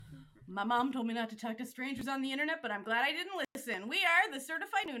My mom told me not to talk to strangers on the internet, but I'm glad I didn't listen. We are the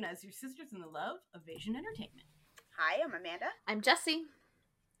Certified Nunas, your sisters in the love of Asian entertainment. Hi, I'm Amanda. I'm Jessie.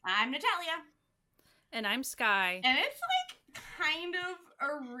 I'm Natalia. And I'm Sky. And it's like kind of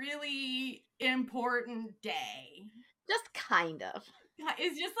a really important day. Just kind of.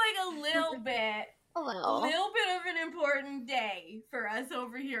 It's just like a little bit. A little bit of an important day for us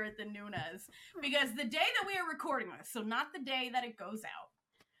over here at the Nunas. Because the day that we are recording this, so not the day that it goes out,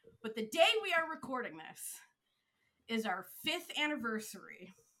 but the day we are recording this is our 5th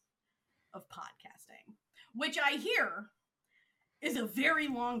anniversary of podcasting, which I hear is a very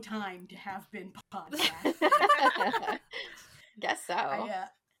long time to have been podcasting. Guess so.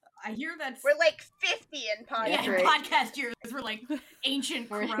 I hear that's... We're like 50 in podcast. Yeah, in podcast years, we're like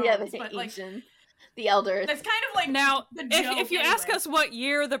ancient crones. Yeah, but ancient. Like, the elders. That's kind of like now, the joke if you anyway. ask us what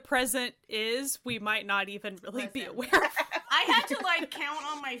year the present is, we might not even really be aware of. I had to like count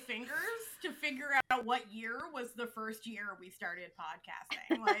on my fingers to figure out what year was the first year we started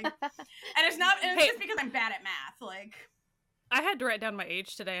podcasting. Like, and it's just because I'm bad at math. Like, I had to write down my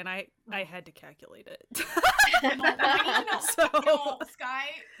age today, and I had to calculate it. I need to know, Sky,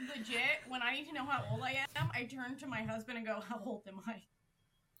 legit, when I need to know how old I am, I turn to my husband and go, "How old am I?"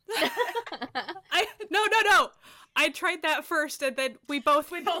 No. I tried that first, and then we both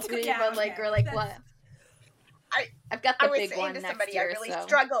we're like, what? I've got the big one next somebody, year. I really so.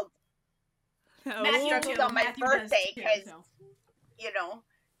 struggled. Matthew struggled on my birthday because so. you know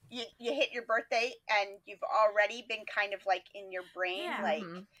you hit your birthday and you've already been kind of like in your brain like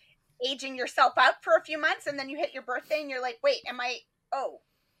aging yourself up for a few months, and then you hit your birthday and you're like, wait, how old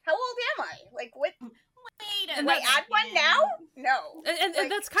am I? Like what? And I add one now? No.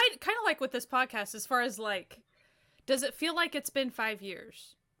 And that's kind of like with this podcast, as far as like, does it feel like it's been 5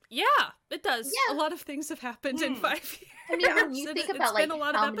 years? Yeah, it does. Yeah. A lot of things have happened in 5 years. I mean, when you think about like how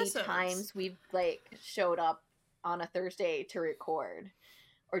many episodes. times we've like showed up on a Thursday to record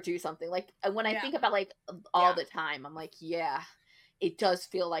or do something, like when I think about like all the time, I'm like, yeah, it does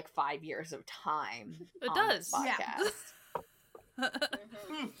feel like 5 years of time. It on does. This podcast.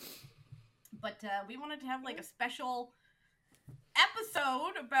 Yeah. But we wanted to have like a special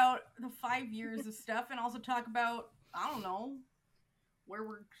episode about the 5 years of stuff, and also talk about, I don't know,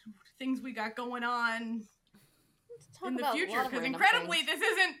 things we got going on in the future. Because incredibly, this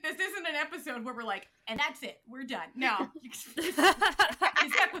isn't an episode where we're like, and that's it, we're done. No, you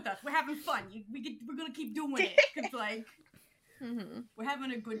stuck with us. We're having fun. We're gonna keep doing it because like we're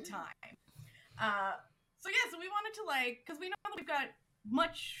having a good time. So we wanted to like, because we know that we've got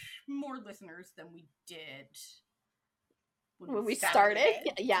much more listeners than we did when we started.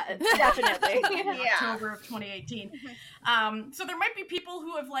 Yeah, definitely. October of 2018. So there might be people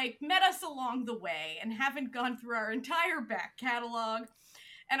who have like met us along the way and haven't gone through our entire back catalog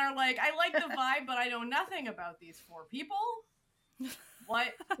and are like, I like the vibe, but I know nothing about these 4 people.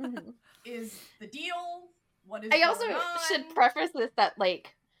 What is the deal? What is I also going on? should preface this that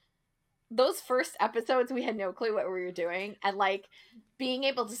like those first episodes we had no clue what we were doing, and like being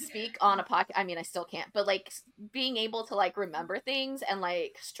able to speak on a podcast, I mean I still can't, but like being able to like remember things and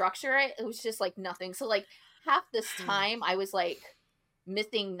like structure it was just like nothing. So like half this time I was like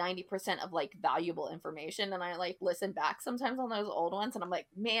missing 90% of like valuable information, and I like listen back sometimes on those old ones and I'm like,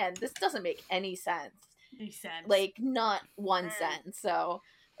 man, this doesn't make any sense. Like not one sentence. So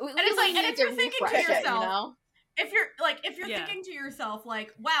and it's like, and if you're thinking to yourself, you know? If you're thinking to yourself,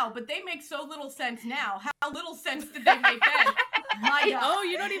 like, wow, but they make so little sense now. How little sense did they make then? My God. Oh,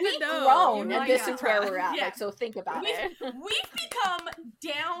 you don't even know. Grown, and this is where we're at. Yeah. Like, so think about it. We've become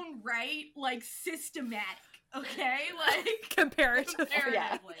downright, like, systematic, okay? Like, comparatively.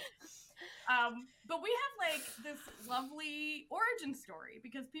 But we have, like, this lovely origin story,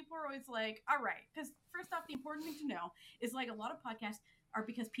 because people are always like, all right, because first off, the important thing to know is, like, a lot of podcasts are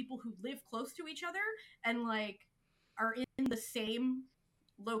because people who live close to each other and like are in the same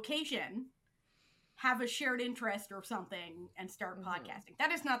location have a shared interest or something and start podcasting.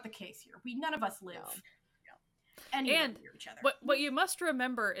 That is not the case here. None of us live anywhere near each other. What you must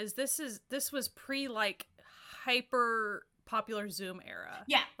remember is this was pre like hyper popular Zoom era.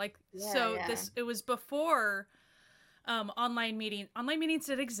 Yeah. Like it was before online meetings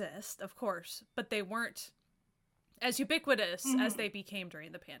did exist, of course, but they weren't as ubiquitous as they became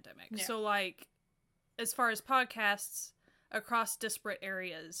during the pandemic. Yeah. So, like, as far as podcasts across disparate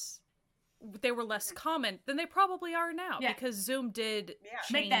areas, they were less common than they probably are now, because Zoom did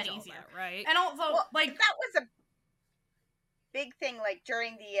make that easier, right? And also, like, that was a big thing, like,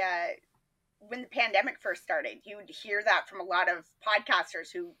 during the, when the pandemic first started, you would hear that from a lot of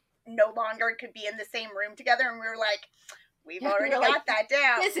podcasters who no longer could be in the same room together, and we were like, We've already got that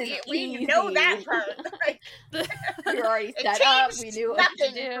down. This is we know that part. Like, you're already set up. We knew what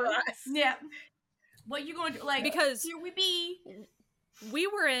to do. For us. Yeah. What you going to like? Because here we be. We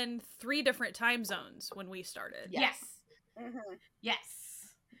were in 3 different time zones when we started. Yes. Yes.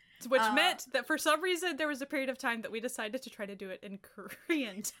 Which meant that for some reason there was a period of time that we decided to try to do it in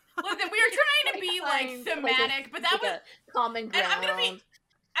Korean time. Listen, we were trying to be like thematic, but that was common ground. And I'm gonna be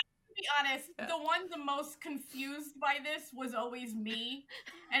honest, the one the most confused by this was always me.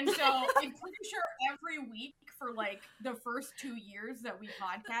 And so I'm pretty sure every week for like the first 2 years that we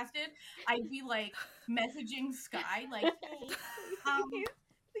podcasted, I'd be like messaging Sky like, hey,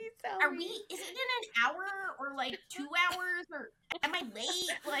 please tell me. Is it in an hour or like 2 hours or am I late?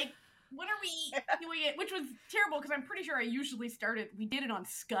 Like, when are we doing it? Which was terrible because I'm pretty sure we did it on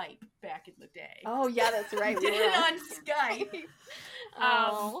Skype back in the day. Oh yeah, that's right. We did it on Skype.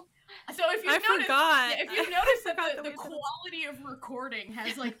 So if you've noticed that the quality of recording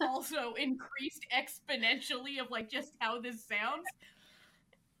has like also increased exponentially of like just how this sounds,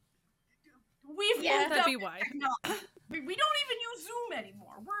 we've that'd be why. We don't even use Zoom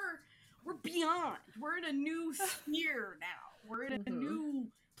anymore. We're beyond. We're in a new sphere now. We're in a new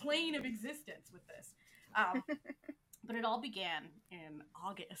plane of existence with this. But it all began in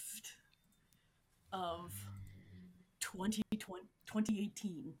August of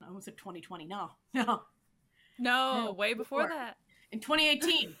 2018. I almost said 2020. No, way before that. In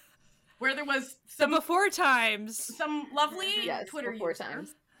 2018, where there was some before times. Some lovely Twitter user.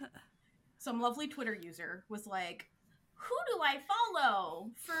 Times. Some lovely Twitter user was like, who do I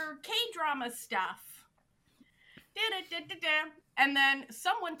follow for K-drama stuff? And then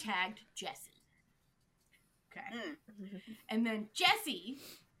someone tagged Jessie. Okay. And then Jessie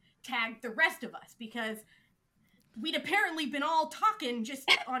tagged the rest of us because we'd apparently been all talking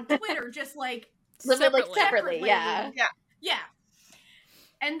just on Twitter, just like separately. Yeah.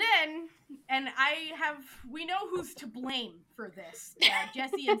 And then, we know who's to blame for this.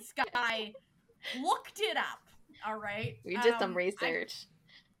 Jessie and Sky looked it up. All right. We did some research.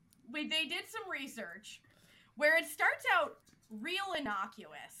 They did some research where it starts out real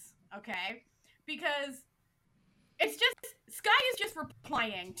innocuous, okay? Because Sky is just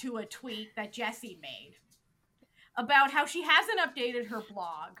replying to a tweet that Jessie made about how she hasn't updated her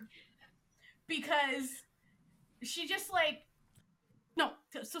blog because she just like, no,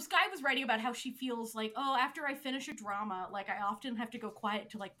 so Sky was writing about how she feels like, oh, after I finish a drama, like I often have to go quiet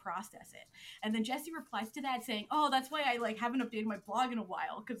to like process it. And then Jessie replies to that saying, oh, that's why I like haven't updated my blog in a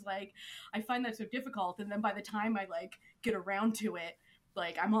while because like I find that so difficult. And then by the time I like get around to it,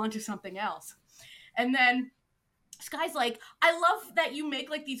 like I'm on to something else. And then Sky's like, I love that you make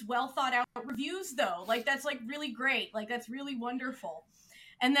like these well thought out reviews though. Like that's like really great. Like that's really wonderful.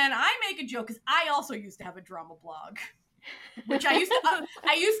 And then I make a joke because I also used to have a drama blog. Which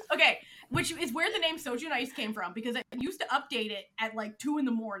which is where the name Soju Nice came from because I used to update it at like 2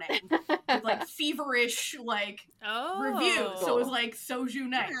 a.m. with like feverish like reviews. So it was like Soju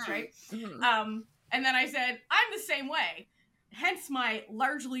Nice, right? And then I said, I'm the same way. Hence my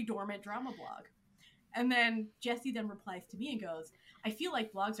largely dormant drama blog. And then Jessie then replies to me and goes, I feel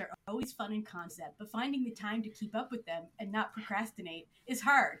like blogs are always fun in concept, but finding the time to keep up with them and not procrastinate is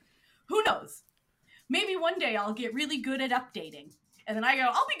hard. Who knows? Maybe one day I'll get really good at updating. And then I go,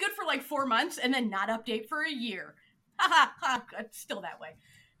 I'll be good for like 4 months and then not update for a year. Ha ha ha. Still that way.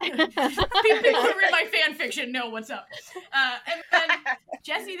 People who read my fan fiction know what's up. And then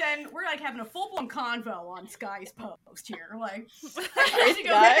Jessie, we're like having a full-blown convo on Sky's post here. Like, she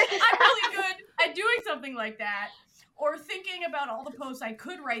goes, I'm really good at doing something like that. Or thinking about all the posts I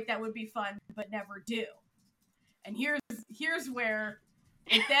could write that would be fun, but never do. And here's where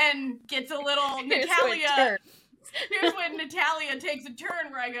it then gets a little Natalia. Here's when Natalia takes a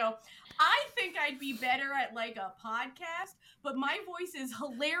turn where I go, I think I'd be better at like a podcast, but my voice is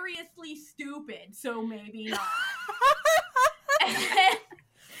hilariously stupid, so maybe not.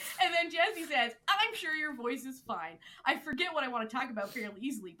 And then Jessie says, I'm sure your voice is fine. I forget what I want to talk about fairly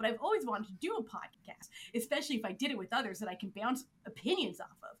easily, but I've always wanted to do a podcast, especially if I did it with others that I can bounce opinions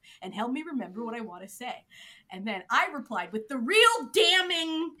off of and help me remember what I want to say. And then I replied with the real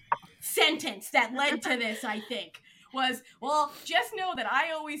damning sentence that led to this, I think, was, well, just know that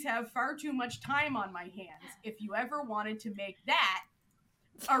I always have far too much time on my hands if you ever wanted to make that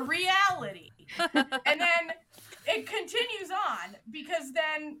a reality. And then it continues on because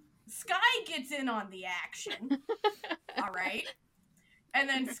then Sky gets in on the action. All right. And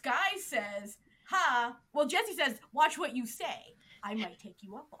then Sky says, well, Jessie says, watch what you say. I might take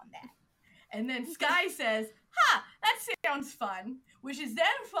you up on that. And then Sky says, that sounds fun, which is then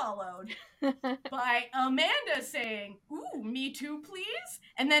followed by Amanda saying, "Ooh, me too, please,"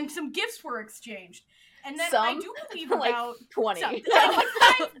 and then some gifts were exchanged. And then I do believe like about 20. Like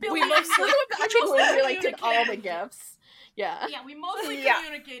 5 billion. We mostly did all the gifts. Yeah. Yeah, we mostly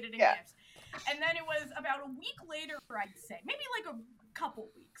communicated in gifts. And then it was about a week later, I'd say, maybe like a couple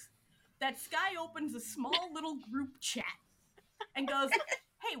weeks, that Sky opens a small little group chat and goes,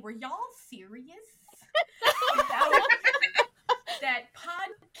 "Hey, were y'all serious about that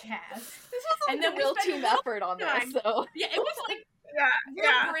podcast?" This was like and then a real team effort on this. So. Yeah, it was like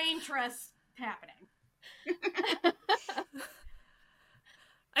real brain trust happening.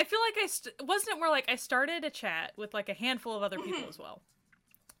 I feel like wasn't it more like I started a chat with like a handful of other people as well,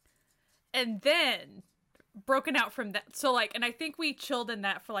 and then broken out from that. So like, and I think we chilled in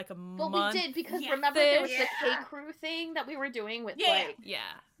that for like a month. Well, we did because remember there was the K Crew thing that we were doing with it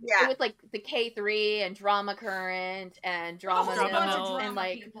was like the K3 and Drama Current and Drama Mill and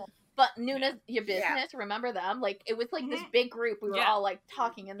like. People. But Nuna's Your Business, remember them? Like it was like this big group. We were all like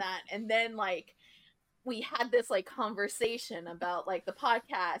talking in that, and then like. We had this like conversation about like the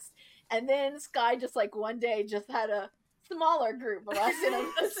podcast, and then Sky just like one day just had a smaller group of us in a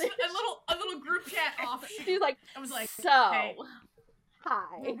little group chat off. She's like, I was like, so hey,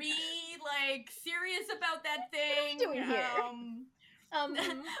 hi. Were we like serious about that thing? What are we doing here?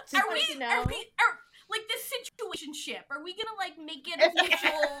 Are we like this situationship? Are we gonna like make it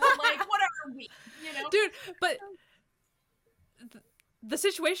official? Like what are we? You know, dude, but. The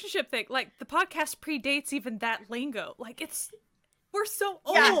situationship thing, like the podcast predates even that lingo. Like we're so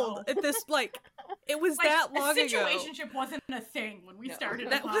old at this. Like it was like, that long ago. Situationship wasn't a thing when we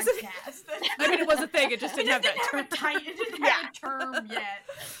started the podcast. I mean, it was a thing. It just didn't have that term. It didn't have a term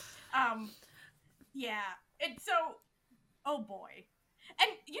yet. And so, oh boy,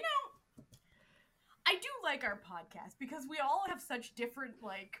 and you know, I do like our podcast because we all have such different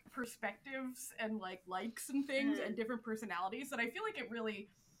like perspectives and like likes and things and different personalities that I feel like it really.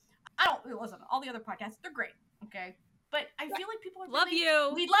 Listen, all the other podcasts, they're great, okay? But I feel like people are love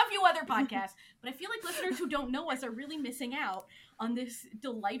you. We love you, other podcasts. But I feel like listeners who don't know us are really missing out on this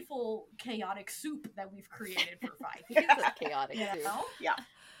delightful, chaotic soup that we've created for 5 years. It's a chaotic soup. Yeah.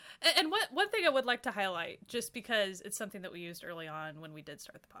 And one thing I would like to highlight, just because it's something that we used early on when we did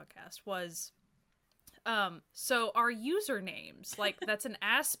start the podcast, was so our usernames, like that's an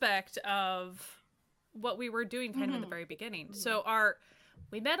aspect of what we were doing kind of in the very beginning. So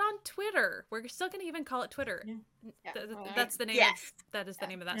we met on Twitter. We're still going to even call it Twitter. Yeah. That's the name. That is the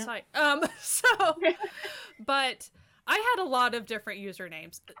name of that site. But I had a lot of different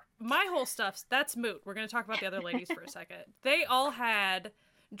usernames. My whole stuff, that's moot. We're going to talk about the other ladies for a second. They all had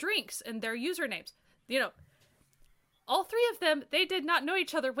drinks in their usernames. You know, all three of them, they did not know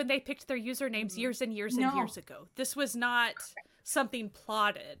each other when they picked their usernames years and years and years ago. This was not something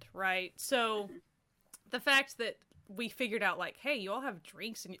plotted, right? So the fact that we figured out, like, hey, you all have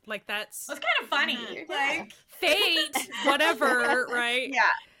drinks, and like that's kind of funny. Like fate, whatever, right? Yeah.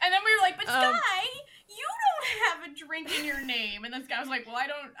 And then we were like, but Sky, you don't have a drink in your name. And then Sky was like, well,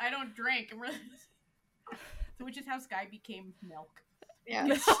 I don't drink. And so which is how Sky became Milk. Yeah.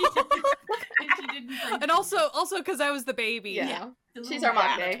 She didn't drink. And also because I was the baby. Yeah. She's our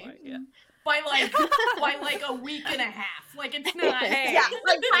mom day. Yeah. By like a week and a half. Like it's not like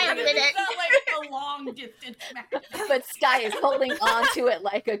 5 minutes. It's not like a long distance match. But Sky is holding on to it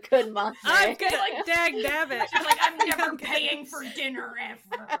like a good mom. I'm good, like dag nabbit. She's like, I'm never paying for dinner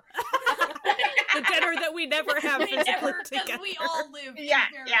ever. The dinner that we never have physically together. We all live in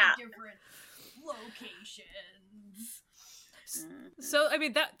very different locations. So I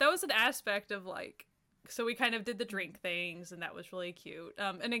mean that was an aspect of like, so we kind of did the drink things, and that was really cute.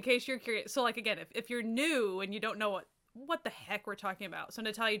 And in case you're curious, so like again, if you're new and you don't know what the heck we're talking about, so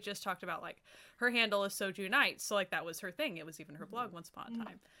Natalia just talked about like her handle is Soju Nights, so like that was her thing. It was even her blog once upon a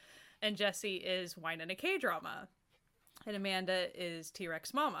time. And Jessie is Wine and a K-Drama, and Amanda is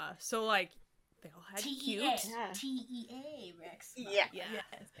T-Rex Mama. So like they all had cute T-E-A Rex. Yeah. Yes.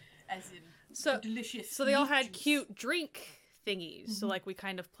 As in delicious. So they all had cute drink thingies, so like we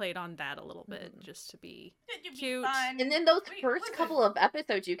kind of played on that a little bit just to be cute. And then those first couple of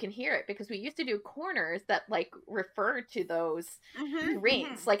episodes you can hear it because we used to do corners that like referred to those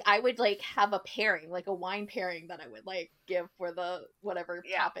drinks. Like I would like have a pairing, like a wine pairing that I would like give for the whatever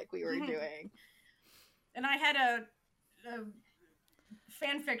topic we were doing. And I had a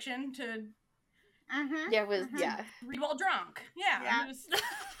fan fiction to it was read while drunk. It was,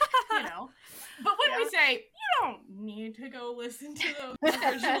 you know. But when we say you don't need to go listen to those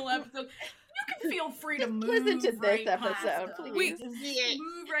original episodes, you can feel free to move listen to this right episode, past please.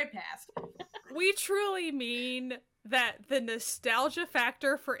 move right past. We truly mean that the nostalgia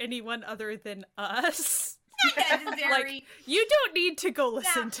factor for anyone other than us, like, you don't need to go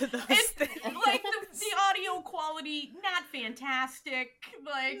listen to those things. Like, the audio quality, not fantastic.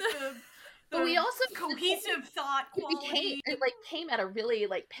 Like, but we also cohesive thought quality. It came at a really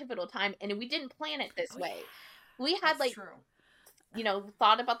pivotal time, and we didn't plan it this way. We had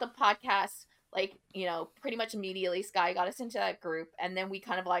thought about the podcast pretty much immediately. Sky got us into that group, and then we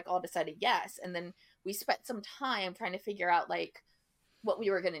kind of all decided yes, and then we spent some time trying to figure out what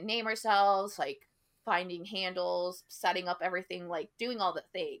we were going to name ourselves, finding handles, setting up everything, doing all the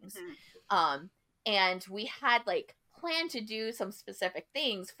things. And we had planned to do some specific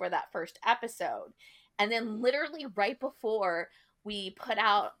things for that first episode, and then literally right before we put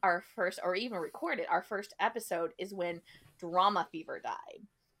out our first, or even recorded our first episode, is when Drama Fever died.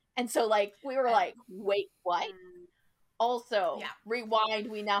 And so we were wait, what? Also,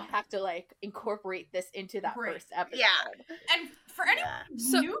 rewind, we now have to incorporate this into that first episode. Yeah. And for anyone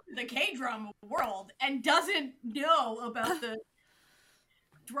who's new to the K-drama world and doesn't know about the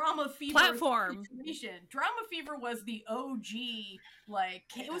Drama Fever platform situation, Drama Fever was the OG,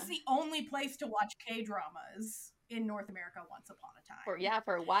 it was the only place to watch K-dramas in North America once upon a time.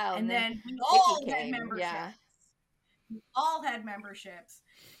 For a while. And then we all had memberships. Yeah. We all had memberships.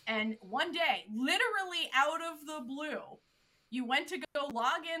 And one day, literally out of the blue, you went to go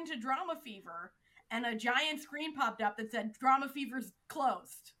log into Drama Fever, and a giant screen popped up that said, Drama Fever's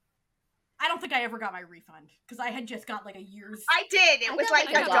closed. I don't think I ever got my refund, because I had just got a year's... I did. It was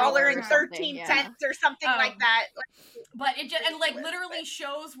 $1.13 or something like that. But it just... And literally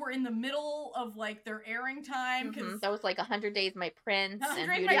shows were in the middle of their airing time. Mm-hmm. That was 100 Days My Prince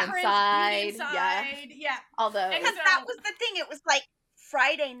and Beauty Inside. Yeah. Although... Because that was the thing. It was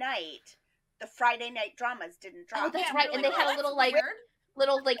Friday night. The Friday night dramas didn't drop. Oh, that's right. And they had a little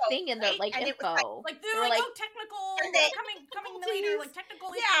thing in the and info. They were technical, coming later,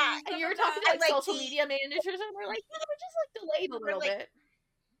 technical issues. Yeah, and you were talking to social media managers, and we're we're just delayed a little bit.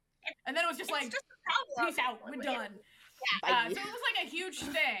 And then it was just peace out, we're done. Yeah. So it was a huge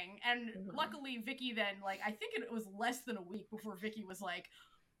thing, and luckily Vicky then, I think it was less than a week before Vicky was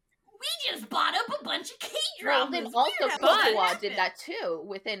we just bought up a bunch of K-dramas. Well, then also Kokowa did that too.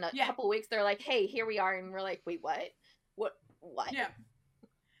 Within a couple weeks, they're hey, here we are, and we're wait, what? What? Yeah.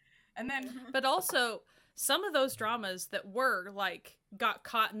 And then... But also, some of those dramas that were, got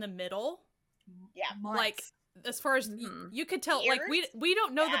caught in the middle. Yeah. Months. As far as... You could tell, we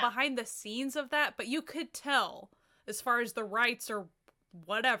don't know the behind the scenes of that, but you could tell, as far as the rights or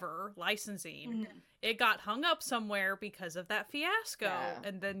whatever, licensing, it got hung up somewhere because of that fiasco. Yeah.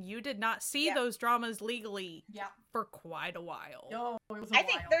 And then you did not see those dramas legally for quite a while. No, it was I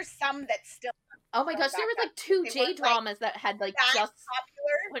think there's some that still... Oh my gosh, there was 2 J-dramas that had just popular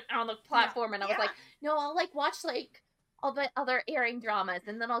went on the platform, and I was no, I'll watch all the other airing dramas,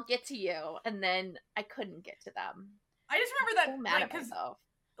 and then I'll get to you, and then I couldn't get to them. I just remember that because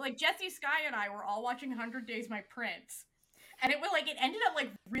Jessie, Sky, and I were all watching 100 Days My Prince, and it was it ended up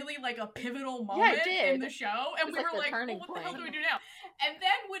really a pivotal moment in the show, and we were what the hell do we do now? And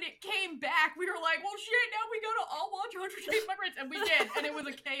then when it came back, we were well shit, now we gotta all watch 100 Days My Prince, and we did, and it was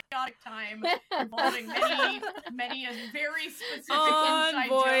a chaotic time involving many a very specific inside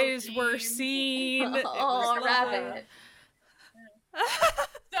boys joke were seen. Rabbit.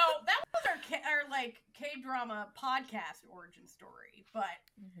 So that was our K-drama podcast origin story, but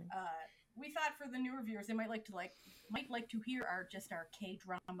we thought for the newer viewers they might like to hear our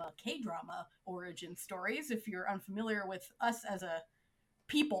K-drama origin stories. If you're unfamiliar with us as a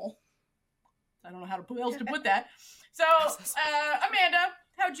people, I don't know how else to put that. So, Amanda,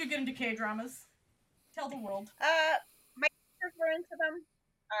 how'd you get into K-dramas? Tell the world. My sisters were into them.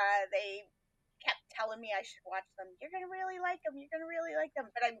 They kept telling me I should watch them. You're gonna really like them. You're gonna really like them.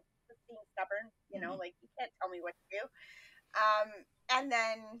 But I'm just being stubborn, you you can't tell me what to do. And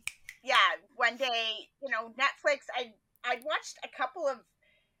then, one day, Netflix. I'd watched a couple of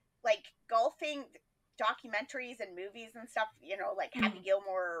golfing documentaries and movies and stuff, Happy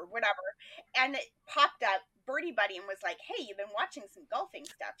Gilmore or whatever, and it popped up Birdie Buddy and was hey, you've been watching some golfing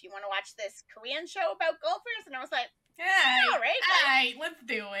stuff. You want to watch this Korean show about golfers? And I was all right, let's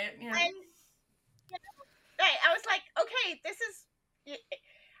do it. Yeah. And I was okay, this is.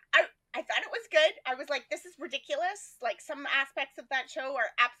 I thought it was good. I was this is ridiculous. Some aspects of that show are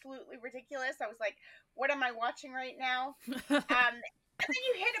absolutely ridiculous. I was what am I watching right now? And then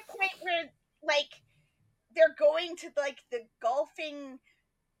you hit a point where they're going to the golfing,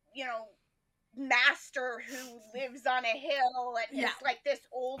 master who lives on a hill and is this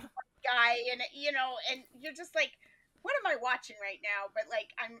old guy, and and you're just what am I watching right now? But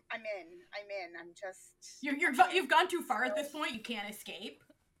like, I'm in. I'm just. You've gone too far at this point. You can't escape.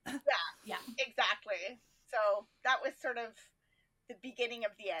 Yeah, exactly. So that was sort of the beginning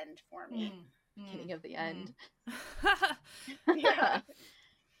of the end for me. Beginning of the end. Yeah.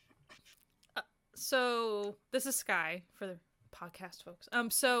 So this is Sky for the podcast folks.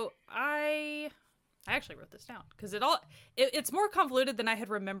 So I actually wrote this down because it's more convoluted than I had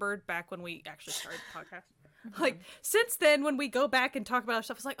remembered back when we actually started the podcast. Like since then, when we go back and talk about our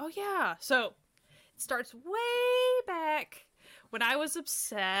stuff, it's like, oh yeah. So it starts way back when I was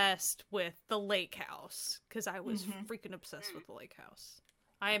obsessed with the Lake House, because I was freaking obsessed with the Lake House.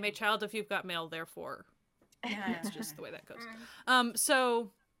 I am a child of You've Got Mail, therefore it's just the way that goes.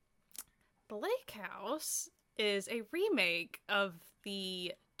 So the Lake House is a remake of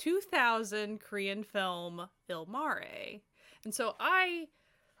the 2000 Korean film Il Mare. And so I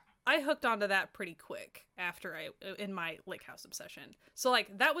hooked onto that pretty quick after in my Lake House obsession. So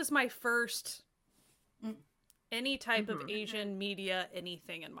like that was my first any type of Asian media,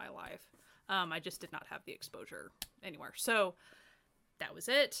 anything in my life. I just did not have the exposure anywhere. So that was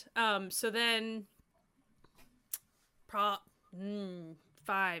it. So then 5,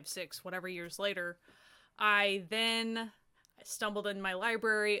 6, whatever years later, I stumbled in my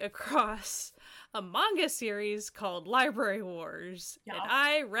library across a manga series called Library Wars. Yep. And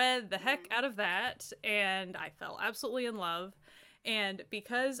I read the heck out of that, and I fell absolutely in love. And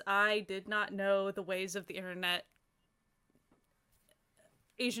because I did not know the ways of the internet,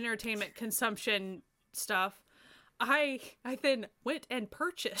 Asian entertainment consumption stuff, I then went and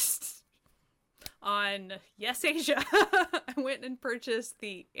purchased on Yes Asia. I went and purchased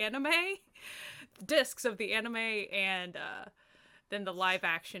the anime, discs of the anime, and then the live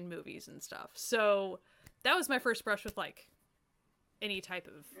action movies and stuff. So that was my first brush with like any type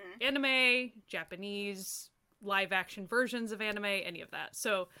of anime, Japanese live action versions of anime, any of that.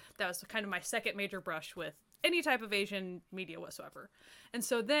 So that was kind of my second major brush with any type of Asian media whatsoever. And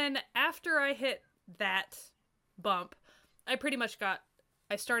so then after I hit that bump, I pretty much I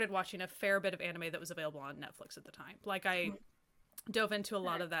started watching a fair bit of anime that was available on Netflix at the time. Like I dove into a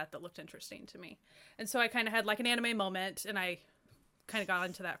lot of that looked interesting to me. And so I kind of had like an anime moment, and I kind of got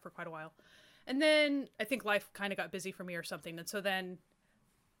into that for quite a while. And then I think life kind of got busy for me or something. And so then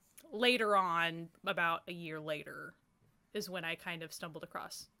later on, about a year later, is when I kind of stumbled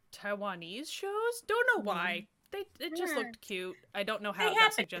across Taiwanese shows. Don't know why. It just looked cute. I don't know how it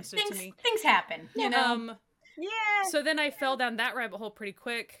got suggested to me. Things happen, you know? Yeah. So then I fell down that rabbit hole pretty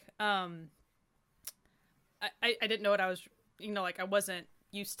quick. I didn't know what I was, like I wasn't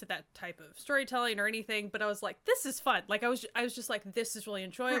used to that type of storytelling or anything, but I was like, this is fun. Like I was just like, this is really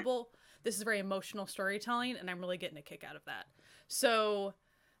enjoyable. This is very emotional storytelling, and I'm really getting a kick out of that. So,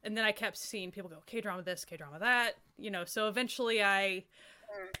 and then I kept seeing people go, K-drama this, K-drama that, so eventually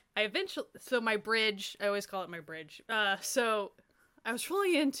so my bridge, I always call it my bridge. So I was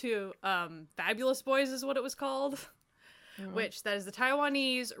really into Fabulous Boys is what it was called, which that is the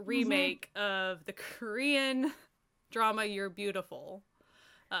Taiwanese remake of the Korean drama You're Beautiful.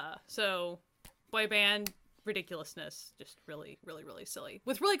 So boy band ridiculousness, just really, really, really silly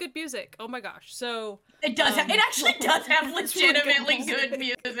with really good music. Oh my gosh! So it does. It actually does have legitimately good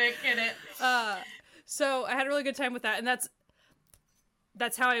music in it. So I had a really good time with that, and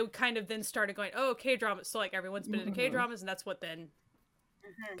that's how I kind of then started going, oh, K-dramas. So like everyone's been into K-dramas, and that's what then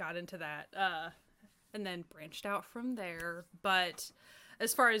got into that, and then branched out from there. But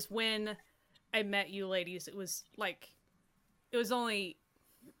as far as when I met you ladies, it was only,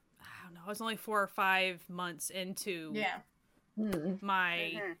 I don't know, I was only 4 or 5 months into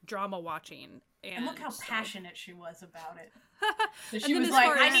my drama watching. And look how passionate she was about it. So she was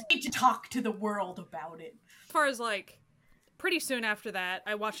like, I need to talk to the world about it. As far as like, pretty soon after that,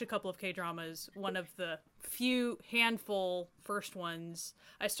 I watched a couple of K-dramas. One of the handful first ones.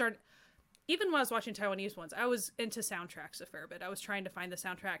 Even when I was watching Taiwanese ones, I was into soundtracks a fair bit. I was trying to find the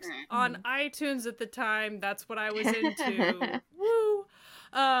soundtracks on iTunes at the time. That's what I was into. Woo!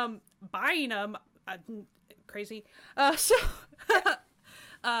 Buying them. Crazy.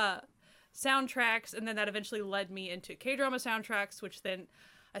 Soundtracks, and then that eventually led me into K-drama soundtracks, which then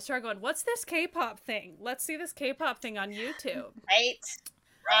I started going, what's this K-pop thing? Let's see this K-pop thing on YouTube. Right.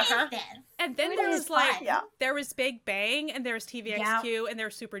 And then there was Big Bang, and there was TVXQ, and there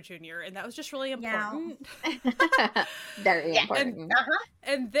was Super Junior, and that was just really important. Very important.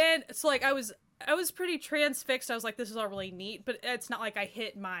 And then, so like, I was pretty transfixed. I was like, this is all really neat, but it's not like I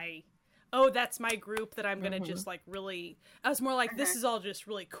hit my, that's my group that I'm gonna just like really, I was more like, this is all just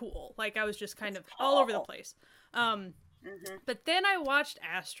really cool. Like I was just kind of all over the place. But then I watched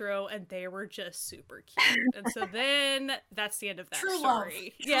Astro, and they were just super cute. And so then that's the end of that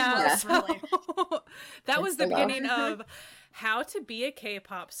story. Yeah. So that was the beginning of how to be a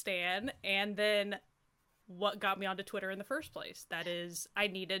K-pop stan, and then what got me onto Twitter in the first place. That is, I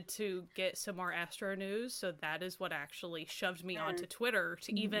needed to get some more Astro news, so that is what actually shoved me onto Twitter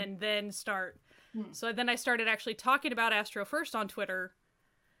to even then start. So then I started actually talking about Astro first on Twitter,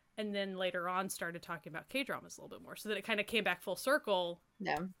 and then later on started talking about K-dramas a little bit more, so that it kind of came back full circle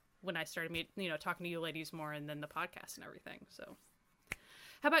when I started talking to you ladies more, and then the podcast and everything. So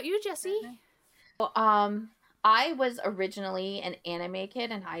how about you, Jessie? Well, I was originally an anime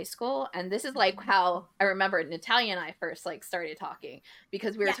kid in high school, and this is like how I remember Natalia and I first like started talking,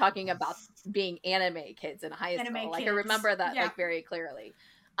 because we were talking about being anime kids in high school. Like I remember that like very clearly.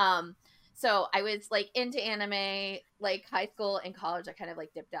 So I was like into anime like high school and college. I kind of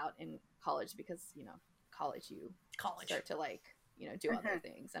like dipped out in college because, college start to like, do other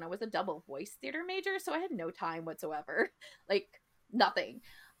things. And I was a double voice theater major, so I had no time whatsoever, like nothing.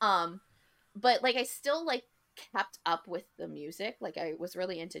 But like I still like kept up with the music. Like I was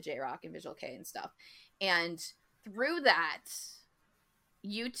really into J-Rock and Visual Kei and stuff. And through that,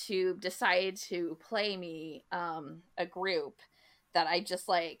 YouTube decided to play me a group that I just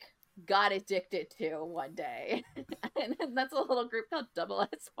like got addicted to one day. And that's a little group called Double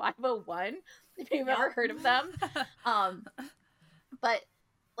S 501, if you've ever heard of them. But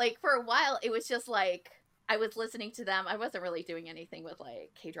like for a while it was just like I was listening to them. I wasn't really doing anything with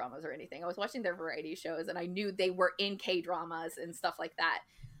like K-dramas or anything. I was watching their variety shows, and I knew they were in K-dramas and stuff like that.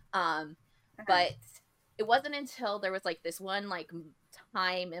 But it wasn't until there was like this one like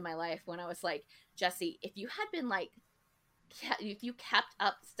time in my life when I was like, Jessie, if you kept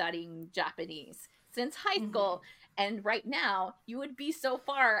up studying Japanese since high school, and right now you would be so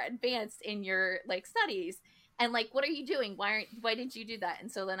far advanced in your like studies, and like what are you doing? Why didn't you do that?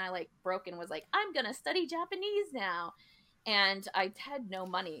 And so then I like broke and was like, I'm gonna study Japanese now. And I had no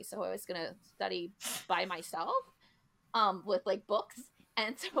money, so I was gonna study by myself with like books.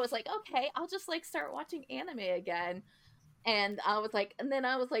 And so I was like, okay, I'll just like start watching anime again. And I was like,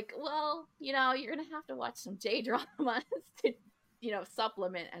 well, you're gonna have to watch some J-dramas to,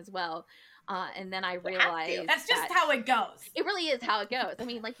 supplement as well. And then I realized that's just how it goes. It really is how it goes. I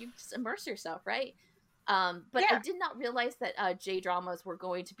mean, like you just immerse yourself, right? But I did not realize that J-dramas were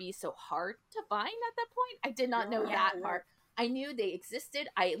going to be so hard to find at that point. I did not know that part. I knew they existed.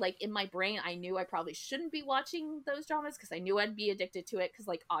 I like in my brain, I knew I probably shouldn't be watching those dramas because I knew I'd be addicted to it. Because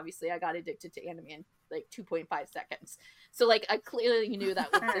like obviously I got addicted to anime in like 2.5 seconds. So like I clearly knew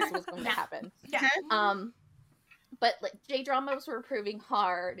that this was going to happen. But like J-dramas were proving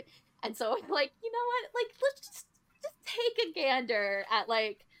hard, and so I'm like, you know what? Like let's just take a gander at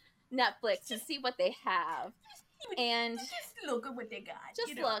like Netflix and see what they have, and just look at what they got.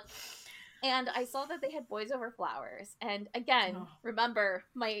 Just look. And I saw that they had Boys Over Flowers. And again, remember,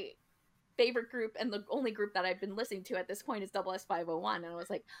 my favorite group and the only group that I've been listening to at this point is Double S 501. And I was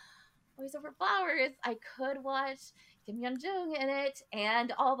like, Boys Over Flowers, I could watch Kim Yeon-jung in it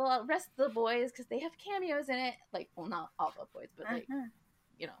and all the rest of the boys because they have cameos in it. Like, well, not all the boys, but like,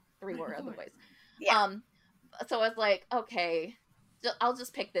 3 more other boys. So I was like, okay, I'll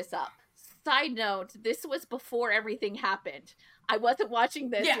just pick this up. Side note, this was before everything happened. I wasn't watching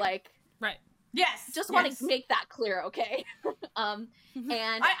this Right. Yes. Just want to make that clear, okay? And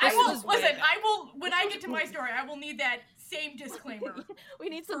I will when I get to my story, I will need that same disclaimer. We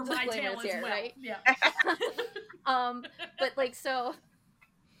need some disclaimers here, right? Yeah. But like so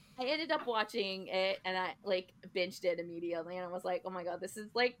I ended up watching it and I like binged it immediately and I was like, oh my god, this is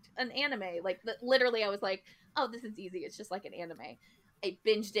like an anime. Like literally I was like, oh, this is easy. It's just like an anime. I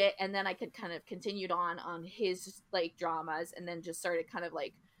binged it and then I could kind of continued on his like dramas and then just started kind of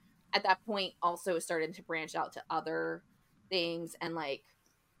like at that point also started to branch out to other things. And like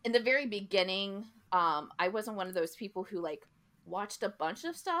in the very beginning, I wasn't one of those people who like watched a bunch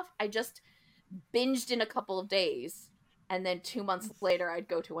of stuff. I just binged in a couple of days and then 2 months later I'd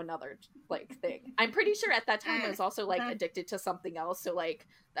go to another like thing. I'm pretty sure at that time I was also like addicted to something else, so like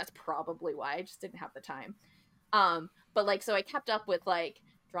that's probably why I just didn't have the time. But like so I kept up with like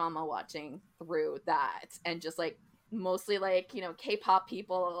drama watching through that and just like mostly like K-pop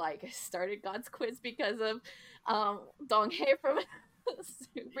people. Like started God's Quiz because of Donghae from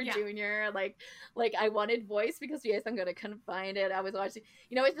Super Junior. Like I wanted Voice because I'm gonna couldn't find it. I was watching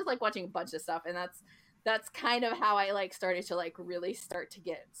it's just like watching a bunch of stuff, and that's kind of how I like started to like really start to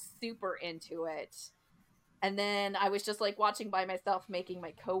get super into it. And then I was just like watching by myself, making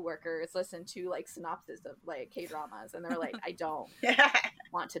my coworkers listen to like synopsis of like K-dramas, and they're like, I don't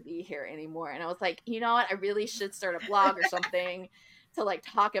want to be here anymore. And I was like, you know what? I really should start a blog or something to like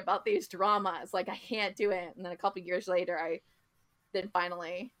talk about these dramas. Like I can't do it. And then a couple years later, I then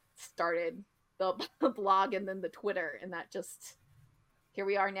finally started the blog and then the Twitter, and that just, here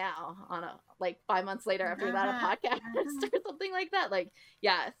we are now on a, like 5 months later after that, a podcast or something like that. Like,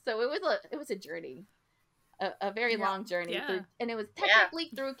 yeah. So it was a journey. A very long journey through, and it was technically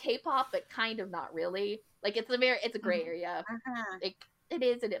through K-pop, but kind of not really. Like it's a gray area. It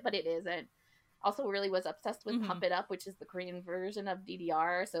is, but it isn't. Also, really was obsessed with Pump It Up, which is the Korean version of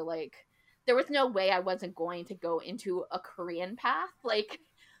DDR. So like, there was no way I wasn't going to go into a Korean path. Like,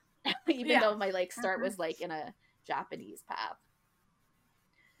 even though my like start was like in a Japanese path.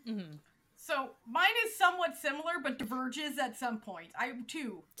 So mine is somewhat similar, but diverges at some point. I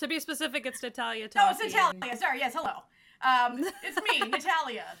too. To be specific, it's Natalia. Oh, it's Natalia. Sorry. Yes. Hello. It's me,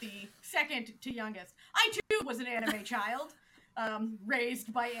 Natalia, the second to youngest. I too was an anime child,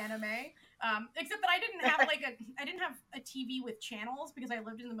 raised by anime. Except that I didn't have a TV with channels because I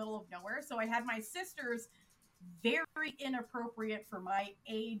lived in the middle of nowhere. So I had my sister's very inappropriate for my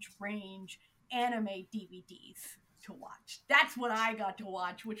age range anime DVDs to watch. That's what I got to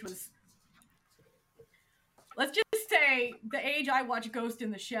watch, which was, let's just say, the age I watched Ghost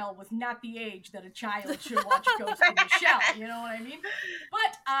in the Shell was not the age that a child should watch Ghost in the Shell. You know what I mean?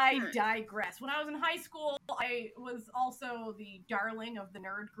 But I digress. When I was in high school, I was also the darling of the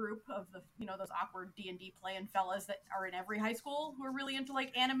nerd group of the, those awkward D&D playing fellas that are in every high school who are really into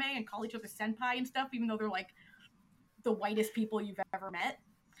like anime and call each other senpai and stuff, even though they're like the whitest people you've ever met.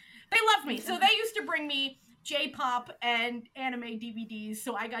 They loved me. So they used to bring me J-pop and anime DVDs,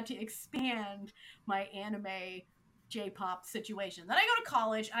 so I got to expand my anime J-pop situation. Then I go to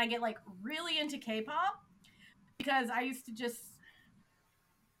college and I get like really into K-pop because I used to just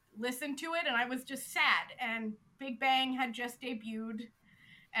listen to it and I was just sad, and Big Bang had just debuted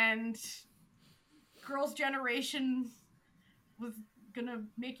and Girls' Generation was gonna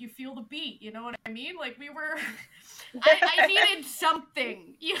make you feel the beat, you know what I mean? Like we were I needed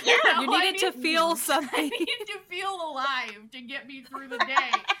something. You needed to feel something. I needed to feel alive to get me through the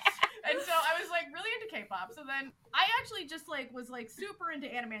day. And so I was like really into K-pop. So then I actually just like was like super into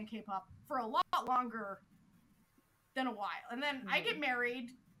anime and K-pop for a lot longer than a while. And then I get married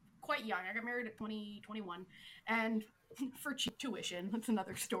quite young. I got married at 21 and for cheap tuition. That's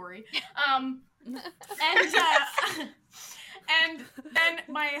another story. And then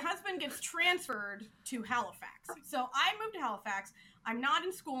my husband gets transferred to Halifax. So I moved to Halifax. I'm not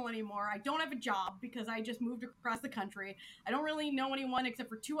in school anymore. I don't have a job because I just moved across the country. I don't really know anyone except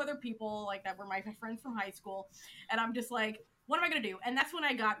for 2 other people like that were my friends from high school. And I'm just like, what am I going to do? And that's when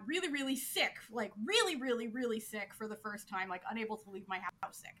I got really, really sick, like really, really, really sick for the first time, like unable to leave my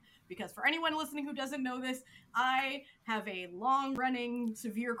house sick. Because for anyone listening who doesn't know this, I have a long-running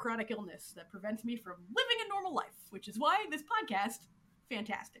severe chronic illness that prevents me from living a normal life, which is why this podcast,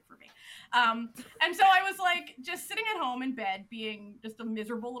 fantastic for me. And so I was like just sitting at home in bed being just a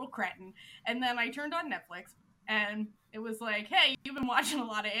miserable little cretin. And then I turned on Netflix and it was like, hey, you've been watching a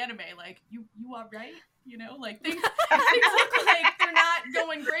lot of anime. Like, you all right? You know, like things look like they're not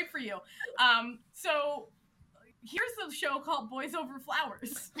going great for you. So here's the show called Boys Over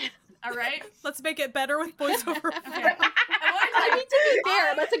Flowers. All right, let's make it better with Boys Over Flowers. I mean, to be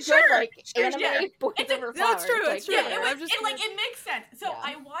fair, that's a good anime Boys Over Flowers. That's true. That's true. It makes sense. So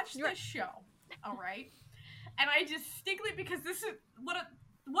I watched this show. All right, and I distinctly, because this is what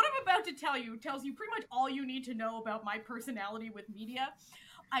I'm about to tell you tells you pretty much all you need to know about my personality with media.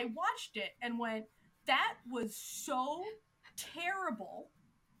 I watched it and went, that was so terrible.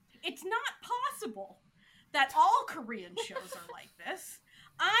 It's not possible that all Korean shows are like this.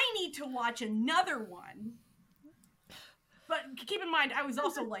 I need to watch another one. But keep in mind, I was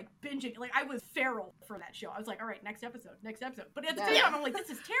also like binging. Like I was feral for that show. I was like, all right, next episode. But at the same time, I'm like, this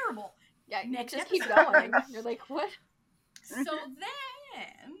is terrible. Yeah, next just episode. Keep going. You're like, what? So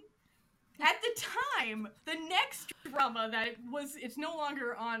then, at the time, the next drama it's no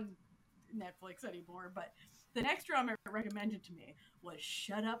longer on Netflix anymore, but the next drama recommended to me was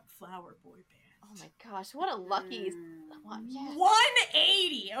Shut Up Flower Boy Band. Oh my gosh, what a lucky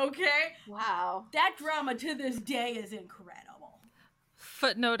 180, okay? Wow. That drama to this day is incredible.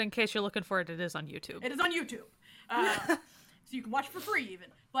 Footnote, in case you're looking for it, it is on YouTube. It is on YouTube. So you can watch for free even.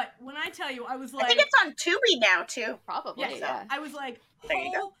 But when I tell you, I was like... I think it's on Tubi now, too. Probably, yeah. I was like,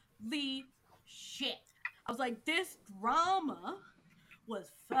 holy shit. I was like, this drama was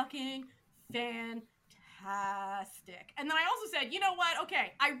fucking fantastic. And then I also said, you know what?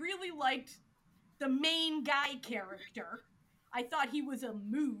 Okay, I really liked the main guy character. I thought he was a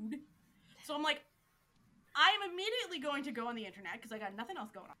mood. So I'm like, I'm immediately going to go on the internet because I got nothing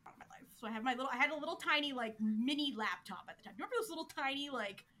else going on in my life. So I had a little tiny like mini laptop at the time. Do you remember those little tiny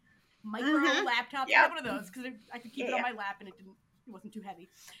like micro laptops? I had one of those because I could keep it on my lap and it wasn't too heavy.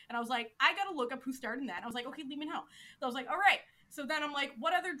 And I was like, I gotta look up who starred in that. And I was like, okay, Lee Min-ho. So I was like, all right. So then I'm like,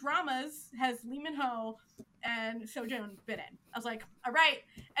 what other dramas has Lee Min-ho and Seo Joon been in? I was like, all right.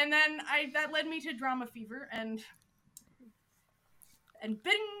 And then that led me to Drama Fever and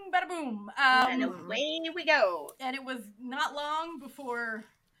bing, bada boom. And away we go. And it was not long before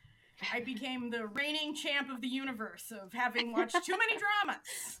I became the reigning champ of the universe of having watched too many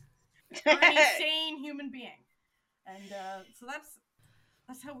dramas for an insane human being. And so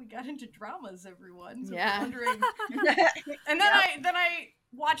that's how we got into dramas, everyone. So yeah. Wondering. And then I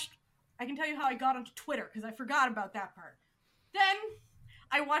watched. I can tell you how I got onto Twitter because I forgot about that part. Then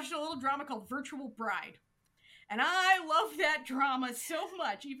I watched a little drama called Virtual Bride. And I love that drama so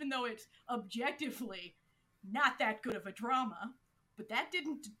much, even though it's objectively not that good of a drama. But that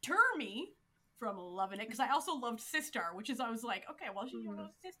didn't deter me from loving it, because I also loved Sistar, which is, I was like, okay, well,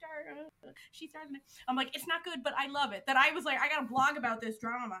 Sistar, she stars in it. I'm like, it's not good, but I love it. That I was like, I got a blog about this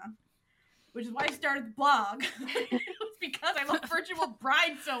drama, which is why I started the blog. It was because I love Virtual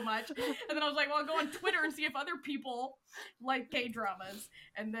Bride so much. And then I was like, well, I'll go on Twitter and see if other people like K-dramas.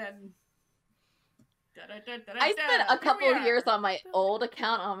 And then... I spent a couple of years on my old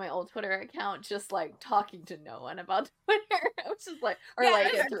Twitter account, just like talking to no one about Twitter. I was just like,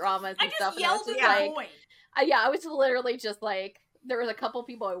 dramas and stuff. And I was just like, I was literally just like, there was a couple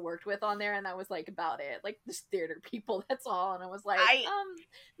people I worked with on there, and that was like about it. Like just theater people, that's all. And I was like,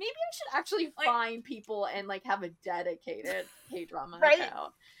 maybe I should actually find people and like have a dedicated K-drama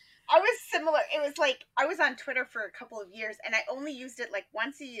account. I was similar. It was like I was on Twitter for a couple of years, and I only used it like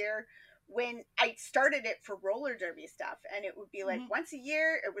once a year. When I started it for roller derby stuff, and it would be like once a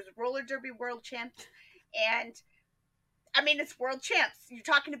year, it was roller derby world champs. And I mean, it's world champs. You're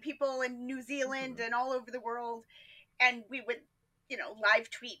talking to people in New Zealand and all over the world. And we would, live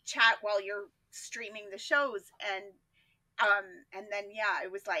tweet chat while you're streaming the shows. And then,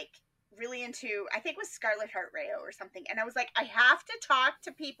 it was like really into, I think it was Scarlet Heart Rayo or something. And I was like, I have to talk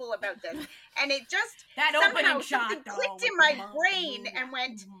to people about this. And it just, that somehow something clicked in my brain and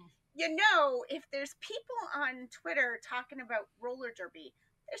went, if there's people on Twitter talking about roller derby,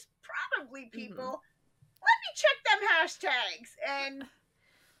 there's probably people. Let me check them hashtags, and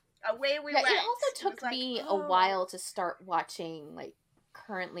away we went. It also took me a while to start watching like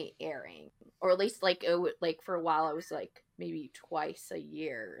currently airing, or at least like for a while I was like maybe twice a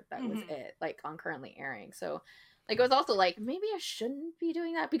year. That was it, like on currently airing. So like it was also like maybe I shouldn't be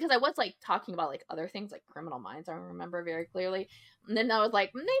doing that, because I was like talking about like other things like Criminal Minds, I remember very clearly. And then I was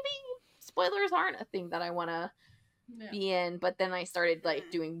like, maybe spoilers aren't a thing that I want to be in. But then I started like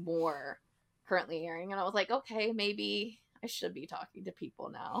doing more currently airing, and I was like, okay, maybe I should be talking to people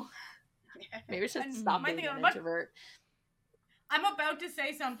now. Maybe I should stop being an introvert. I'm about to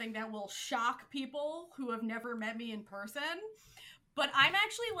say something that will shock people who have never met me in person, but I'm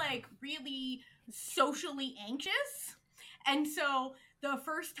actually like really socially anxious. And so the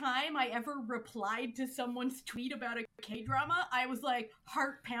first time I ever replied to someone's tweet about a K-drama, I was like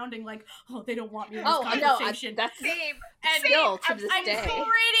heart pounding, like, oh, they don't want me in this conversation. No, that's same. And still to this I'm day.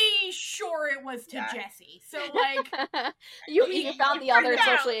 Pretty sure it was to Jessie. So like, you found the other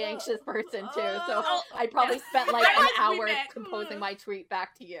socially anxious person too. So I probably spent like an hour composing my tweet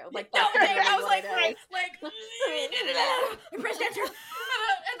back to you. Like that's I was like, I pressed enter.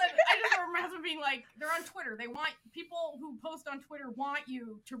 And then I just remember my husband being like, they're on Twitter. They want people who post on Twitter want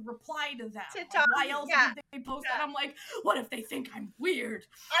you to reply to them. Why else would they post that? I'm like, what if they think I'm weird?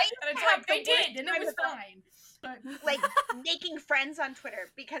 And it's like, they did, and it was fine. But like making friends on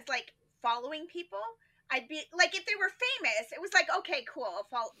Twitter, because like following people, I'd be like, if they were famous, it was like, okay, cool, I'll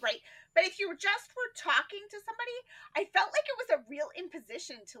follow, right? But if you were talking to somebody, I felt like it was a real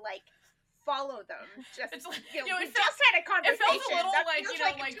imposition to like follow them. Just it's like, we just had a conversation. It felt a little like,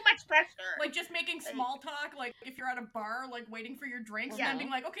 like too much pressure. Like just making small talk, like if you're at a bar, like waiting for your drinks, and then being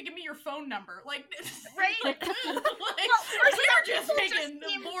like, okay, give me your phone number, like right. Like, we were just making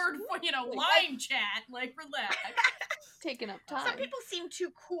the board, line chat, like relax, taking up time. Some people seem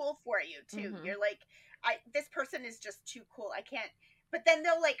too cool for you too. You're like, this person is just too cool. I can't. But then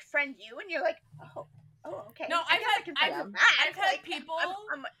they'll like friend you, and you're like, oh, okay. No, I've had people.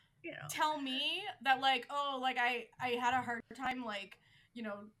 Tell me that like, oh, like I had a hard time like,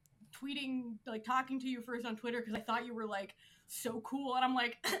 tweeting, like talking to you first on Twitter because I thought you were like so cool, and I'm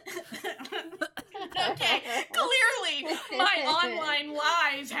like, okay, clearly my online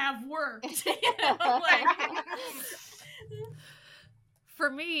lies have worked.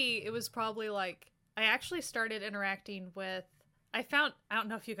 For me, it was probably like I actually started interacting with, I don't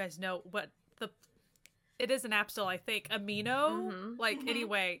know if you guys know what it is an app still, I think, Amino,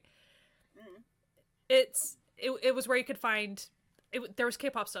 anyway, it was where you could find, there was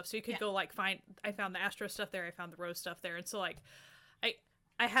K-pop stuff, so you could go, like, I found the Astro stuff there, I found the Rose stuff there, and so, like,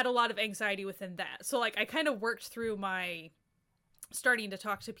 I had a lot of anxiety within that, so, like, I kind of worked through my starting to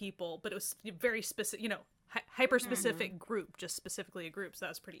talk to people, but it was very specific, hyper-specific group, just specifically a group, so that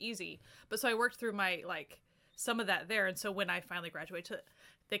was pretty easy, but so I worked through my, like, some of that there, and so when I finally graduated,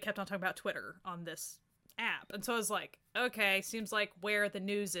 they kept on talking about Twitter on this app, and so I was like, okay, seems like where the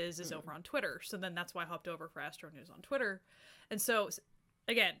news is over on Twitter, so then that's why I hopped over for Astro News on Twitter. And so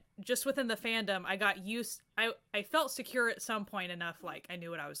again, just within the fandom, I got used, I felt secure at some point enough, like I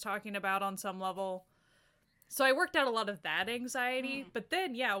knew what I was talking about on some level, so I worked out a lot of that anxiety. But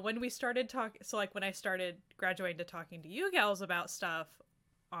then when we started talking, so like when I started graduating to talking to you gals about stuff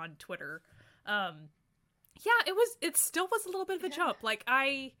on Twitter, it still was a little bit of a jump. Like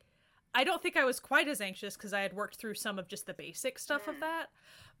I don't think I was quite as anxious because I had worked through some of just the basic stuff of that,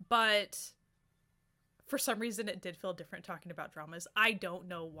 but for some reason it did feel different talking about dramas. I don't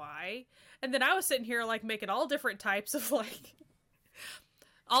know why. And then I was sitting here like making all different types of like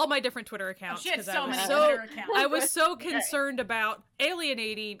all my different Twitter accounts because I was so concerned about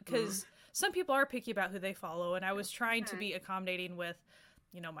alienating, because some people are picky about who they follow, and I was trying to be accommodating with,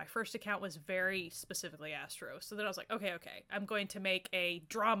 my first account was very specifically Astro. So then I was like, okay, I'm going to make a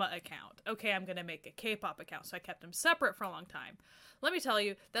drama account. Okay, I'm going to make a K-pop account. So I kept them separate for a long time. Let me tell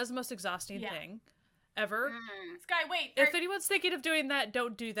you, that's the most exhausting thing ever. Sky, wait. If anyone's thinking of doing that,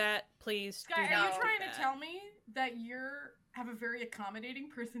 don't do that. Please Sky, do not. are you trying to tell me that have a very accommodating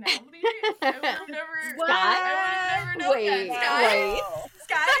personality? I would have never known that.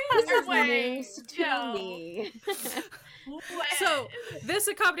 Sky? News to me. So this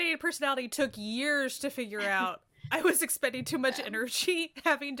accommodating personality took years to figure out. I was expending too much energy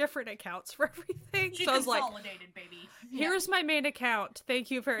having different accounts for everything. She so I was like, baby. Here's my main account.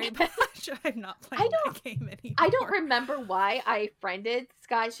 Thank you very much. I'm not playing the game anymore. I don't remember why I friended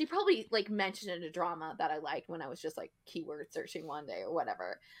Sky. She probably like mentioned in a drama that I liked when I was just like keyword searching one day or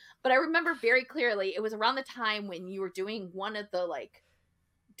whatever. But I remember very clearly it was around the time when you were doing one of the like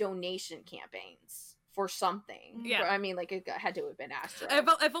donation campaigns for something. I mean, like it had to have been Astro.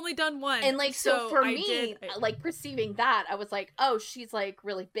 I've only done one, and like so for me, like perceiving that, I was like, oh, she's like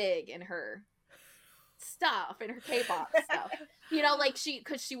really big in her stuff, in her K-pop stuff. Like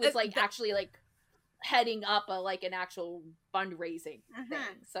because she was like actually like heading up an actual fundraising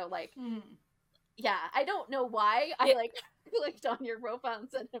thing. So like, I don't know why I like clicked on your profile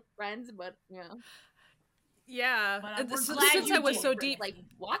instead of friends, but yeah. But since I was so deep, like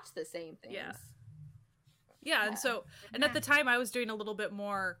watch the same things. Yeah, and so, and at the time I was doing a little bit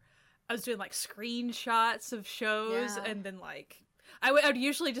more, I was doing like screenshots of shows, and then like, I would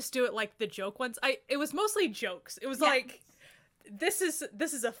usually just do it like the joke ones. It was mostly jokes. It was like, this is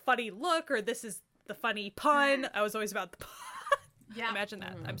a funny look, or this is the funny pun. I was always about the pun. Imagine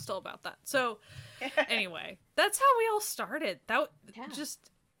that. I'm still about that. So anyway, that's how we all started. Just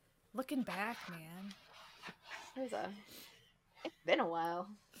looking back, man. It's been a while.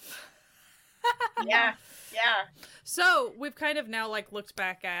 Yeah. So we've kind of now like looked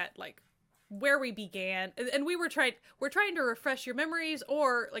back at like where we began, and we're trying to refresh your memories,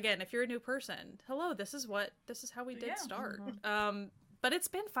 or again, if you're a new person, hello, this is how we did start. But it's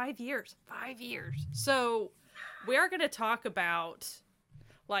been 5 years. So we are going to talk about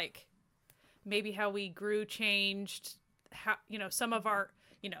like maybe how we grew, changed, how some of our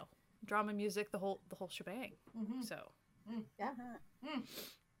drama music, the whole shebang. So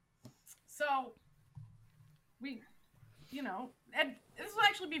So, and this will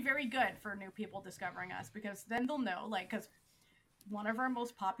actually be very good for new people discovering us, because then they'll know, like, because one of our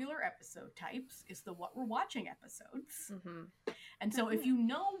most popular episode types is the what we're watching episodes. And so if you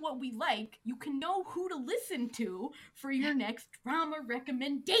know what we like, you can know who to listen to for your next drama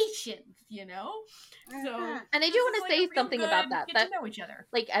recommendations, So, and I do want to say something about that. Get to know each other.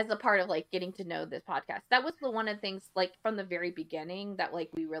 Like, as a part of, like, getting to know this podcast. That was one of the things, like, from the very beginning that, like,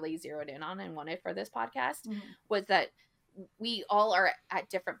 we really zeroed in on and wanted for this podcast, was that we all are at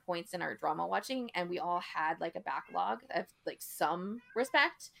different points in our drama watching, and we all had, like, a backlog of, like, some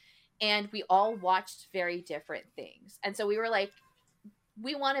respect, and we all watched very different things. And so we were like,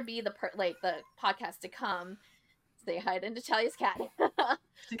 we want to be the podcast to come. Say hi to Natalia's cat.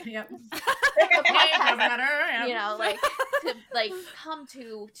 Yep. Like come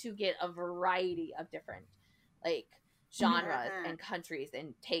to get a variety of different like genres and countries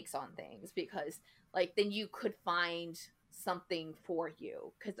and takes on things, because like then you could find something for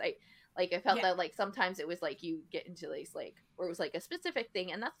you. Because Like I felt that like sometimes it was like you get into these like, or it was like a specific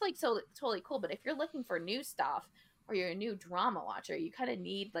thing, and that's like so totally cool. But if you're looking for new stuff or you're a new drama watcher, you kind of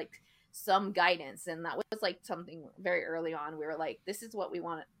need like some guidance. And that was like something very early on. We were like, this is what we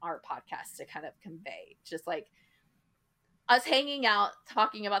want our podcast to kind of convey. Just like us hanging out,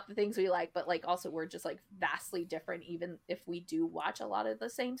 talking about the things we like, but like also we're just like vastly different, even if we do watch a lot of the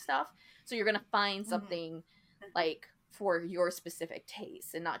same stuff. So you're gonna find something like for your specific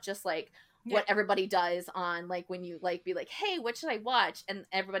taste, and not just like what everybody does on like when you like be like, hey, what should I watch? And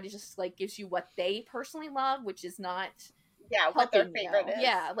everybody just like gives you what they personally love, which is not what their favorite is.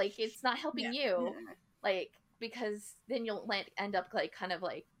 Yeah, like it's not helping you, like, because then you'll end up like kind of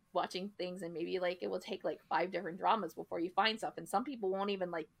like watching things, and maybe like it will take like 5 different dramas before you find stuff, and some people won't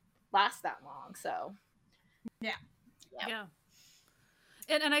even like last that long. So yeah.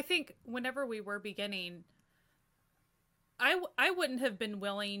 And I think whenever we were beginning, I wouldn't have been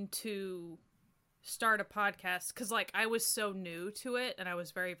willing to start a podcast because like I was so new to it, and I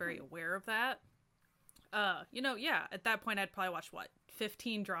was very, very aware of that. At that point I'd probably watched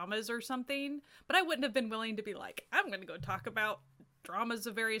 15 dramas or something, but I wouldn't have been willing to be like, I'm gonna go talk about dramas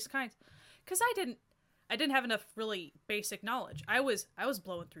of various kinds, because I didn't have enough really basic knowledge. I was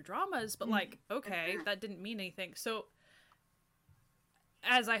blowing through dramas, but like, okay, that didn't mean anything. So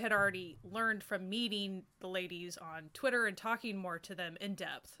as I had already learned from meeting the ladies on Twitter and talking more to them in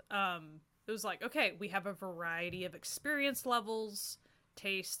depth, it was like, okay, we have a variety of experience levels,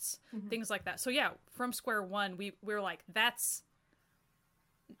 tastes, things like that. So yeah, from square one, we were like, that's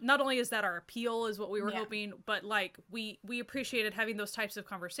not only is that our appeal is what we were hoping, but like we appreciated having those types of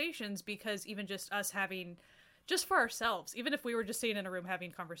conversations, because even just us having, just for ourselves, even if we were just sitting in a room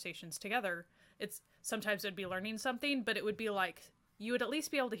having conversations together, it's sometimes it'd be learning something, but it would be like, you would at least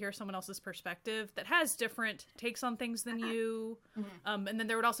be able to hear someone else's perspective that has different takes on things than you. And then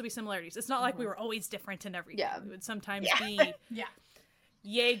there would also be similarities. It's not like we were always different in everything. It would sometimes be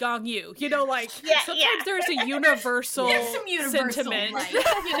yay gong you. You know, like sometimes there's a universal sentiment. Like, you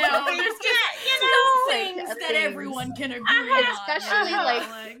know, there's just things that everyone can agree on. Especially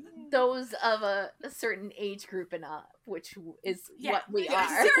like those of a certain age group and up, which is what we are.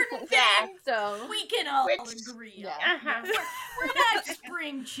 Certain things so we can all agree on. We're not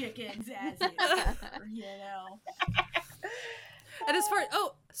spring chickens, as it were, you know. And as far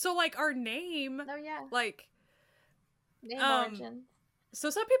so like our name, like name origin. So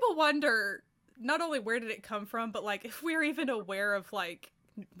some people wonder not only where did it come from, but like if we're even aware of like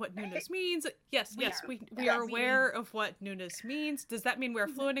what Nunas means. Yes, we are aware of what Nunas means. Does that mean we're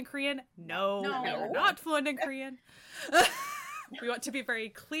fluent in Korean? No, we're not fluent in Korean. We want to be very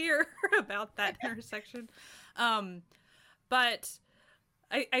clear about that intersection. But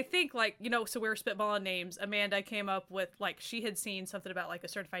I think like, you know, so we were spitballing names. Amanda came up with like, she had seen something about like a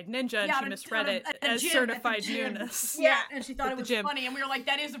certified ninja, and she misread it as certified Nunas. Yeah, and she thought it was funny, and we were like,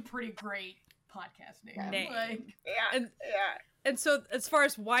 that is a pretty great podcast name. Like, and so as far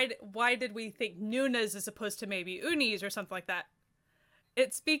as why did we think Nunas as opposed to maybe Unis or something like that,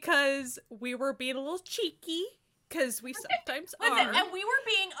 it's because we were being a little cheeky, because we sometimes are. And we were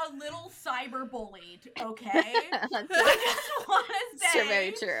being a little cyber bullied, okay? I just want to say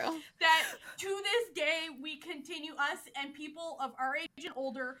very true. That to this day, we continue, us and people of our age and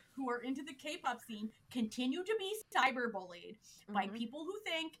older who are into the K-pop scene, continue to be cyber bullied by people who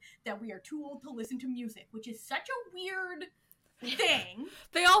think that we are too old to listen to music, which is such a weird thing.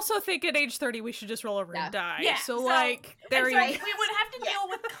 They also think at age 30 we should just roll over and die. Yeah. So like, there you go. We would have to deal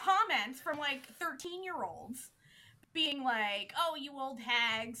with comments from like 13-year-olds. Being like, oh, you old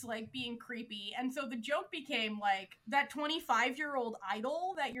hags, like being creepy. And so the joke became like, that 25-year-old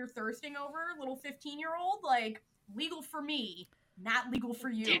idol that you're thirsting over, little 15-year-old, like, legal for me, not legal for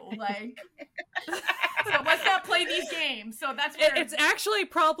you. Like, so let's not play these games. So that's where it's actually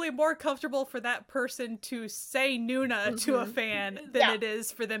probably more comfortable for that person to say Nuna to a fan than it is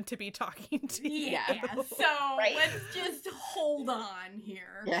for them to be talking to you. So let's just hold on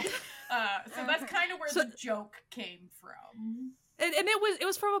here. So that's kind of where the joke came from. And it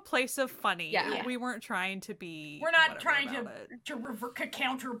was from a place of funny. We weren't trying to be. We're not trying to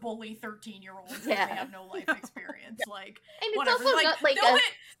counter bully 13-year-olds if they have no life experience. Like, and whatever. It's also like, like they'll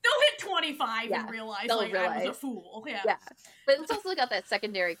hit 25 and realize I was a fool. Yeah. But it's also got that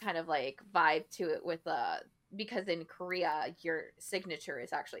secondary kind of like vibe to it with because in Korea your signature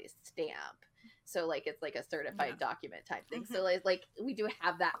is actually a stamp. So like it's like a certified document type thing. So like we do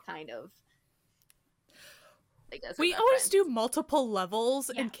have that kind of We always do multiple levels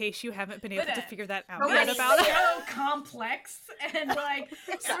in case you haven't been able to figure that out yet about it. So complex and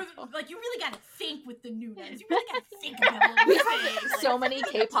you really gotta think with the Noonas. You really gotta think about all these things. So many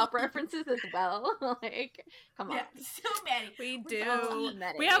K-pop references as well. Like, come on. Yeah, so many. We do.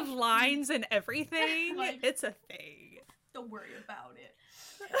 We have lines and everything. It's a thing. Don't worry about it.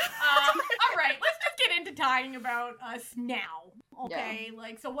 All right, let's just get into talking about us now. Okay,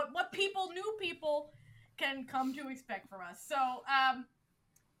 so what new people can come to expect from us. So,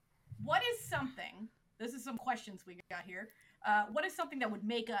 what is something? This is some questions we got here. What is something that would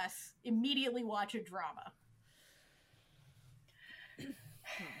make us immediately watch a drama?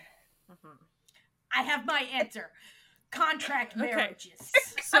 I have my answer. Contract marriages.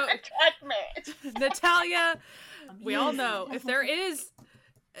 Okay. So, contract marriage. Natalia, we all know if there is.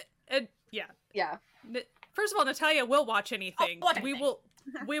 Yeah. First of all, Natalia will watch anything.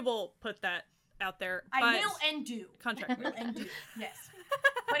 We will put that out there. I will and do. Contract will and do. Yes.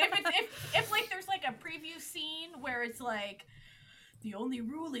 But if like there's like a preview scene where it's like the only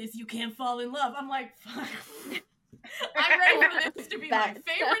rule is you can't fall in love, I'm like, fuck. I'm ready for this to be my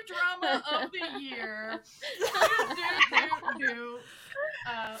favorite drama of the year.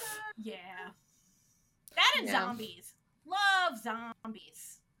 Yeah. That and zombies. Love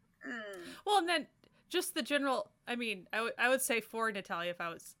zombies. Well, and then just the general, I mean, I would say for Natalia, if I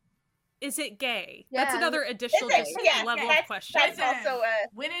was, is it gay? Yeah. That's another additional level of question. That's also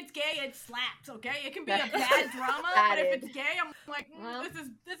when it's gay, it slaps, okay? It can be a bad drama, but if it's gay, I'm like,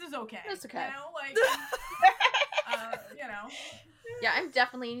 this is okay. That's okay. You know? Yeah, I'm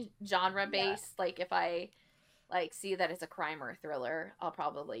definitely genre-based. Yeah. Like, if I, see that it's a crime or a thriller, I'll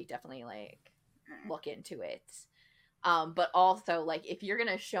probably definitely, look into it. But also, if you're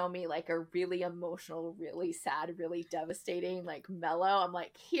gonna show me, a really emotional, really sad, really devastating, mellow, I'm,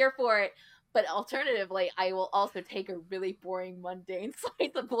 here for it. But alternatively, I will also take a really boring, mundane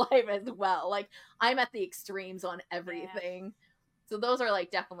slice of life as well. I'm at the extremes on everything. Yeah. So those are,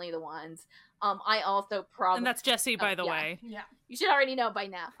 definitely the ones. I also probably... And that's Jessie, by the way. Yeah. You should already know by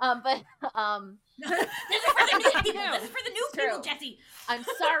now. But, This is for the new people! This is for the new people, Jessie! I'm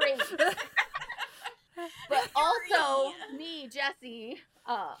sorry! But also, me, Jessie,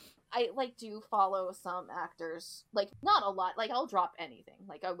 I do follow some actors, not a lot, I'll drop anything,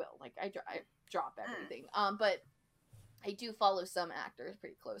 I will, I drop everything, but I do follow some actors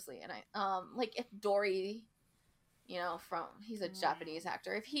pretty closely, and I, if Dory, he's a Japanese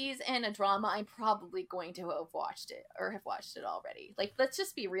actor, if he's in a drama, I'm probably going to have watched it already, let's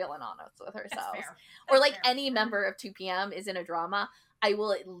just be real and honest with ourselves, or any member of 2PM is in a drama, I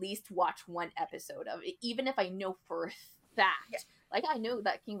will at least watch one episode of it, even if I know for a fact. Yeah. I knew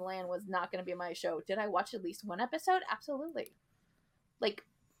that King Land was not going to be my show. Did I watch at least one episode? Absolutely. Duh.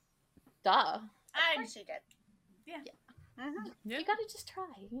 Of course you did. Yeah. Mm-hmm. Yeah. You gotta just try,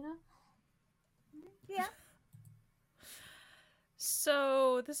 Yeah.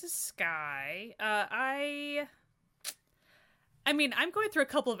 So, this is Sky. I mean, I'm going through a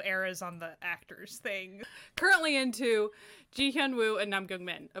couple of eras on the actors thing. Currently into Ji Hyun-woo and Nam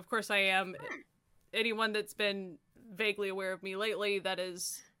Kyung-min. Of course, I am. Anyone that's been vaguely aware of me lately, that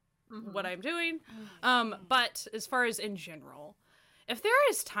is what I'm doing. But as far as in general, if there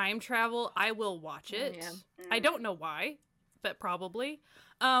is time travel, I will watch it. Yeah. I don't know why, but probably.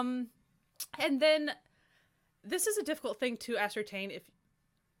 And then this is a difficult thing to ascertain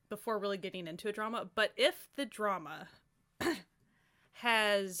before really getting into a drama, but if the drama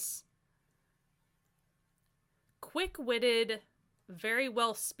has quick-witted, very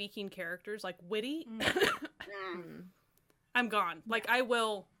well-speaking characters, witty, I'm gone. I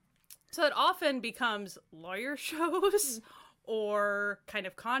will... So it often becomes lawyer shows or kind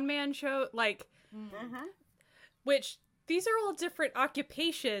of con man show, which these are all different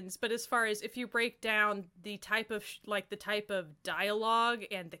occupations, but as far as if you break down the type of, the type of dialogue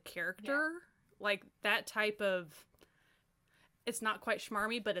and the character, that type of... It's not quite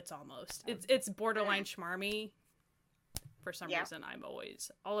schmarmy, but it's almost. It's borderline schmarmy. For some reason, I'm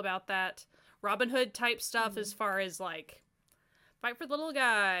always all about that. Robin Hood type stuff as far as, fight for the little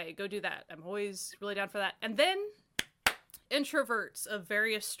guy, go do that. I'm always really down for that. And then, introverts of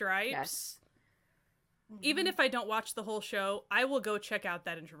various stripes. Yes. Even if I don't watch the whole show, I will go check out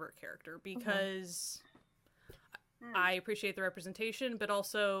that introvert character because I appreciate the representation, but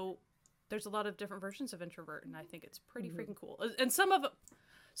also... There's a lot of different versions of introvert, and I think it's pretty freaking cool. And some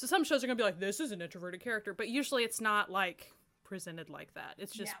shows are going to be this is an introverted character, but usually it's not, presented like that.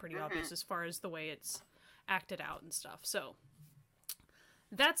 It's just pretty obvious as far as the way it's acted out and stuff. So,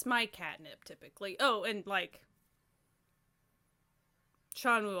 that's my catnip, typically. Oh, and,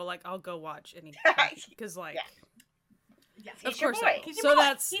 Sean will like, I'll go watch anything because like, yes, of course, boy. So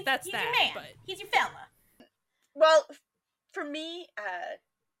that's he's that. Your man. But he's your fella. Well, for me,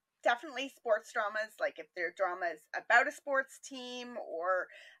 definitely sports dramas. Like if they're dramas about a sports team or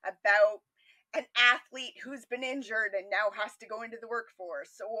about an athlete who's been injured and now has to go into the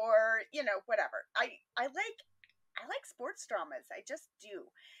workforce, or whatever. I like sports dramas. I just do,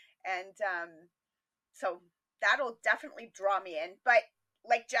 and so that'll definitely draw me in. But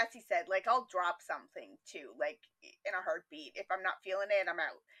like Jesse said, like I'll drop something too, like in a heartbeat. If I'm not feeling it, I'm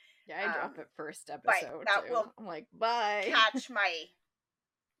out. Yeah, I drop it first episode. That too. will I'm like, bye. catch my.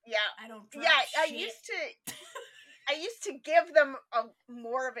 Yeah, I don't. Drop shit. I used to give them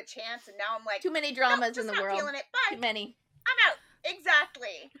more of a chance, and now I'm like, too many dramas in the not world. Feeling it. Bye. Too many. I'm out.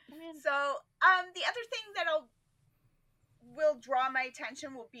 Exactly. So, the other thing that will draw my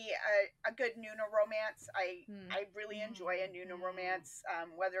attention will be a good Nuna romance. I really enjoy a Nuna romance,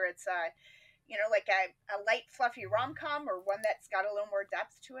 whether it's like a light fluffy rom-com or one that's got a little more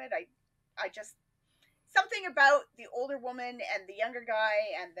depth to it. I just something about the older woman and the younger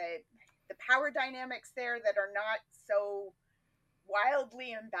guy and the power dynamics there that are not so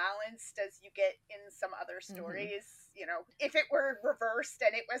wildly imbalanced as you get in some other stories. If it were reversed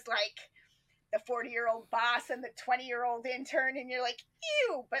and it was like the 40-year-old boss and the 20-year-old intern, and you're like,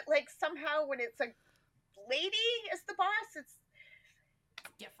 ew, but like somehow when it's a lady as the boss, it's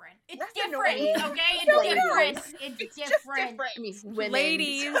different. It's different, okay? It's different. It's just different. different. I mean, women.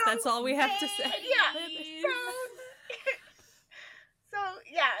 Ladies, that's all we have to say. Yeah. So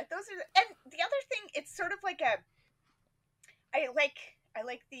yeah, those are. And the other thing, it's sort of like I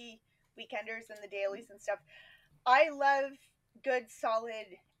like the Weekenders and the dailies and stuff. I love good,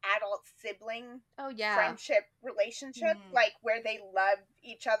 solid adult sibling friendship relationship, like where they love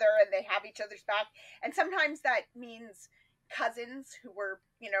each other and they have each other's back. And sometimes that means cousins who were,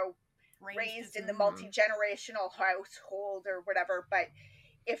 raised in the multi-generational household or whatever. But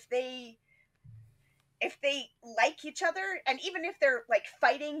if they like each other, and even if they're like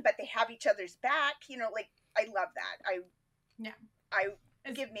fighting but they have each other's back, like I love that.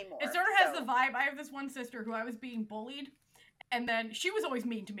 Give me more. It sort of has the vibe. I have this one sister who I was being bullied, and then she was always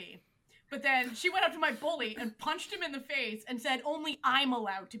mean to me. But then she went up to my bully and punched him in the face and said, "Only I'm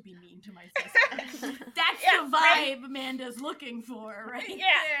allowed to be mean to my sister." That's the vibe right? Amanda's looking for, right? Yeah,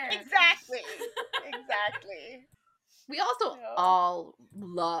 there. Exactly. We also all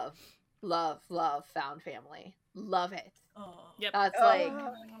love Found Family. Love it. Oh. Yep. That's like...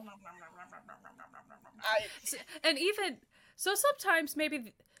 And even... So sometimes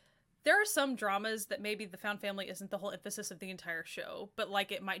maybe... There are some dramas that maybe the found family isn't the whole emphasis of the entire show, but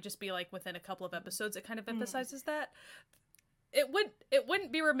like it might just be like within a couple of episodes it kind of emphasizes that. It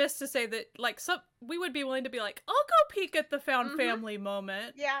wouldn't be remiss to say that like we would be willing to be like, I'll go peek at the found family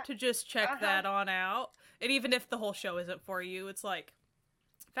moment to just check that on out. And even if the whole show isn't for you, it's like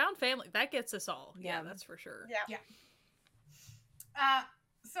found family, that gets us all. Yeah, that's for sure. Yeah.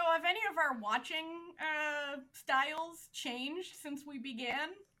 So have any of our watching styles changed since we began?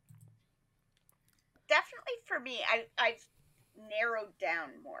 Definitely for me, I've narrowed down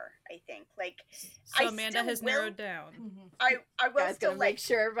more, I think. Like, so Amanda has narrowed down. I will Guys, still make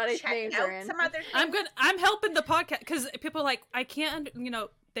sure everybody's names are in. Some other things. I'm helping the podcast because people are like, I can't,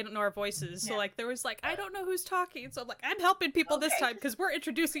 they don't know our voices. So like there was like, I don't know who's talking. So I'm like, I'm helping people this time because we're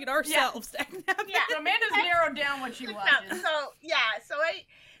introducing ourselves. So Amanda's narrowed down what she watches. So I,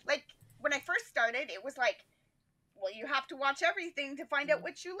 like, when I first started, it was like, well, you have to watch everything to find out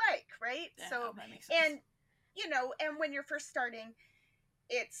what you like, right? Yeah, so, that makes sense. And when you're first starting,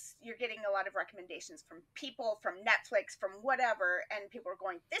 you're getting a lot of recommendations from people, from Netflix, from whatever, and people are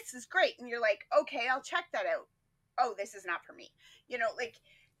going, this is great. And you're like, okay, I'll check that out. Oh, this is not for me.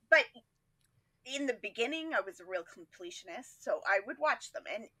 But in the beginning, I was a real completionist, so I would watch them.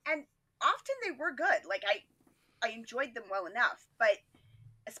 And often they were good. Like, I enjoyed them well enough. But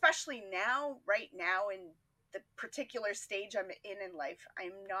especially now, right now, in the particular stage I'm in life,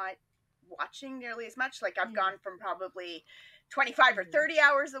 I'm not watching nearly as much. Like, I've gone from probably 25 or 30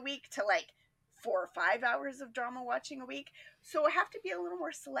 hours a week to like 4 or 5 hours of drama watching a week. So I have to be a little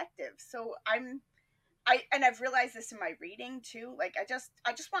more selective. So I've realized this in my reading too. Like, I just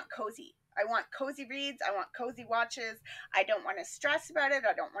want cozy. I want cozy reads. I want cozy watches. I don't want to stress about it.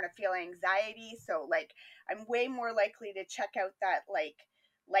 I don't want to feel anxiety. So like, I'm way more likely to check out that like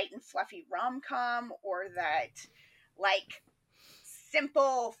light and fluffy rom-com or that like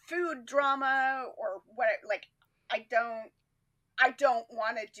simple food drama or what. Like, I don't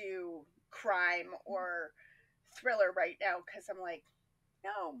want to do crime or thriller right now because I'm like,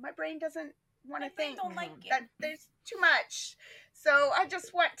 no, my brain doesn't want to think don't like that there's too much. So I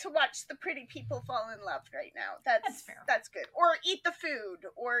just want to watch the pretty people fall in love right now. That's fair. That's good. Or eat the food,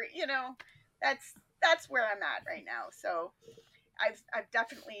 or that's where I'm at right now. So I've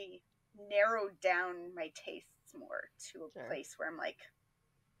definitely narrowed down my tastes more to a place where I'm like,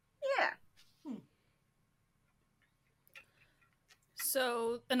 yeah.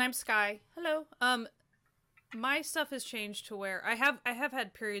 So, and I'm Sky. Hello. My stuff has changed to where I have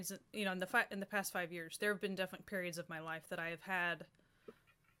had periods, in the past 5 years, there have been definite periods of my life that I have had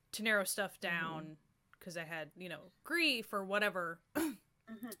to narrow stuff down because I had, grief or whatever.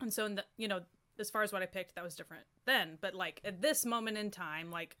 And so, as far as what I picked, that was different then. But like at this moment in time,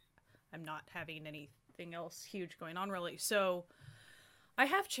 like I'm not having anything else huge going on really. So I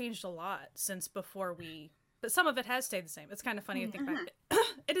have changed a lot since before but some of it has stayed the same. It's kind of funny to think back.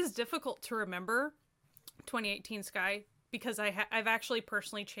 It is difficult to remember 2018 Sky because I've actually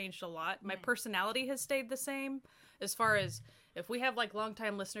personally changed a lot. My personality has stayed the same. As far as if we have like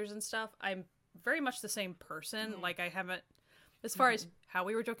longtime listeners and stuff, I'm very much the same person. Like I haven't, as far as how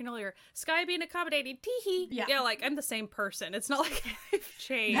we were joking earlier, Sky being accommodating, teehee. Yeah, like I'm the same person. It's not like I've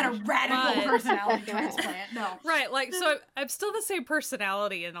changed. Not a radical personality transplant. No. Right, like so I'm still the same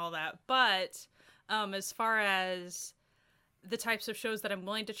personality and all that, but as far as the types of shows that I'm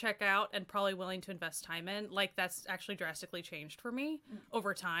willing to check out and probably willing to invest time in, like that's actually drastically changed for me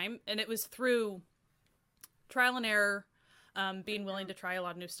over time. And it was through trial and error, being willing to try a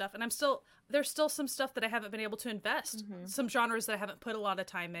lot of new stuff. And there's still some stuff that I haven't been able to invest, some genres that I haven't put a lot of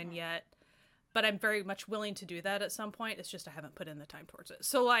time in yet, but I'm very much willing to do that at some point. It's just I haven't put in the time towards it.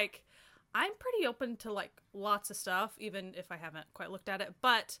 So like, I'm pretty open to like lots of stuff, even if I haven't quite looked at it,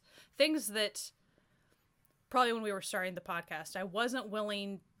 but things that probably when we were starting the podcast, I wasn't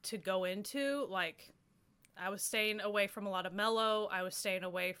willing to go into, like, I was staying away from a lot of mellow. I was staying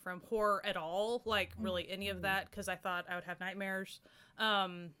away from horror at all, like really any of that, because I thought I would have nightmares.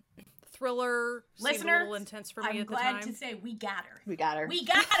 Thriller seemed a little intense for me at the time. I'm glad to say we got her. We got her. We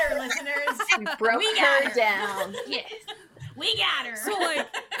got her, listeners. We broke her down. Yes. We got her. So,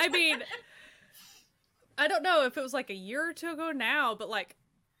 like, I mean, I don't know if it was like a year or two ago now, but like,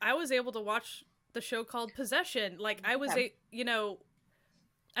 I was able to watch the show called Possession. Like I was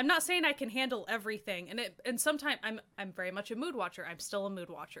I'm not saying I can handle everything, and sometimes I'm very much a mood watcher. I'm still a mood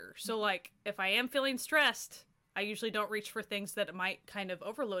watcher. So like if I am feeling stressed, I usually don't reach for things that might kind of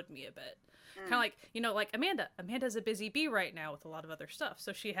overload me a bit. Kind of like, like Amanda's a busy bee right now with a lot of other stuff.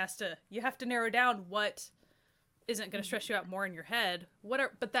 So you have to narrow down what isn't going to stress you out more in your head.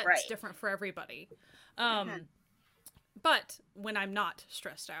 But that's different for everybody. But when I'm not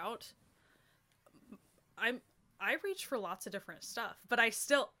stressed out, I reach for lots of different stuff, but I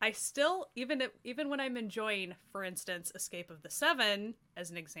still even when I'm enjoying, for instance, Escape of the Seven as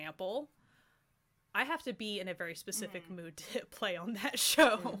an example, I have to be in a very specific mood to play on that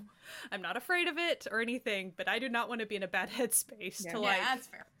show. I'm not afraid of it or anything, but I do not want to be in a bad headspace to like that's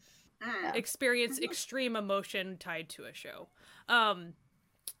fair. Experience extreme emotion tied to a show.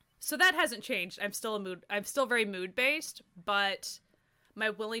 So that hasn't changed. I'm still very mood based, but my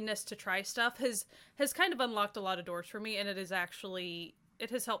willingness to try stuff has kind of unlocked a lot of doors for me, and it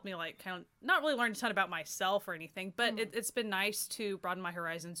has helped me like kind of not really learn a ton about myself or anything, but it's been nice to broaden my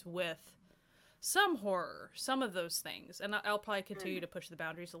horizons with some horror, some of those things, and I'll probably continue to push the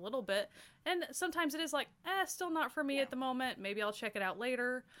boundaries a little bit. And sometimes it is like, still not for me at the moment. Maybe I'll check it out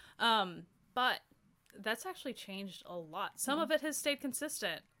later. But that's actually changed a lot. Some of it has stayed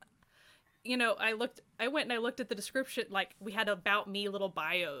consistent. I went and I looked at the description, like we had About Me little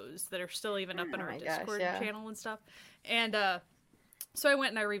bios that are still even up in our Discord channel and stuff. And so I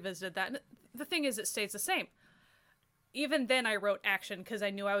went and I revisited that. And the thing is, it stays the same. Even then I wrote action because I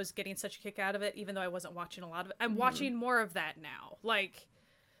knew I was getting such a kick out of it, even though I wasn't watching a lot of it. I'm watching more of that now. Like,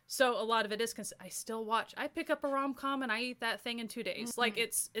 so a lot of it is, I still watch. I pick up a rom-com and I eat that thing in 2 days. Like,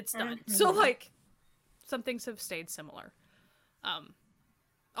 it's done. So, like, some things have stayed similar.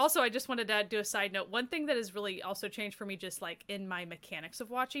 Also, I just wanted to do a side note. One thing that has really also changed for me, just like in my mechanics of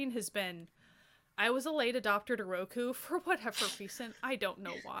watching, has been I was a late adopter to Roku for whatever reason. I don't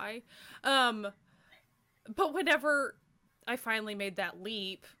know why. But whenever I finally made that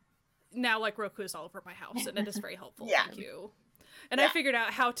leap, now like Roku is all over my house, and it is very helpful. Thank you. And I figured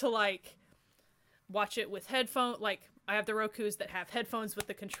out how to like watch it with headphones. Like I have the Rokus that have headphones with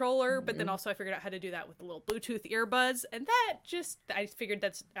the controller, but then also I figured out how to do that with the little Bluetooth earbuds. And I figured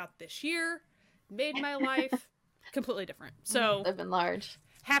that's out this year, made my life completely different. So living large.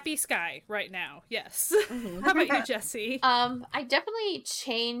 Happy Sky right now. Yes. How about you, Jessie? I definitely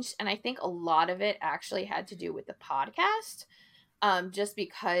changed, and I think a lot of it actually had to do with the podcast. Just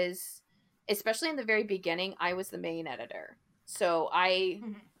because especially in the very beginning, I was the main editor. So a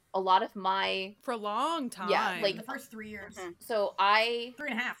lot of my... For a long time. Yeah, like the first 3 years. So I...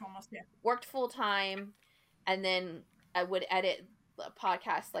 3.5 almost, yeah. Worked full time, and then I would edit the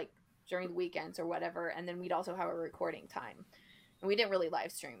podcast like during the weekends or whatever, and then we'd also have a recording time. And we didn't really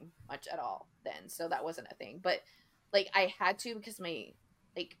live stream much at all then, so that wasn't a thing. But like I had to because my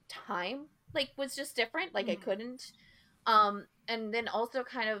like time like was just different. Like I couldn't. And then also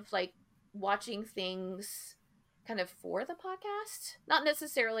kind of like watching things kind of for the podcast, not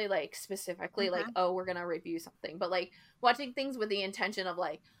necessarily like specifically like, oh, we're gonna review something, but like watching things with the intention of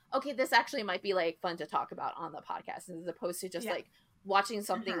like, okay, this actually might be like fun to talk about on the podcast, as opposed to just like watching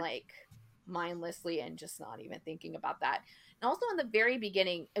something like mindlessly and just not even thinking about that. And also in the very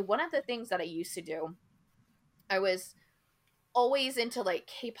beginning, one of the things that I used to do, I was always into like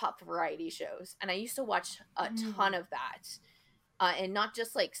K-pop variety shows, and I used to watch a ton of that, and not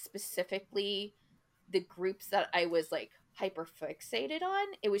just like specifically the groups that I was like hyper fixated on.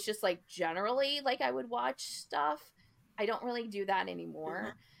 It was just like generally like I would watch stuff. I don't really do that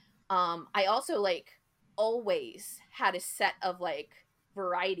anymore. I also like always had a set of like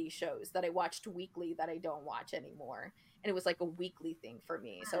variety shows that I watched weekly that I don't watch anymore, and it was like a weekly thing for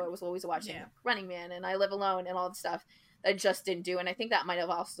me. So I was always watching Running Man and I Live Alone and all the stuff that I just didn't do. And I think that might have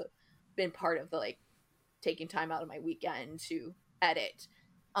also been part of the like taking time out of my weekend to edit.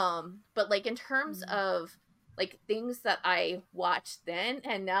 But like in terms of like things that I watched then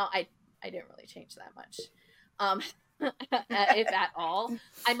and now, I didn't really change that much. If at all.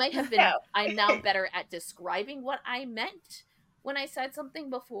 I might have been I'm now better at describing what I meant when I said something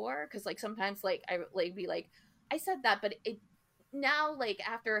before, because like sometimes like I like be like, I said that, but it now like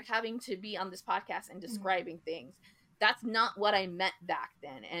after having to be on this podcast and describing things, that's not what I meant back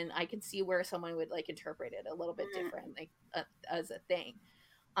then, and I can see where someone would like interpret it a little bit different, like as a thing.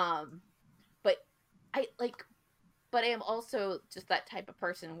 But I am also just that type of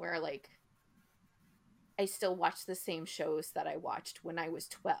person where like I still watch the same shows that I watched when I was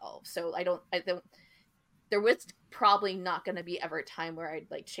 12. So I don't there was probably not going to be ever a time where I'd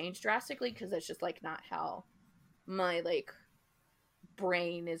like change drastically, because it's just like not how my like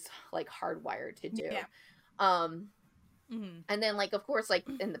brain is like hardwired to do. And then like of course like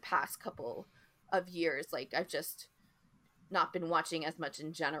in the past couple of years, like I've just not been watching as much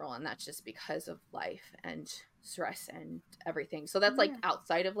in general, and that's just because of life and stress and everything. So that's like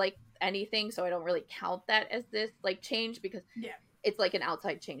outside of like anything, so I don't really count that as this like change, because it's like an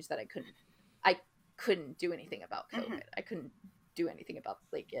outside change that I couldn't do anything about COVID. I couldn't do anything about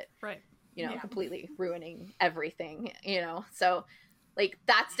like it, you know, completely ruining everything, you know. So like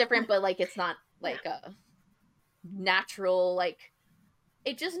that's different, but like it's not like a natural, like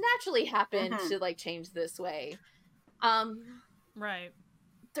it just naturally happened to like change this way.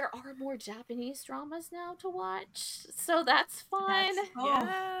 There are more Japanese dramas now to watch, so that's fun.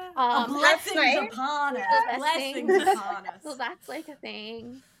 Blessings upon us. Blessings upon us. So that's like a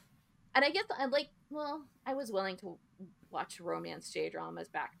thing. And I guess I'm like, well, I was willing to watch romance J-dramas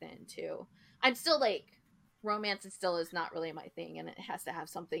back then too. I'm still like, romance still is not really my thing, and it has to have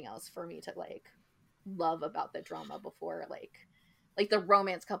something else for me to like love about the drama before like the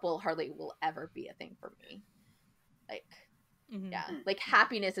romance couple hardly will ever be a thing for me. Like, like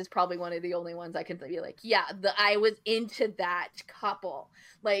Happiness is probably one of the only ones I can be like, I was into that couple.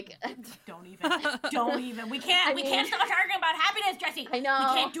 Like, don't even. We can't stop talking about Happiness, Jesse. I know.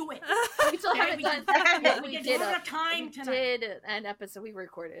 We can't do it. We still haven't done. We did time tonight. We did an episode. We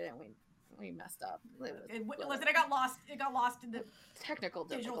recorded it and we messed up. Listen, it got lost in the technical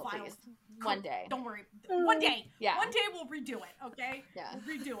digital difficulties. files. One day. Don't worry. One day. Yeah. One day we'll redo it. Okay. Yeah.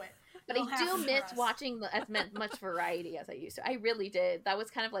 We'll redo it. But I do miss watching as much variety as I used to. I really did. That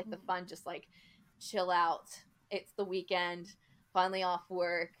was kind of like the fun, just like chill out. It's the weekend, finally off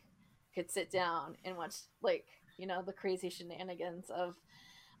work, could sit down and watch like, you know, the crazy shenanigans of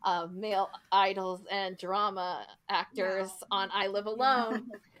male idols and drama actors on I Live Alone.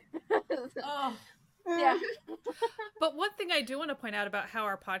 Yeah. But one thing I do want to point out about how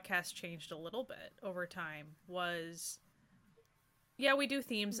our podcast changed a little bit over time was, we do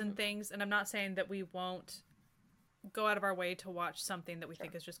themes and things, and I'm not saying that we won't go out of our way to watch something that we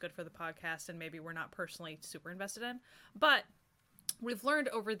think is just good for the podcast and maybe we're not personally super invested in, but we've learned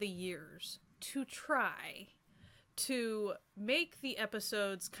over the years to try to make the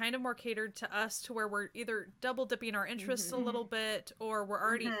episodes kind of more catered to us, to where we're either double dipping our interests a little bit, or we're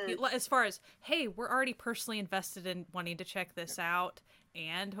already as far as, hey, we're already personally invested in wanting to check this out,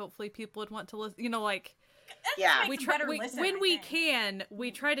 and hopefully people would want to listen, you know, like we try when we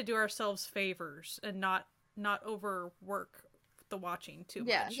try to do ourselves favors and not overwork the watching too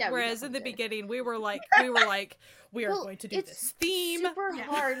Yeah, much. yeah, we Whereas in the definitely did. beginning, we were like, we are going to do this theme. It's super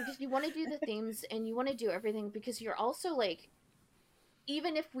hard because you want to do the themes and you want to do everything because you're also like,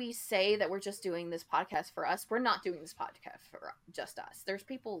 even if we say that we're just doing this podcast for us, we're not doing this podcast for just us. There's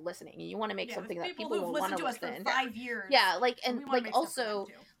people listening, and you want to make something that people will want to listen to us for 5 years. Yeah, like, and like also,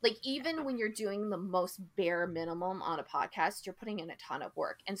 like, even when you're doing the most bare minimum on a podcast, you're putting in a ton of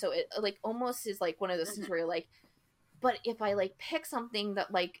work, and so it like almost is like one of those things where you're like, but if I like pick something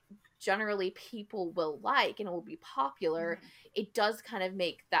that like generally people will like and it will be popular, it does kind of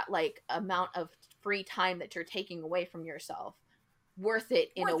make that like amount of free time that you're taking away from yourself worth it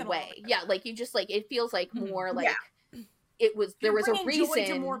in a way. Yeah, like you just like, it feels like more like it was, there was a reason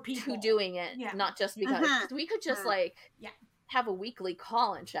to doing it, not just because we could just like have a weekly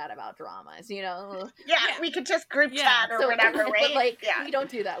call and chat about dramas, you know? We could just group chat or whatever, right? But like, we don't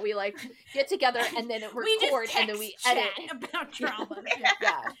do that. We like get together and then record and then we edit about dramas.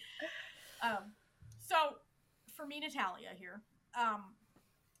 So for me, Natalia here,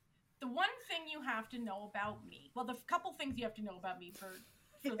 the one thing you have to know about me, well, the couple things you have to know about me for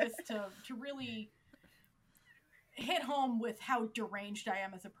this to really hit home with how deranged I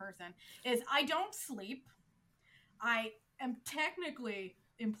am as a person is I don't sleep. I am technically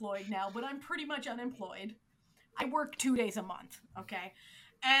employed now, but I'm pretty much unemployed. I work 2 days a month, okay?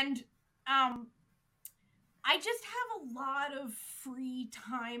 And I just have a lot of free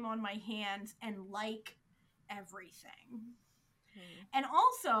time on my hands and like everything. And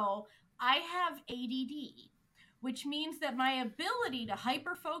also, I have ADD, which means that my ability to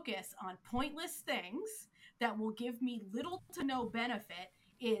hyper-focus on pointless things that will give me little to no benefit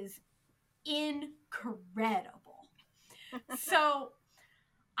is incredible. So,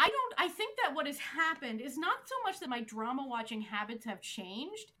 I think that what has happened is not so much that my drama watching habits have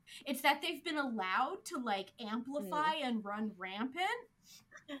changed, it's that they've been allowed to, like, amplify and run rampant.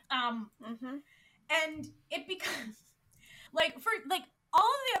 And it becomes... Like, for, like, all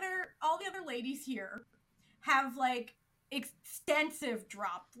the other ladies here have, like, extensive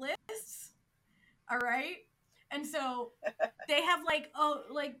drop lists, all right? And so they have, like,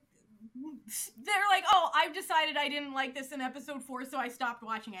 they're like, oh, I've decided I didn't like this in episode 4, so I stopped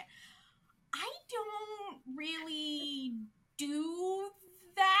watching it. I don't really do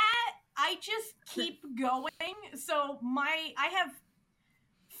that. I just keep going. So I have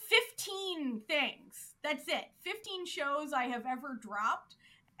 15 things. That's it. 15 shows I have ever dropped,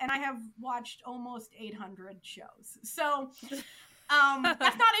 and I have watched almost 800 shows. So,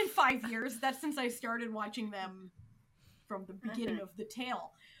 that's not in 5 years. That's since I started watching them from the beginning of the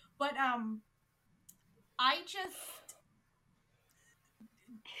tale. But, I just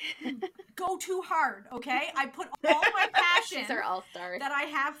go too hard, okay? I put all my passion that I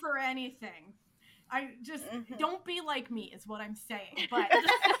have for anything. I just don't be like me is what I'm saying. But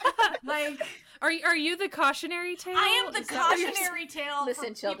like, are you the cautionary tale? I am the cautionary tale.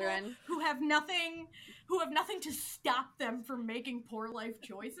 Listen, children who have nothing to stop them from making poor life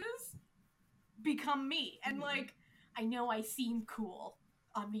choices. Become me, and like, I know I seem cool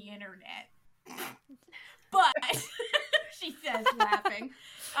on the internet, but she says laughing.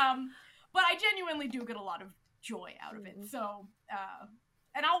 But I genuinely do get a lot of joy out of it. So,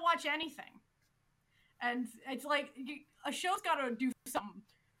 and I'll watch anything. And it's like, a show's got to do something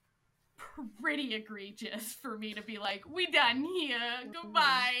pretty egregious for me to be like, we done here,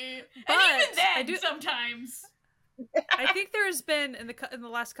 goodbye. But and even then, sometimes. I think there's been, in the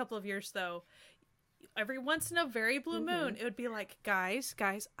last couple of years, though, every once in a very blue moon, it would be like, guys,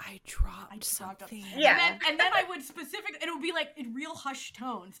 I dropped something. Yeah. And then I would it would be like in real hushed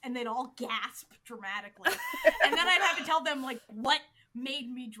tones, and they'd all gasp dramatically. And then I'd have to tell them, like, what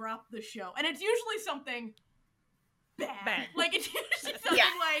made me drop the show. And it's usually something bad. Like, it's usually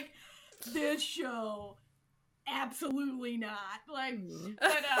something like, this show, absolutely not. Like,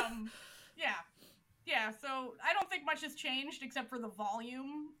 but, yeah, so I don't think much has changed except for the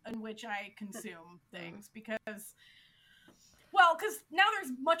volume in which I consume things, because now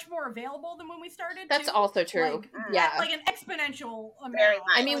there's much more available than when we started. That's also true. Like, like an exponential amount.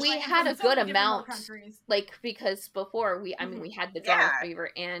 I mean, we had a good amount, like, because before we had the Drama Fever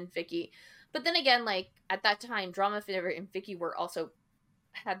and Vicky, but then again, like, at that time, Drama Fever and Vicky were also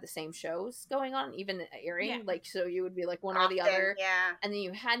had the same shows going on, even airing, like, so you would be like one or the other, and then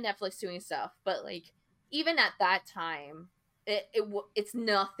you had Netflix doing stuff, but like, even at that time, it's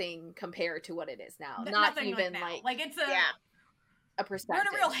nothing compared to what it is now. Not even like it's a perspective.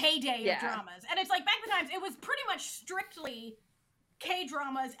 We're in a real heyday of dramas, and it's like back in the times it was pretty much strictly K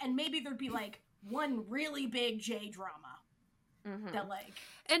dramas, and maybe there'd be like one really big J drama, that like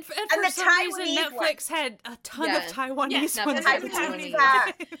and for some reason Netflix had a ton of Taiwanese ones.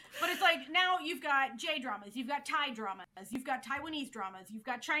 But it's like now you've got J dramas, you've got Thai dramas, you've got Taiwanese dramas, you've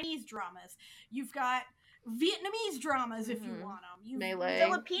got Chinese dramas, you've got Vietnamese dramas if you want them, you've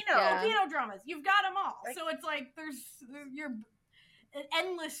Filipino dramas, you've got them all. Like, so it's like there's an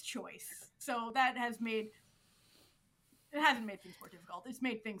endless choice. So that hasn't made things more difficult. It's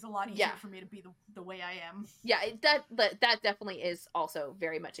made things a lot easier for me to be the way I am. Yeah, that definitely is also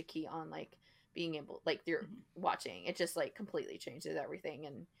very much a key on like being able, like you're watching. It just like completely changes everything,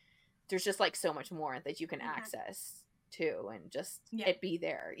 and there's just like so much more that you can access too, and just it be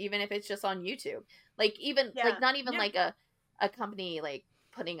there, even if it's just on YouTube. Like even like not even like a company like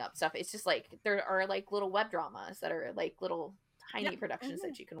putting up stuff. It's just like there are like little web dramas that are like little tiny productions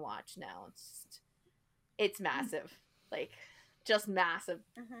that you can watch now. It's massive. Like just massive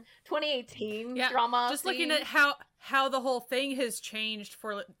 2018 drama just scene. Looking at how the whole thing has changed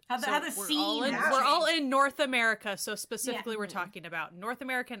for how the scene we're all in North America, so specifically we're talking about North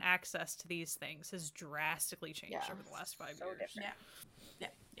American access to these things has drastically changed over the last 5 years.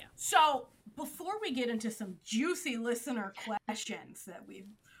 Yeah. So before we get into some juicy listener questions that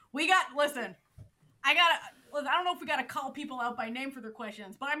we got, listen, I don't know if we gotta call people out by name for their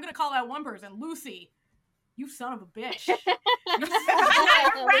questions, but I'm gonna call out one person, Lucy. You son of a bitch. Rude. Lucy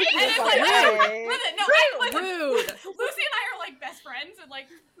and I are like best friends, and like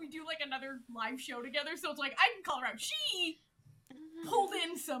we do like another live show together, so it's like I can call her out. She pulled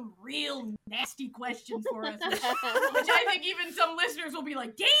in some real nasty questions for us, which I think even some listeners will be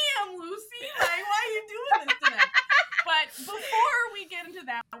like, damn, Lucy, like, why are you doing this to them? But before we get into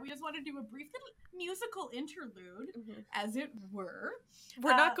that, we just want to do a brief little musical interlude, as it were.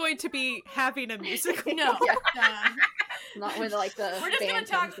 We're not going to be having a musical. No. Not when like the we're just band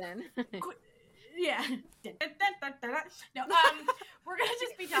gonna comes in. Yeah. No, we're going to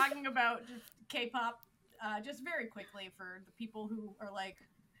just be talking about just K-pop, just very quickly for the people who are like,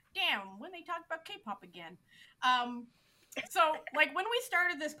 damn, when they talk about K-pop again. So, like, when we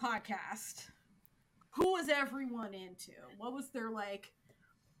started this podcast, who was everyone into? What was their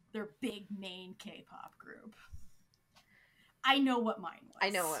big main K-pop group? I know what mine was. I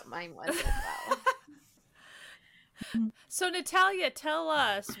know what mine was as well. So Natalia, tell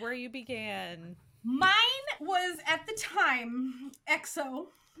us where you began. Mine was at the time EXO.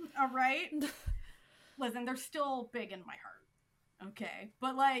 All right. Listen, they're still big in my heart. Okay,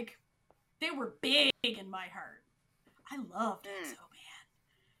 but like they were big in my heart. I loved EXO, man.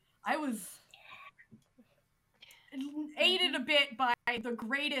 I was aided a bit by the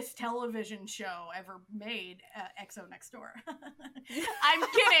greatest television show ever made, EXO Next Door. I'm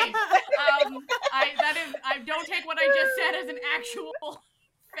kidding. I don't take what I just said as an actual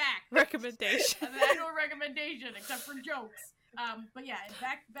fact. Recommendation. An actual recommendation, except for jokes. But yeah,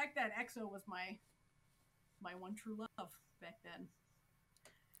 back then, EXO was my one true love back then.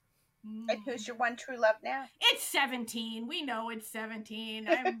 And who's your one true love now? It's 17. We know it's 17.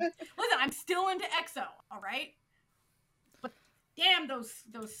 I'm still into EXO, all right? But damn, those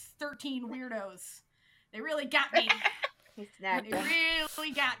 13 weirdos. They really got me. They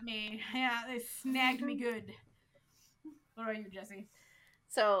really got me. Yeah, they snagged me good. What about you, Jesse?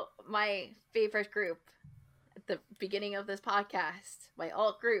 So, my favorite group at the beginning of this podcast, my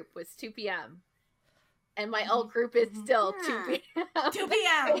alt group was 2PM. And my alt group is still 2 p.m. 2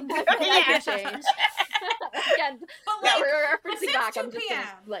 p.m. That can change. Again, but like, we're referencing back. I'm just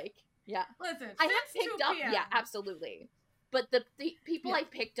gonna, like, yeah. Listen, I have picked up, yeah, absolutely. But the people I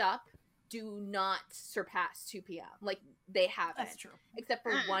picked up do not surpass 2 p.m. Like, they haven't. That's true. Except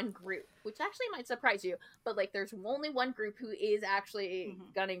for one group, which actually might surprise you. But, like, there's only one group who is actually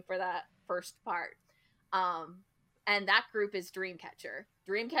gunning for that first part. And that group is Dreamcatcher.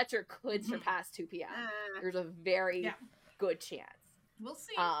 Dreamcatcher could surpass 2 p.m. There's a very good chance. We'll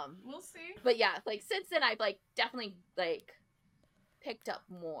see. We'll see. But yeah, like since then I've like definitely like picked up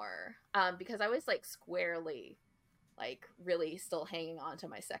more. Because I was like squarely like really still hanging on to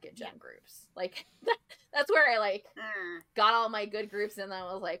my second gen groups. Like that's where I like got all my good groups, and then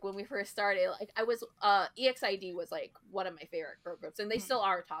I was like when we first started, like I was EXID was like one of my favorite girl groups, and they still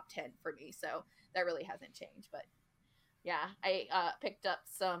are top 10 for me, so that really hasn't changed. But yeah, I picked up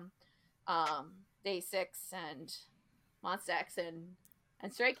some Day6 and Monsta X and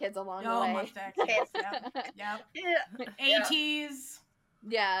Stray Kids along the way. Monsta X, yep. ATEEZ.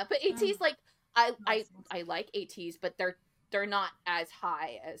 Yeah, but ATEEZ like I like ATEEZ, but they're not as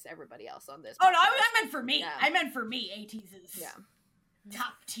high as everybody else on this. Oh no, I meant for me. Yeah. I meant for me. ATEEZ is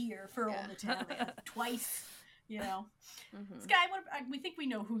top tier for old Natalia. Twice, you know. Sky, we think we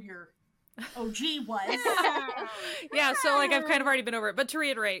know who your OG was. Yeah, so like I've kind of already been over it. But to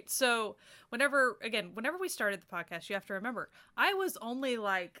reiterate, so whenever we started the podcast, you have to remember, I was only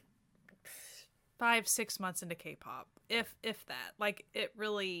like 5-6 months into K-pop, if that. Like it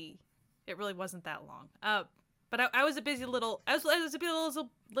really wasn't that long. But I was a busy little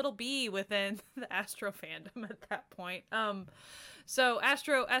little bee within the Astro fandom at that point. So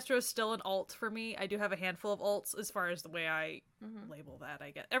Astro is still an alt for me. I do have a handful of alts as far as the way I label that.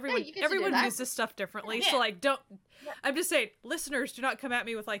 I get everyone views this stuff differently. Yeah. So like I'm just saying, listeners, do not come at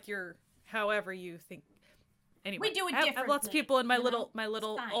me with like your however you think. Anyway, we do it differently. I have lots of people in my little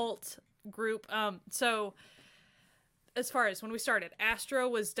alt group. So as far as when we started, Astro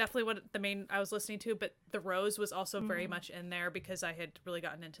was definitely what the main I was listening to, but The Rose was also very much in there because I had really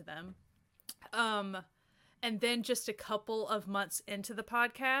gotten into them. And then just a couple of months into the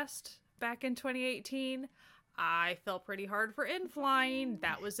podcast back in 2018, I fell pretty hard for Inflying.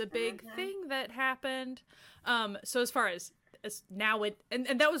 That was a big thing that happened. So as far as now and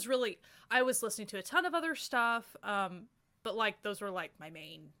that was really, I was listening to a ton of other stuff. But like those were like my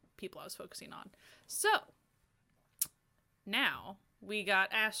main people I was focusing on. So now we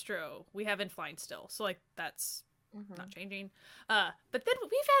got Astro, we have Inflying still. So like that's not changing. But then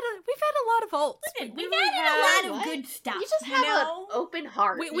we've had a lot of alts. We've had a lot of good stuff. You just have an open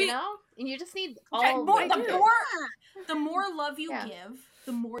heart, you know? And you just need all the more love you give,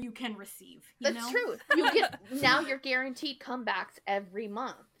 the more you can receive. That's true. You get now you're guaranteed comebacks every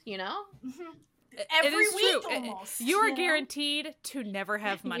month, you know? Every week almost. You are guaranteed to never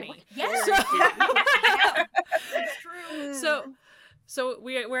have money. Yes. That's true. So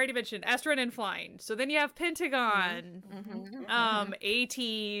we already mentioned Astro and Inflying. So then you have Pentagon,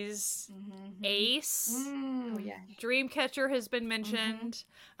 ATEEZ, Ace, Dreamcatcher has been mentioned,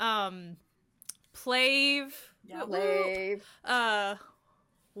 Plave,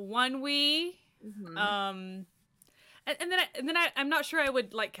 OneWe, and then I'm not sure I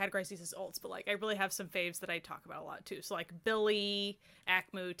would like categorize these as alts, but like I really have some faves that I talk about a lot too. So like Billy,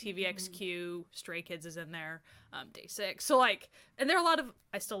 Acmu, TVXQ, Stray Kids is in there, Day6. So like, and there are a lot of,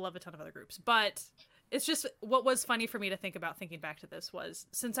 I still love a ton of other groups, but it's just what was funny for me to think about thinking back to this was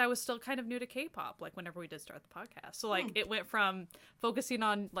since I was still kind of new to K-pop, like whenever we did start the podcast. So like it went from focusing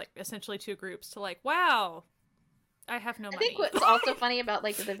on like essentially 2 groups to like, wow, I have no money. I think what's also funny about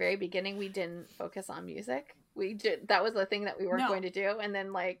like at the very beginning, we didn't focus on music. That was the thing that we weren't going to do. And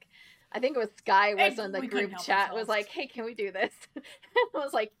then like, I think it was Sky was on the group chat was like, hey, can we do this? And I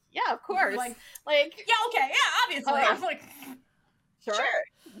was like, yeah, of course. Like yeah, okay. Yeah, obviously. I was like, sure.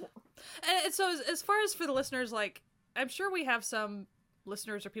 And so as far as for the listeners, like, I'm sure we have some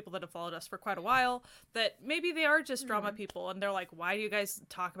listeners or people that have followed us for quite a while that maybe they are just drama people and they're like, why do you guys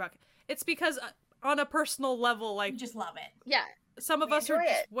talk about it's because on a personal level, like, you just love it. Yeah. Some of us are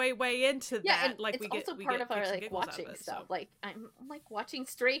just way into that. And like, it's also part of our like watching stuff. So. Like I'm like watching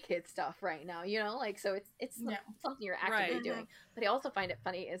Stray Kids stuff right now, you know, like so it's something you're actively doing. But I also find it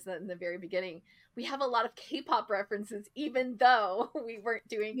funny is that in the very beginning we have a lot of K-pop references, even though we weren't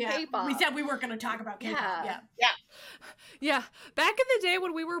doing K-pop. We said we weren't going to talk about K-pop. Yeah. Back in the day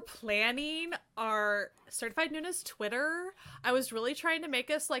when we were planning our Certified Nuna's Twitter, I was really trying to make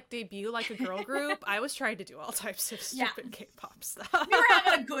us like debut like a girl group. I was trying to do all types of stupid K-pop stuff. We were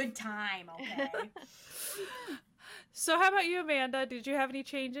having a good time, okay? So how about you, Amanda? Did you have any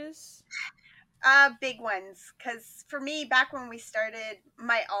changes? Big ones. Because for me, back when we started,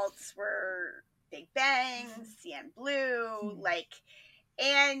 my alts were Big Bang, CN Blue,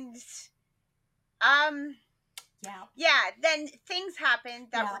 then things happened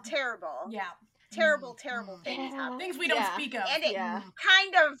that were terrible. Yeah. Terrible things happened. Things we don't speak of. And it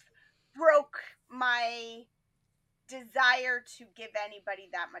kind of broke my desire to give anybody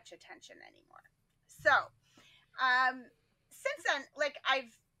that much attention anymore. So, since then, like,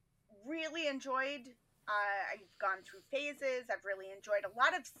 I've really enjoyed, I've gone through phases, I've really enjoyed a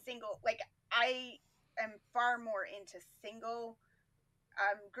lot of single, like, I am far more into single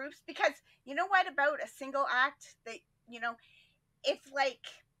groups, because you know what about a single act, that, you know, if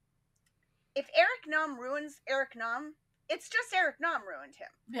Eric Nam ruins Eric Nam, it's just Eric Nam ruined him.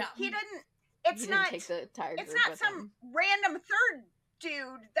 Yeah. He didn't take the entire group. It's not some random third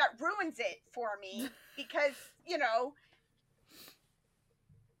dude that ruins it for me because, you know,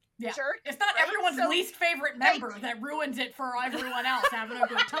 jerk. It's not everyone's least favorite member that ruins it for everyone else having a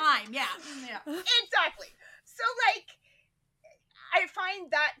good time. Yeah. Exactly. So, like, I find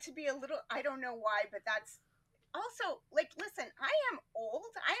that to be a little, I don't know why, but that's also, like, listen, I am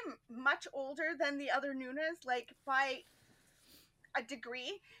old. I am much older than the other Nunas, like, by a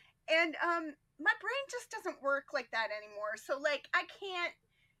degree. And my brain just doesn't work like that anymore. So, like, I can't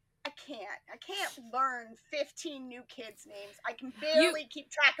I can't learn 15 new kids' names. I can barely keep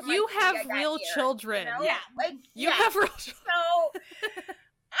track of my You have real here, children. You know? Yeah. Like, you have real children. So,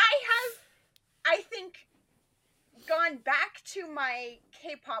 I think, gone back to my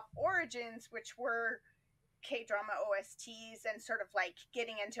K-pop origins, which were K-drama OSTs and sort of like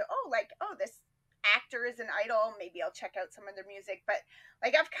getting into, this actor is an idol. Maybe I'll check out some of their music. But,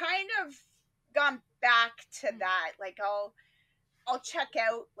 like, I've kind of gone back to that. Like, I'll check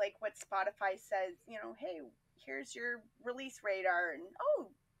out, like, what Spotify says, you know, hey, here's your release radar, and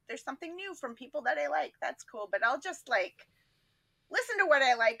there's something new from people that I like. That's cool. But I'll just, like, listen to what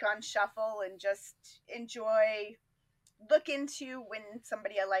I like on shuffle and just enjoy, look into when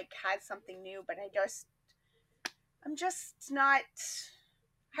somebody I like has something new. But I'm just not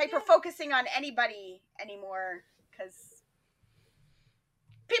hyper-focusing on anybody anymore, because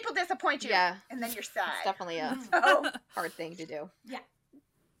people disappoint you, and then you're sad. It's definitely a hard thing to do. Yeah.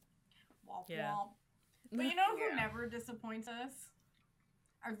 Womp womp. But you know who never disappoints us?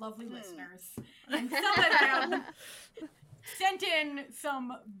 Our lovely listeners. And some of them sent in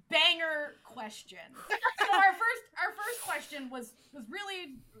some banger questions. So our first question was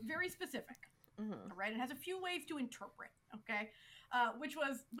really very specific. All right, it has a few ways to interpret. Okay, which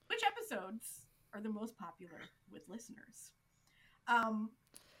was, which episodes are the most popular with listeners?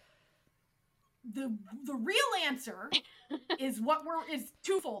 The real answer is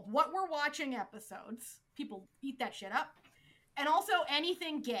twofold. What we're watching episodes. People eat that shit up. And also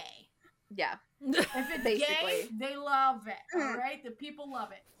anything gay. Yeah. If it's gay, they love it. All right? The people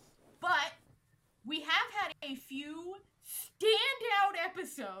love it. But we have had a few standout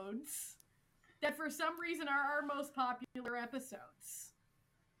episodes that for some reason are our most popular episodes.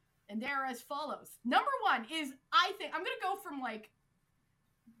 And they're as follows. Number one is, I think, I'm going to go from like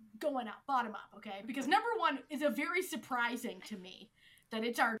going up, bottom up, okay? Because number one is a very surprising to me that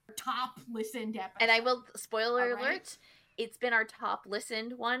it's our top listened episode. And I will, spoiler alert, it's been our top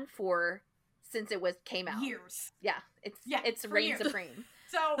listened one since it came out. Years. Yeah, it's reigned supreme.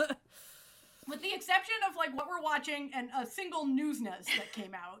 So, with the exception of like what we're watching and a single Newsness that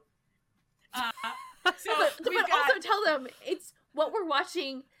came out. But also tell them it's what we're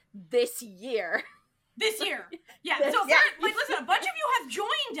watching this year. This year. Yeah. So, listen, a bunch of you have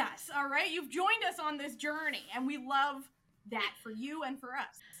joined us, all right? You've joined us on this journey, and we love that for you and for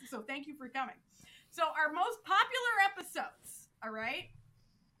us. So, thank you for coming. So, our most popular episodes, all right?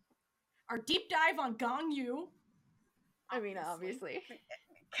 Our deep dive on Gong Yoo. I mean, obviously.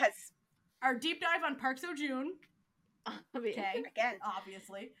 Because our deep dive on Park Seo-joon. Okay. Again.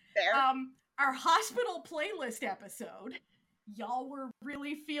 Obviously. Fair. Our hospital playlist episode. Y'all were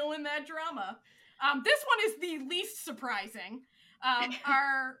really feeling that drama. This one is the least surprising.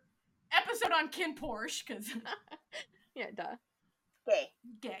 Our episode on Kin Porsche, because... yeah, duh.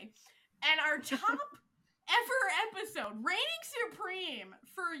 Gay. And our top ever episode, reigning supreme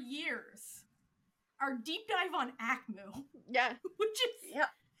for years, our deep dive on ACMU. Yeah. Which is... Yeah.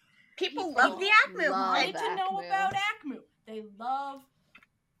 People love the ACMU. Wanted to know about ACMU. They love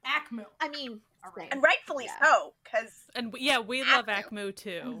ACMU. I mean... And rightfully so, because... And we love ACMU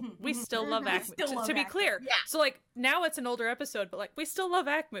too. We still love ACMU. To be clear. Yeah. So, like, now it's an older episode, but, like, we still love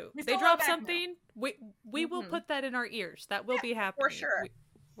ACMU. They drop something, we will put that in our ears. That will be happening. For sure.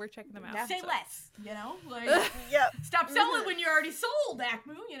 We're checking them out. Say less, you know? Like, stop selling when you're already sold,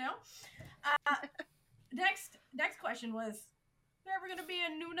 ACMU, you know? Next question was, is there ever going to be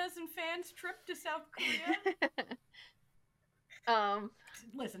a Nunas and fans trip to South Korea?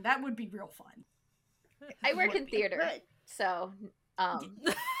 Listen, that would be real fun. I work in theater, so I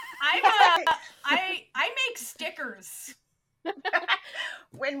make stickers.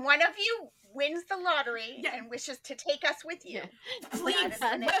 When one of you wins the lottery and wishes to take us with you, please.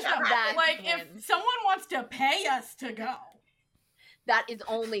 If someone wants to pay us to go, that is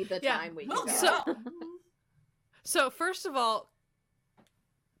only the time we can go. So first of all,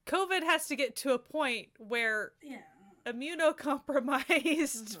 COVID has to get to a point where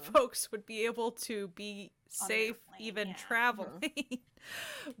immunocompromised folks would be able to be safe even traveling.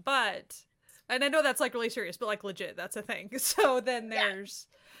 But, and I know that's like really serious, but like legit, that's a thing. So then there's,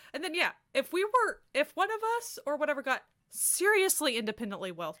 and then if one of us or whatever got seriously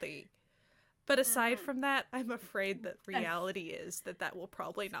independently wealthy, but aside from that, I'm afraid that reality is that will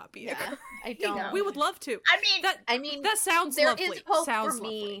probably not be occurring. I don't. We would love to. I mean, that sounds there lovely. There is hope sounds for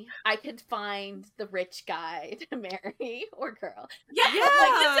me. Lovely. I could find the rich guy to marry or girl. Yeah.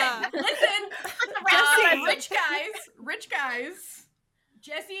 Like, listen. Rich guys.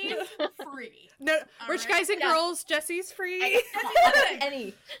 Jesse's free. No, rich guys and girls. Jesse's free.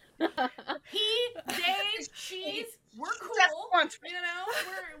 Any. He, they, she's. We're cool. You know,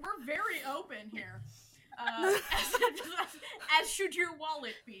 we're as should your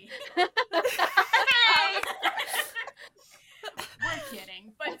wallet be. We're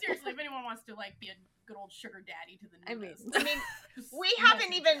kidding, but seriously, if anyone wants to like be a good old sugar daddy to the Nunas, I mean,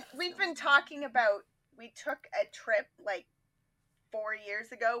 we've been talking about. We took a trip like 4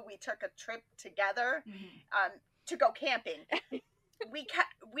 years ago. We took a trip together, to go camping.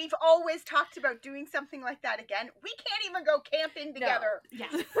 We've always talked about doing something like that again. We can't even go camping together. No.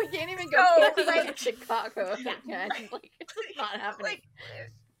 Yeah, we can't even go camping in Chicago. Yeah, like, it's just not happening.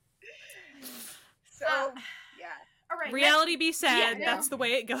 Yeah. All right. Reality be sad. Yeah, that's the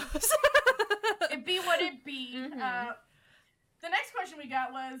way it goes. It be what it be. The next question we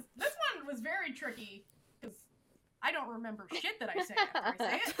got was, this one was very tricky because I don't remember shit that I say after I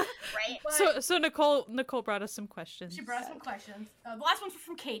say it. Right. But so Nicole brought us some questions. She brought us some questions. The last one's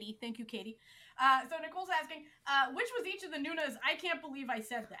from Katie. Thank you, Katie. So Nicole's asking, which was each of the Nunas? I can't believe I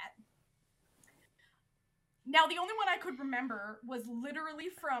said that. Now, the only one I could remember was literally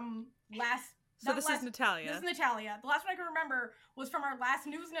from last... So this is Natalia. This is Natalia. The last one I can remember was from our last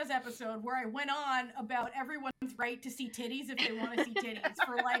Newsness episode where I went on about everyone's right to see titties if they want to see titties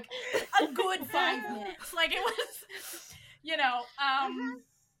for like a good 5 minutes. Like it was,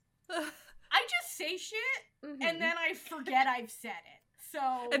 I just say shit and then I forget I've said it. So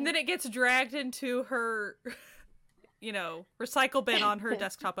and then it gets dragged into her, recycle bin on her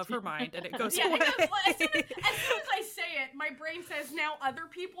desktop of her mind, and it goes away. As soon as I say it, my brain says now other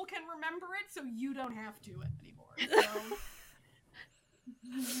people can remember it, so you don't have to anymore. So.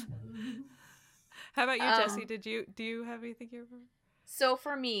 How about you, Jessie? Do you have anything you remember? So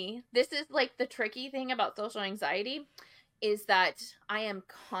for me, this is like the tricky thing about social anxiety is that I am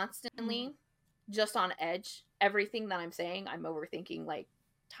constantly just on edge. Everything that I'm saying, I'm overthinking like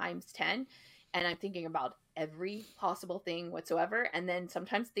times 10, and I'm thinking about every possible thing whatsoever, and then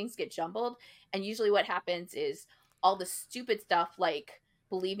sometimes things get jumbled, and usually what happens is all the stupid stuff like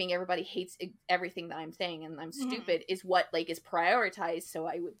believing everybody hates everything that I'm saying and I'm stupid is what like is prioritized, so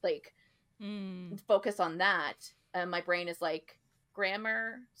I would like focus on that. My brain is like,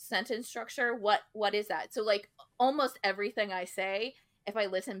 grammar, sentence structure, what is that? So like almost everything I say, if I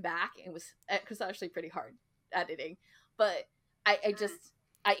listen back, it was actually pretty hard editing, but I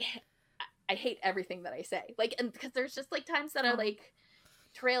hate everything that I say. Like, and because there's just like times that I like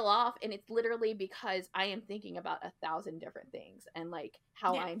trail off, and it's literally because I am thinking about 1,000 different things and like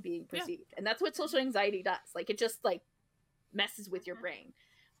how I'm being perceived. And that's what social anxiety does. Like it just like messes with your brain.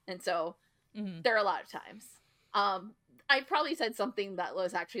 And so there are a lot of times. I probably said something that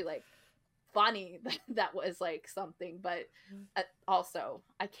was actually like funny that was like something, but also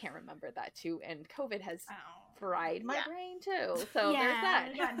I can't remember that too, and COVID has fried my brain too, so there's that.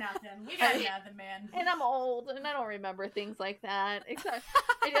 We got nothing, man. And I'm old and I don't remember things like that, except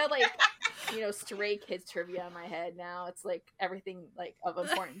I know like Stray Kids trivia in my head now. It's like everything like of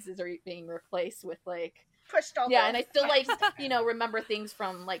importance is being replaced with like pushed all and I still like remember things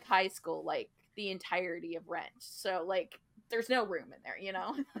from like high school, like the entirety of Rent, so like there's no room in there,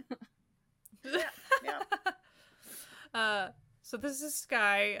 So this is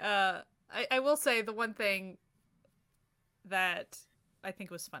Sky. I will say the one thing that I think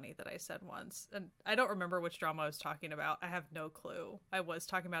was funny that I said once, and I don't remember which drama I was talking about. I have no clue. I was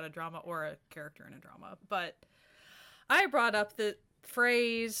talking about a drama or a character in a drama, but I brought up the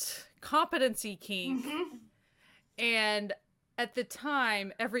phrase competency kink, and at the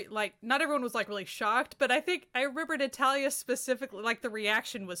time, not everyone was like really shocked, but I think I remember Natalia specifically, like the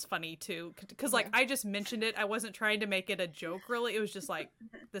reaction was funny too, because like I just mentioned it. I wasn't trying to make it a joke, really. It was just like,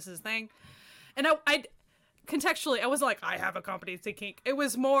 this is a thing, and I contextually I wasn't like I have a competency kink. It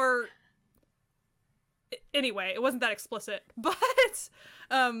was more anyway. It wasn't that explicit, but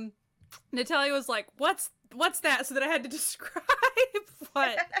Natalia was like, "What's that?" So that I had to describe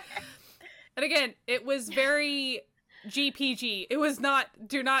what. And again, it was very GPG. It was not,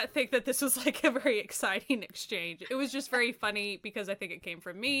 do not think that this was like a very exciting exchange. It was just very funny because I think it came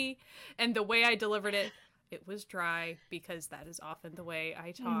from me, and the way I delivered it, it was dry because that is often the way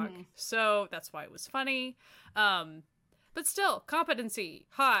I talk. So that's why it was funny. But still, competency,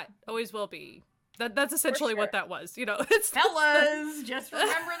 hot, always will be. That's essentially what that was. It's fellas, just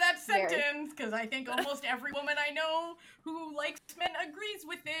remember that sentence, because I think almost every woman I know who likes men agrees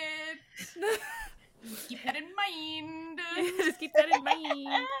with it. Just keep that in mind. Just keep that in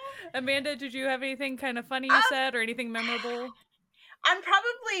mind. Amanda, did you have anything kind of funny you said or anything memorable? I'm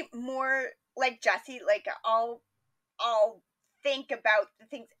probably more like Jessie. Like I'll think about the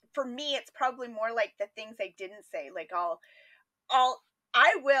things. For me, it's probably more like the things I didn't say. Like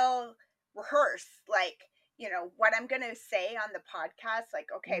I will rehearse. Like what I'm going to say on the podcast, like,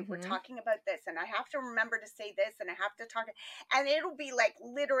 okay, we're talking about this and I have to remember to say this and I have to talk. And it'll be like,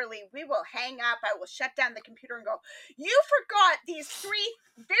 literally, we will hang up. I will shut down the computer and go, you forgot these 3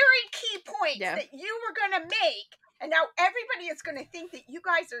 very key points that you were going to make. And now everybody is going to think that you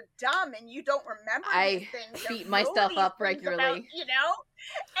guys are dumb and you don't remember these things. I beat myself up regularly. About,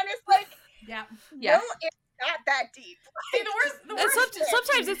 and it's like, yeah. No, it's not that deep. See, the worst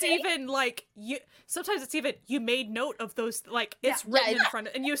sometimes it's even like you made note of those, like it's written in front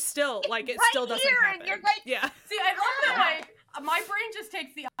of, and you still like it still doesn't happen. You're like, See, I love that. Like my brain just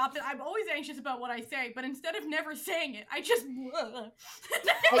takes the opposite. I'm always anxious about what I say, but instead of never saying it, I just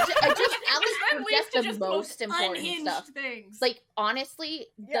Alex forgets the most important stuff. Things. Like honestly,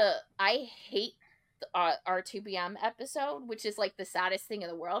 I hate our 2BM episode, which is like the saddest thing in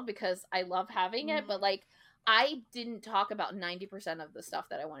the world because I love having it, but like I didn't talk about 90% of the stuff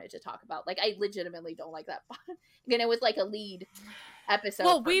that I wanted to talk about. Like I legitimately don't like that. Again, it was like a lead episode.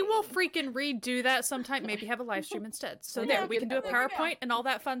 Well, we will freaking redo that sometime. Maybe have a live stream instead. So we can do a PowerPoint and all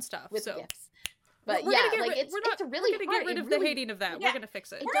that fun stuff. With so gifts. But it's really we're gonna get rid of the hating of that. We're gonna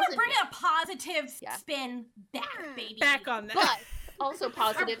fix it. We're gonna bring a positive spin back, baby. Back on that. But also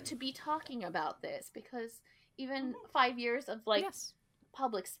positive to be talking about this because even 5 years of like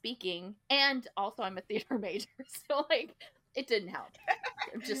public speaking, and also I'm a theater major, so like it didn't help.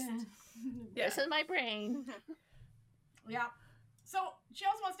 Just this is my brain. Yeah. So she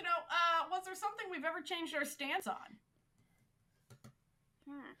also wants to know, was there something we've ever changed our stance on?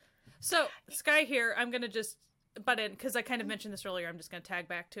 So Sky here, I'm gonna just butt in because I kind of mentioned this earlier. I'm just gonna tag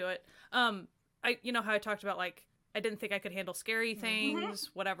back to it. How I talked about like I didn't think I could handle scary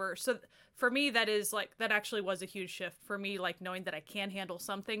things, whatever. So for me, that actually was a huge shift for me, like knowing that I can handle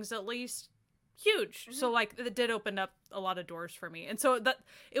some things at least. Huge. So like it did open up a lot of doors for me. And so that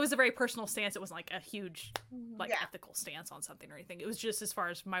it was a very personal stance. It wasn't like a huge ethical stance on something or anything. It was just as far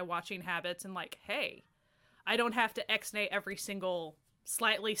as my watching habits and like, hey, I don't have to X-nay every single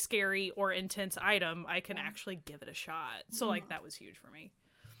slightly scary or intense item. I can actually give it a shot. So like that was huge for me.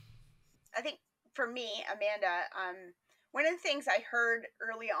 I think for me, Amanda, one of the things I heard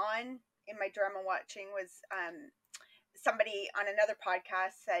early on in my drama watching was somebody on another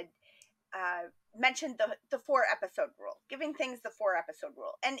podcast said, mentioned the 4-episode rule, giving things the 4-episode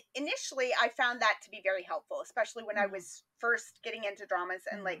rule. And initially I found that to be very helpful, especially when I was first getting into dramas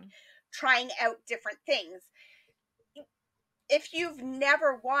and like trying out different things. If you've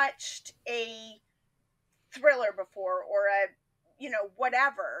never watched a thriller before or a,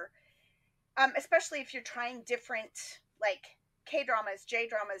 whatever, especially if you're trying different, like K-dramas,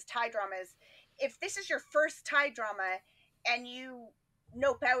 J-dramas, Thai dramas, if this is your first Thai drama and you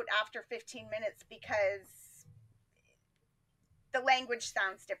nope out after 15 minutes because the language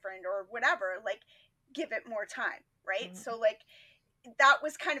sounds different or whatever, like give it more time, right? So like that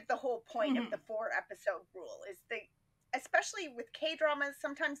was kind of the whole point of the 4-episode rule is especially with K-dramas,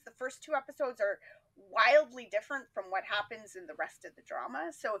 sometimes the first 2 episodes are wildly different from what happens in the rest of the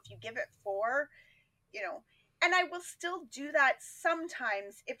drama. So if you give it 4, and I will still do that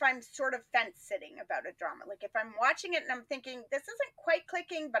sometimes if I'm sort of fence sitting about a drama. Like if I'm watching it and I'm thinking, this isn't quite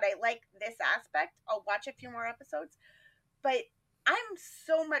clicking, but I like this aspect, I'll watch a few more episodes. But I'm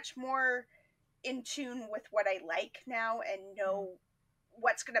so much more in tune with what I like now and know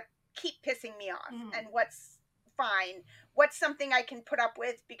what's going to keep pissing me off and what's fine, what's something I can put up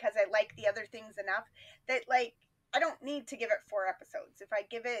with because I like the other things enough that like I don't need to give it 4 episodes. If I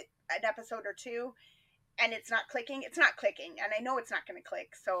give it an episode or 2 and it's not clicking, it's not clicking, and I know it's not going to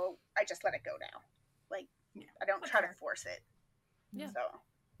click, so I just let it go now. Like I don't try to force it. So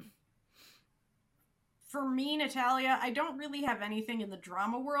for me, Natalia, I don't really have anything in the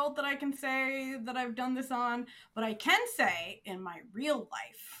drama world that I can say that I've done this on, but I can say in my real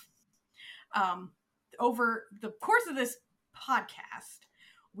life, over the course of this podcast,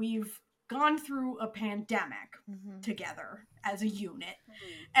 we've gone through a pandemic together as a unit.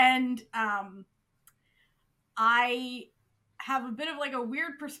 And I have a bit of like a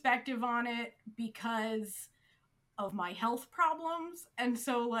weird perspective on it because of my health problems. And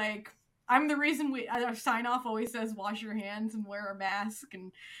so like, I'm the reason our sign off always says wash your hands and wear a mask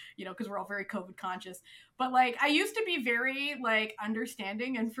and, because we're all very COVID conscious. But like, I used to be very like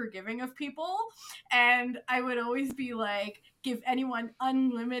understanding and forgiving of people. And I would always be like, give anyone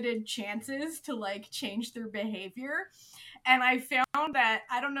unlimited chances to like change their behavior. And I found that,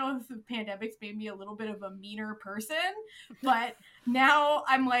 I don't know if the pandemic's made me a little bit of a meaner person, but now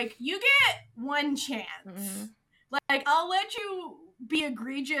I'm like, you get one chance. Like, I'll let you be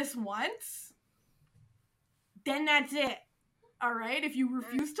egregious once, then that's it. All right, if you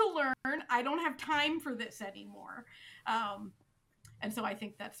refuse to learn, I don't have time for this anymore. And so I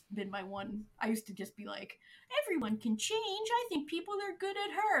think that's been my one. I used to just be like, everyone can change. I think people are good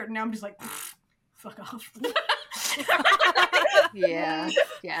at her. Now I'm just like, fuck off. Yeah.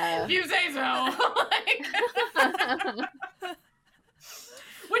 If you say so.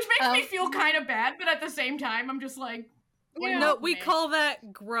 Which makes me feel kind of bad, but at the same time, I'm just like, no, we call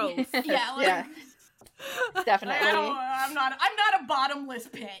that growth. Yeah, like, yeah. Definitely. I'm not a bottomless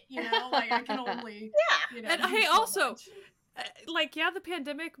pit, you know. Like I can only, you know. And hey, so also, much. like, yeah, the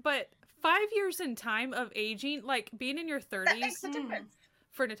pandemic, but 5 years in time of aging, like being in your 30s That makes a difference.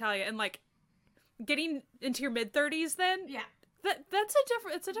 for Natalia, and like getting into your mid 30s, then Yeah.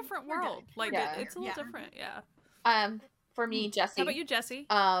 it's a different world. Like Yeah. it's a little different. Yeah. For me, Jesse. How about you, Jesse?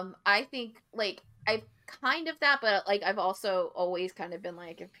 I think like I've kind of that, but like I've also always kind of been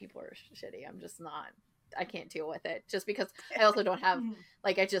like, if people are shitty, I'm just not. I can't deal with it, just because I also don't have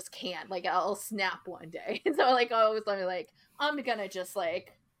like, I just can't, like, I'll snap one day. So like I always like, I'm gonna just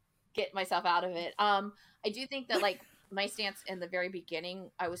like get myself out of it. I do think that like my stance in the very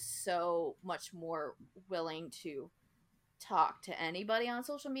beginning, I was so much more willing to talk to anybody on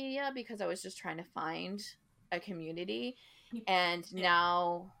social media because I was just trying to find a community, and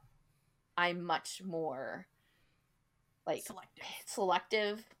now I'm much more like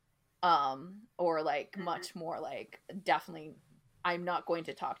selective or like much more like, definitely I'm not going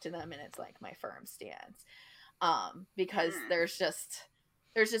to talk to them, and it's like my firm stance, because there's just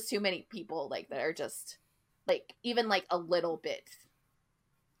too many people like that are just like even like a little bit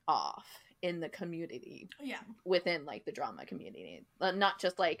off in the community, within like the drama community, not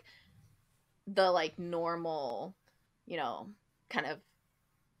just like the like normal, you know, kind of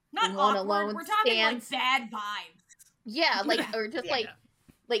not awkward. We're talking like bad vibes. Yeah, like or just like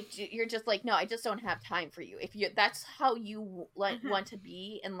you're just like, no, I just don't have time for you. If you that's how you want to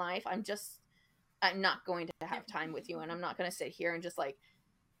be in life, I'm not going to have time with you, and I'm not going to sit here and just like,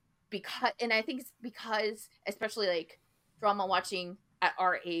 because, and I think it's because especially like drama watching at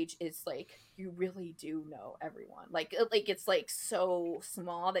our age is like, you really do know everyone. Like it's like so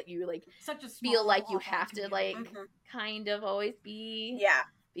small that you like such a feel like you have to like kind of always be,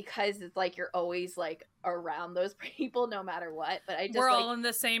 because it's like you're always like around those people no matter what. But I just we're like, all in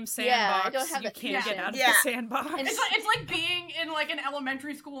the same sandbox. I don't have you can't get out of the sandbox. And it's like being in like an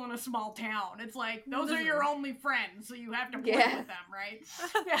elementary school in a small town. It's like those are your only friends, so you have to play with them, right?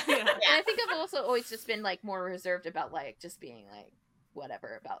 And I think I've also always just been like more reserved about like just being like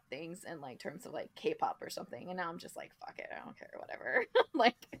whatever about things in like terms of like K-pop or something, and now I'm just like, fuck it, I don't care, whatever.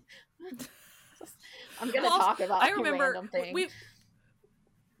 Like I'm gonna talk about random things.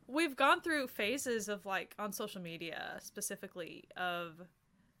 We've gone through phases of like on social media specifically of,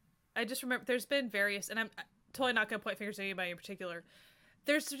 I just remember there's been various, and I'm totally not gonna point fingers at anybody in particular,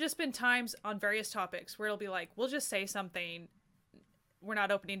 there's just been times on various topics where it'll be like, we'll just say something, we're not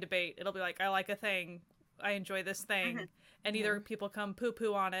opening debate, it'll be like, I like a thing, I enjoy this thing, and either people come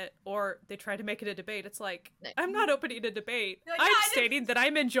poo-poo on it or they try to make it a debate. It's like, I'm not opening a debate. Like, I'm stating that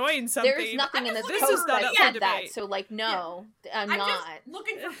I'm enjoying something. There's nothing in this is not up for debate. So like, no, I'm not. Just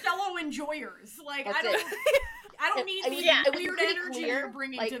looking for fellow enjoyers. Like, I don't need the weird energy you're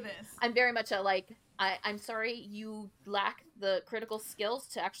bringing to this. I'm very much a like, I'm sorry, you lack the critical skills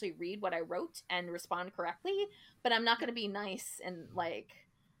to actually read what I wrote and respond correctly, but I'm not going to be nice and like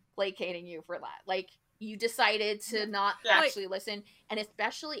placating you for that. Like, you decided to not actually listen, and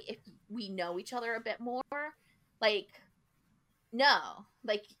especially if we know each other a bit more, like, no,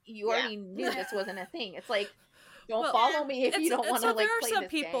 like, you already knew this wasn't a thing. It's like, don't follow me if you don't want to like play this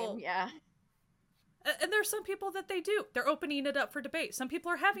game. Yeah. And there's some people that they do. They're opening it up for debate. Some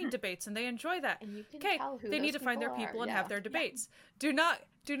people are having debates and they enjoy that. And you can tell who they need to find their people and have their debates. Do not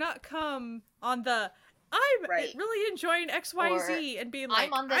come on the, I'm really enjoying XYZ and being like,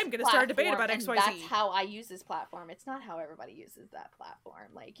 I'm going to start a debate about XYZ. That's how I use this platform. It's not how everybody uses that platform.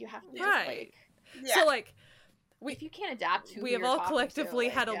 Like, you have to just like... So like, if you can't adapt to we have all collectively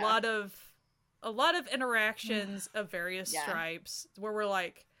had a lot of interactions of various stripes where we're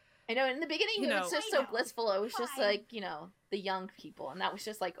like, I know, in the beginning it was just so blissful. It was just like, you know, the young people, and that was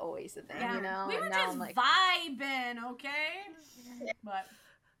just like always the thing, you know. We were and just now I'm like, vibing, okay? But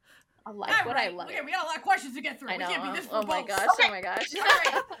I like what I love. Okay, we got a lot of questions to get through. I know. We can't be this oh my gosh! Okay. Oh my gosh!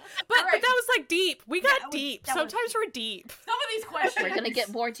 But that was like deep. We got deep. Sometimes we're deep. Some of these questions. We're gonna get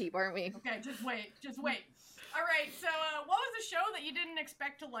more deep, aren't we? Okay, just wait. All right. So, what was the show that you didn't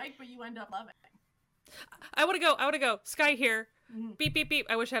expect to like, but you end up loving? I want to go. Sky here. Beep, beep, beep.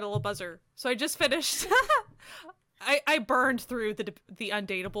 I wish I had a little buzzer. So I just finished. I burned through the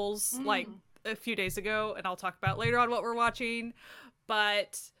Undateables like a few days ago, and I'll talk about later on what we're watching,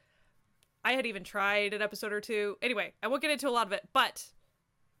 but I had even tried an episode or two. Anyway, I won't get into a lot of it, but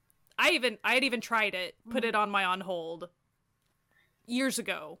I had even tried it, put it on my on hold years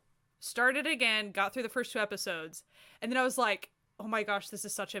ago, started again, got through the first 2 episodes, and then I was like, oh my gosh, this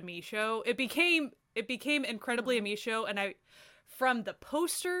is such a me show. It became incredibly a me show, and from the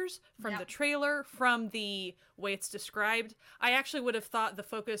posters, from the trailer, from the way it's described, I actually would have thought the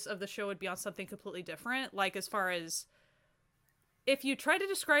focus of the show would be on something completely different. Like, as far as, if you try to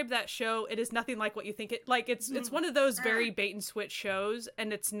describe that show, it is nothing like what you think it, like, it's one of those very bait and switch shows,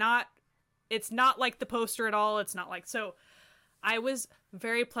 and it's not like the poster at all. It's not like, so I was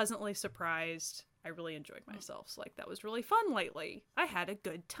very pleasantly surprised. I really enjoyed myself. So, like, that was really fun lately. I had a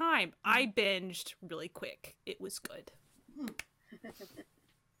good time. I binged really quick. It was good.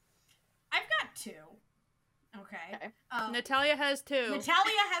 I've got 2. Okay. Natalia has 2.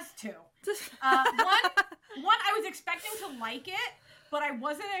 Natalia has 2. One, I was expecting to like it, but I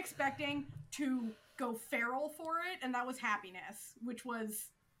wasn't expecting to go feral for it, and that was Happiness, which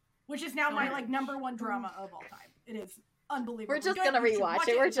is now my like number 1 drama of all time. It is unbelievable. We're just gonna rewatch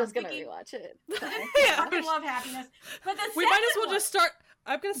it. We're just gonna rewatch it. I love Happiness. But we might as well just start.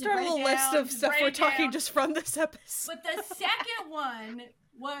 I'm gonna start a little list of stuff we're talking just from this episode. But the second one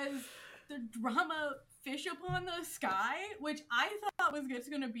was the drama Fish Upon the Sky, which I thought was just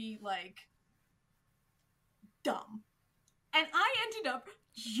gonna be like dumb. And I ended up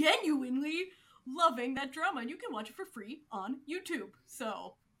genuinely loving that drama, and you can watch it for free on YouTube.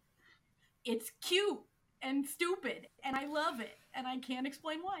 So it's cute and stupid, and I love it, and I can't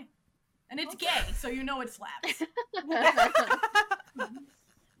explain why. And it's gay, so you know it slaps.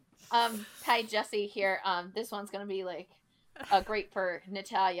 Hi Jesse here. This one's gonna be like great for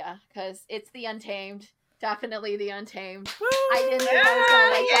Natalia because it's The Untamed. Definitely The Untamed. Woo! I didn't think I was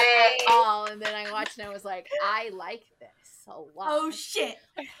gonna like that at all, and then I watched and I was like, I like this a lot. Oh shit!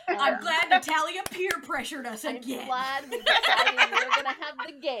 I'm glad Natalia peer pressured us again. I'm glad we decided we were gonna have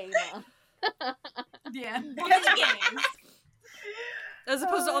the game. Yeah, the games. As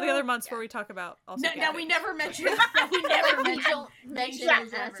opposed to all the other months where we talk about also. No, we never mentioned. We never mention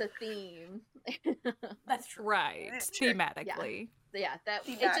it as a theme. That's true. Right, thematically. Yeah, that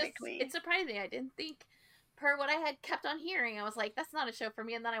it's surprising. I didn't think, per what I had kept on hearing, I was like, that's not a show for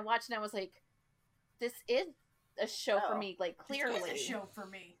me. And then I watched and I was like, this is a show for me. Like, clearly, this is a show for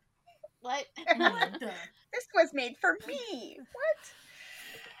me. What? What the? This was made for me. What?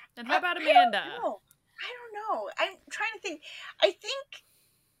 And how about Amanda? I don't know. I'm trying to think. I think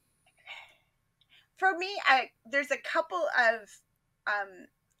for me, there's a couple of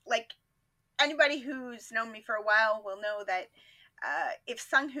like, anybody who's known me for a while will know that if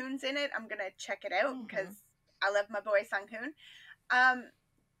Sung Hoon's in it, I'm gonna check it out because I love my boy Sung Hoon. And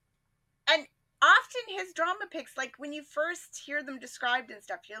often his drama picks, like when you first hear them described and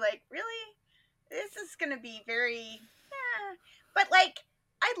stuff, you're like, really? This is gonna be very, but like,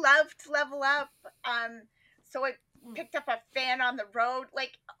 I loved Level Up, so I picked up a Fan on the Road.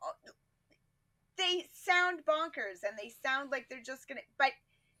 Like, they sound bonkers, and they sound like they're just gonna, but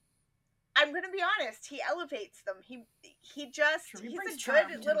I'm gonna be honest, he elevates them. He's a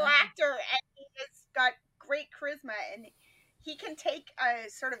good little actor, and he has got great charisma, and he can take a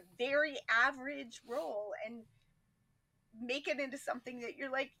sort of very average role and make it into something that you're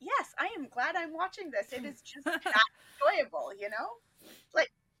like, yes, I am glad I'm watching this. It is just that enjoyable, you know?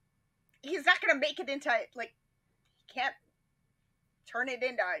 Like, he's not gonna make it into, like, he can't turn it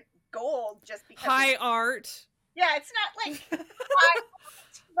into gold just because high art. Yeah, it's not like high art,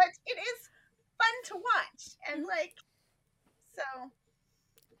 but it is fun to watch, and like, so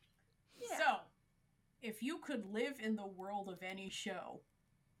yeah. So if you could live in the world of any show,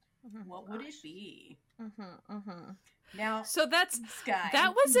 what would it be? Now, so that's Sky.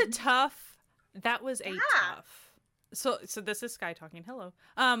 That was a tough. So this is Sky talking. Hello.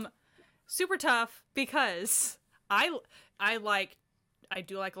 Super tough because I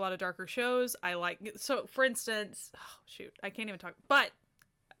do like a lot of darker shows. So for instance, I can't even talk. But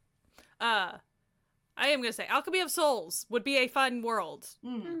I am gonna say Alchemy of Souls would be a fun world.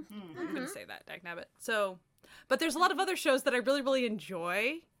 I'm gonna say that, dagnabbit. So, but there's a lot of other shows that I really, really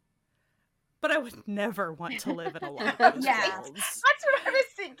enjoy. But I would never want to live in a lot of those worlds. That's what I was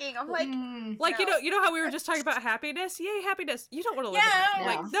thinking. I'm like, no. you know how we were just talking about happiness? Yay, happiness. You don't want to live in that.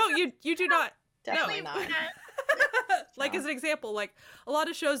 Like, no, you do not. Definitely not. Like, as an example, like, a lot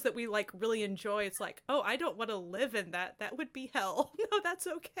of shows that we, like, really enjoy, it's like, oh, I don't want to live in that. That would be hell. No, that's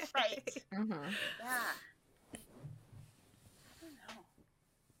okay. Right. Mm-hmm. Yeah. I don't know.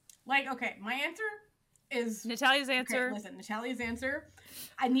 Like, okay, my answer is Natalia's answer. Okay, listen, Natalia's answer.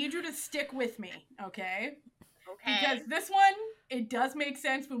 I need you to stick with me, okay? Okay. Because this one, it does make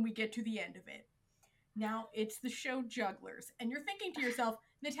sense when we get to the end of it. Now, it's the show Jugglers, and you're thinking to yourself,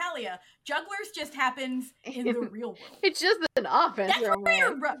 Natalia, Jugglers just happens in the real world. It's just an office. That's where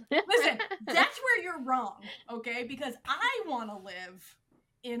you're listen, that's where you're wrong, okay? Because I want to live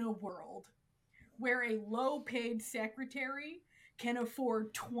in a world where a low-paid secretary can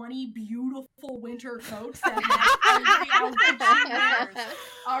afford 20 beautiful winter coats that have every outfit.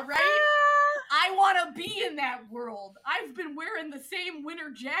 All right? I want to be in that world. I've been wearing the same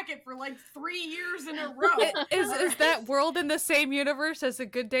winter jacket for like 3 years in a row. Is that world in the same universe as A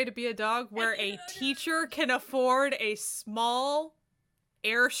Good Day to Be a Dog, where a teacher can afford a small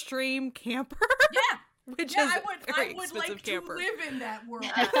Airstream camper? Yeah. Which yeah, is I would like camper. to live in that world.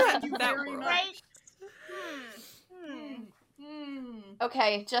 Thank you That very world. much.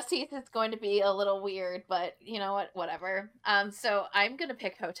 Okay, Justice is going to be a little weird, but you know what? Whatever. So I'm gonna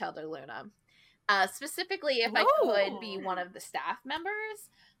pick Hotel de Luna. Specifically, if I could be one of the staff members,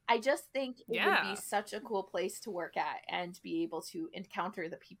 I just think it would be such a cool place to work at and be able to encounter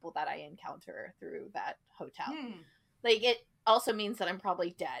the people that I encounter through that hotel. Like, it also means that I'm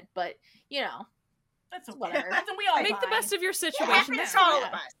probably dead, but you know, that's okay. Whatever. That's we all make the best of your situation. It happens to all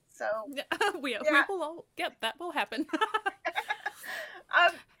of us. So we will all. Yep, that will happen. I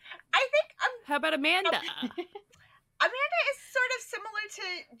think How about Amanda? Amanda is sort of similar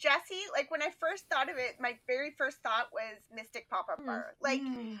to Jessie. Like, when I first thought of it, my very first thought was Mystic Pop-Up Bar. Like,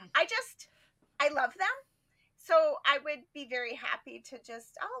 I love them. So I would be very happy to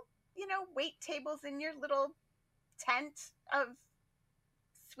just, wait tables in your little tent of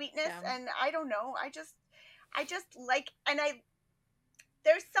sweetness. Yeah. And I don't know. I just like,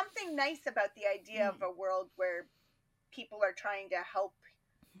 there's something nice about the idea of a world where people are trying to help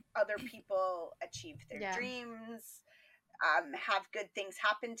other people achieve their dreams, have good things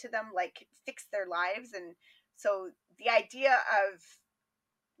happen to them, like fix their lives. And so the idea of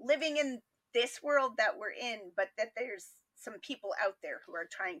living in this world that we're in, but that there's some people out there who are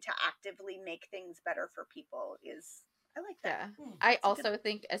trying to actively make things better for people is, I like that. Yeah. I also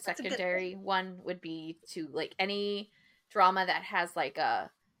think a secondary one would be to, like, any drama that has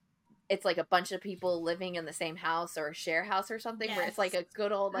it's like a bunch of people living in the same house or a share house or something, where it's like a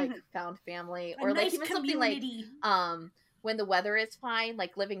good old like found family, or like even community. Something like When the Weather Is Fine,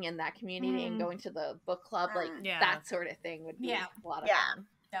 like living in that community and going to the book club, like that sort of thing would be a lot of fun.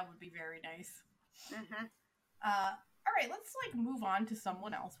 That would be very nice. All right, let's move on to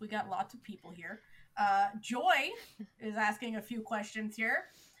someone else. We got lots of people here. Joy is asking a few questions here.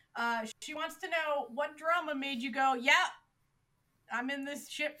 She wants to know, what drama made you go, yeah, I'm in this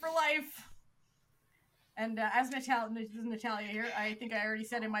shit for life? And as Natalia here, I think I already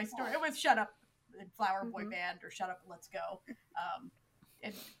said in my story, it was Shut Up Flower Boy Band, or Shut Up Let's Go.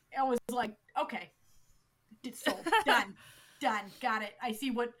 It was like, okay, it's sold, done, got it. I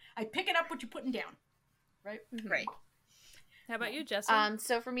picking up what you're putting down, right? Right. How about you, Jessie?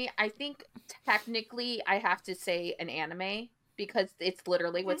 So for me, I think technically I have to say an anime, because it's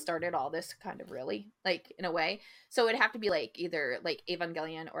literally what started all this, kind of, really, like, in a way. So it'd have to be like either like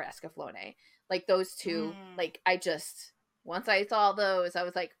Evangelion or Escaflowne. Like those two, like, once I saw those, I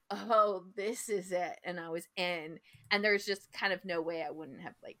was like, oh, this is it. And I was in. And there's just kind of no way I wouldn't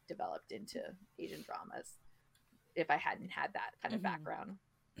have like developed into Asian dramas if I hadn't had that kind of background.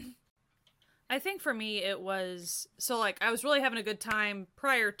 I think for me it was, so like I was really having a good time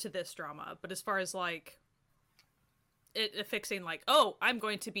prior to this drama, but as far as like it affixing like, oh, I'm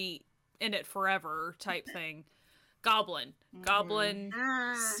going to be in it forever type thing, Goblin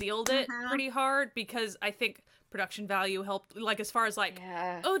sealed it pretty hard, because I think production value helped, like, as far as like,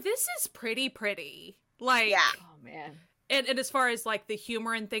 oh, this is pretty like, oh man, and as far as like the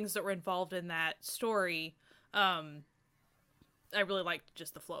humor and things that were involved in that story, I really liked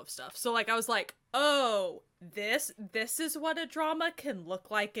just the flow of stuff. So like I was like, oh, this is what a drama can look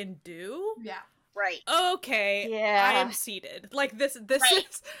like and do. Yeah. Right. Okay. Yeah. I am seated. Like this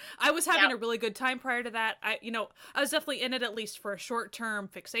is, I was having a really good time prior to that. I was definitely in it at least for a short-term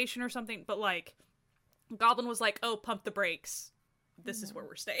fixation or something, but like Goblin was like, oh, pump the brakes. This is where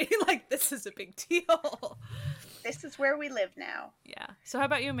we're staying. Like, this is a big deal. This is where we live now. Yeah. So how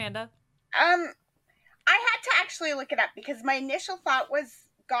about you, Amanda? I had to actually look it up, because my initial thought was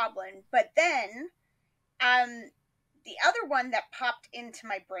Goblin, but then the other one that popped into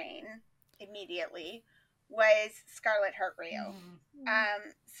my brain immediately was Scarlet Heart Radio.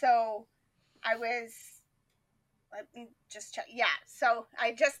 So I was let me just check. Yeah, so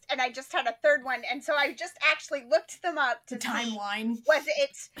I just had a third one, and so I just actually looked them up to the timeline. Was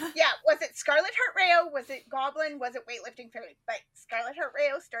it Scarlet Heart Rayo? Was it Goblin? Was it Weightlifting Fairy? But Scarlet Heart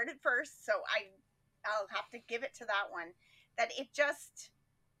Rayo started first, so I'll have to give it to that one. That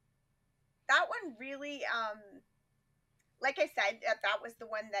one really, like I said, that was the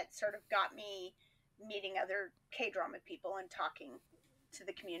one that sort of got me meeting other K-drama people and talking to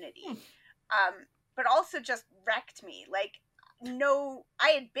the community. But also just wrecked me. Like, no, I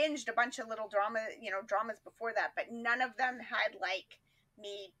had binged a bunch of little dramas before that, but none of them had like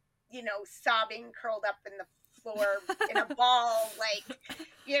me, sobbing, curled up in the floor in a ball, like,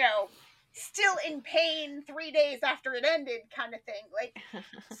 still in pain 3 days after it ended, kind of thing. Like,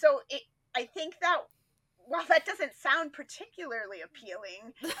 so I think that while that doesn't sound particularly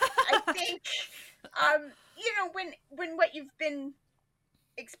appealing, I think, when what you've been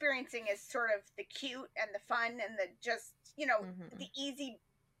experiencing is sort of the cute and the fun and the just the easy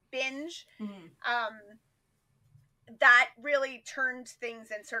binge, that really turned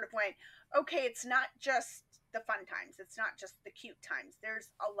things and sort of went, okay, it's not just the fun times, it's not just the cute times, there's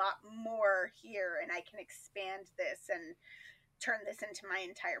a lot more here, and I can expand this and turn this into my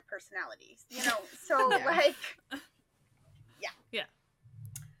entire personality, so yeah.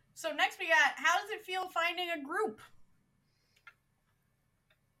 So next we got, how does it feel finding a group?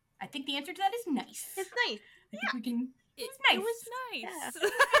 I think the answer to that is nice. It's nice. I think we can. It's It nice. was nice. Yeah.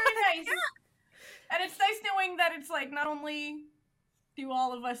 Very nice. Yeah. And it's nice knowing that it's like, not only do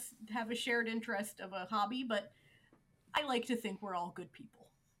all of us have a shared interest of a hobby, but I like to think we're all good people.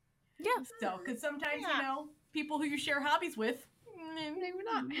 Yeah. So, because sometimes, people who you share hobbies with, maybe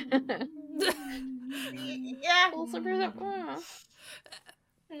not. Yeah.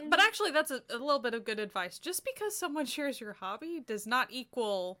 But actually, that's a little bit of good advice. Just because someone shares your hobby does not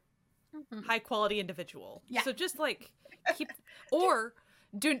equal high quality individual. Yeah. So just like or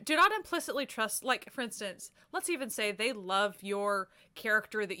do not implicitly trust. Like, for instance, let's even say they love your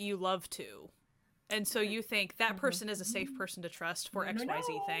character that you love too, and so you think that person is a safe person to trust for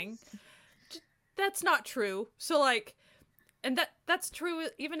XYZ thing. That's not true. So like. And that's true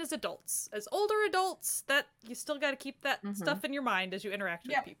even as adults. As older adults, that you still got to keep that stuff in your mind as you interact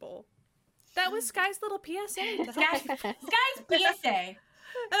with people. That was Sky's little PSA. Sky's PSA.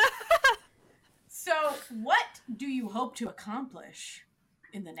 So, what do you hope to accomplish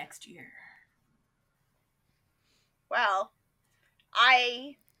in the next year? Well,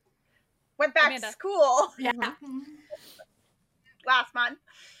 I went back to school last month.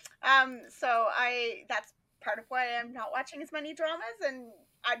 So that's part of why I'm not watching as many dramas, and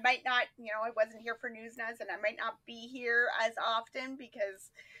I might not, I wasn't here for Newsnaz, and I might not be here as often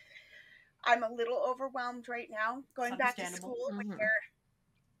because I'm a little overwhelmed right now going back to school when you're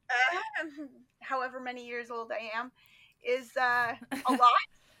however many years old I am is a lot.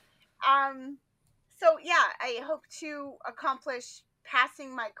 So yeah, I hope to accomplish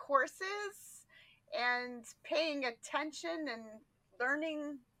passing my courses and paying attention and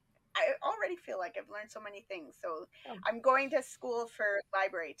learning. I already feel like I've learned so many things. So I'm going to school for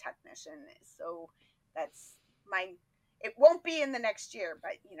library technician. So that's it won't be in the next year,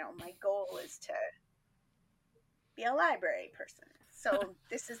 but my goal is to be a library person. So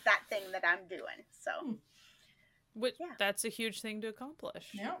this is that thing that I'm doing. So that's a huge thing to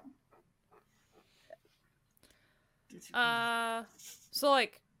accomplish. Yeah. So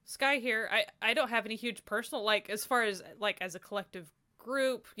like Sky here, I don't have any huge personal, like, as far as like as a collective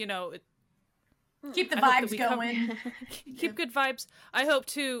group, keep the vibes going. Keep good vibes. I hope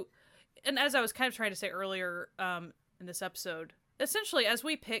to, and as I was kind of trying to say earlier in this episode, essentially as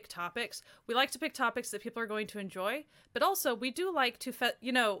we pick topics, we like to pick topics that people are going to enjoy, but also we do like to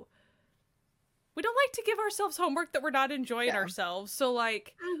we don't like to give ourselves homework that we're not enjoying ourselves. So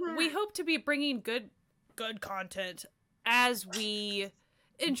like we hope to be bringing good content as we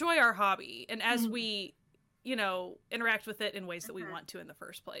enjoy our hobby and as we interact with it in ways that we want to in the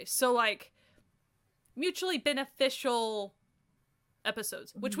first place. So like mutually beneficial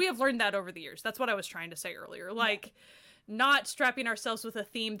episodes, which we have learned that over the years. That's what I was trying to say earlier. Like not strapping ourselves with a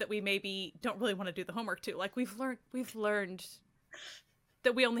theme that we maybe don't really want to do the homework to. Like we've learned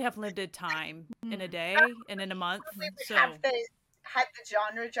that we only have limited time in a day and in a month. So had the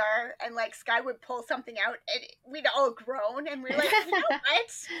genre jar, and like Sky would pull something out and we'd all groan and we're like, what?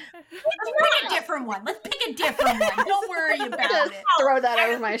 Let's pick a different one. Don't worry about it. Throw that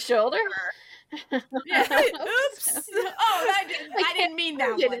over my shoulder. Oops. Oh, I didn't mean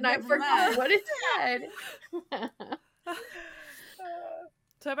that one. And I forgot what it said.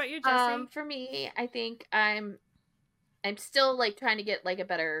 So how about you, Jessie? For me, I think I'm still like trying to get like a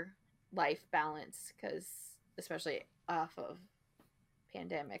better life balance, because especially off of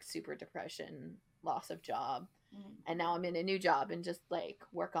pandemic, super depression, loss of job. And now I'm in a new job and just like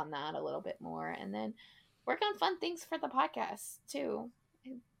work on that a little bit more, and then work on fun things for the podcast too.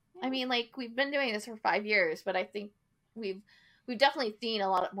 I mean, like, we've been doing this for 5 years, but I think we've definitely seen a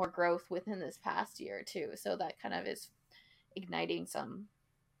lot more growth within this past year too. So that kind of is igniting some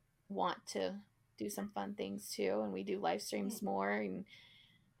want to do some fun things too. And we do live streams more, and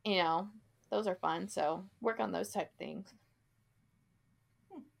those are fun. So work on those type of things.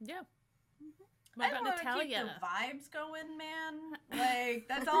 Yeah. I want to keep the vibes going, man. Like,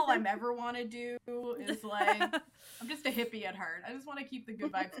 that's all I'm ever want to do is, like, I'm just a hippie at heart. I just want to keep the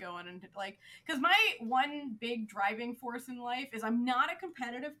good vibes going. And, like, because my one big driving force in life is I'm not a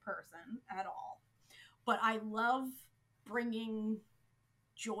competitive person at all. But I love bringing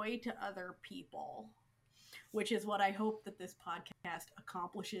joy to other people, which is what I hope that this podcast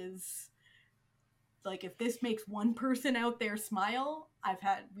accomplishes. Like, if this makes one person out there smile,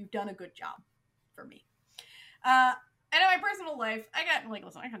 we've done a good job. For me. And in my personal life, I got nothing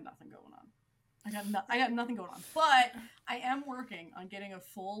going on. I got nothing going on. But I am working on getting a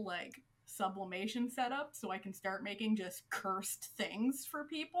full, like, sublimation setup so I can start making just cursed things for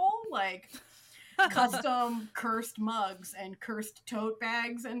people. Like, custom cursed mugs and cursed tote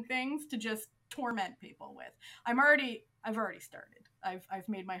bags and things to just torment people with. I've already started. I've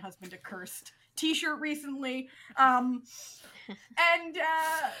made my husband a cursed t-shirt recently, and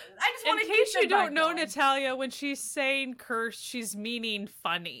I just want to keep. In case you don't know, Natalia, when she's saying cursed, she's meaning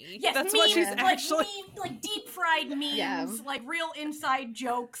funny. Yes, that's memes, what she's actually like deep fried memes, like real inside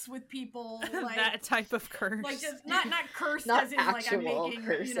jokes with people, like that type of curse. Like, just not cursed not as in like I'm making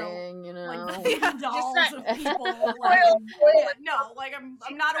cursing, like dolls of people. Like, no, like I'm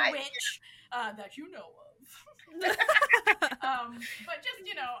not a witch that you know of. But just,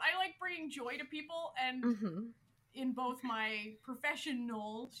 I like bringing joy to people, and in both my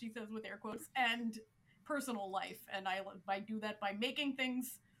professional, she says with air quotes, and personal life, and I do that by making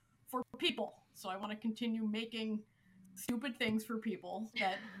things for people. So I want to continue making stupid things for people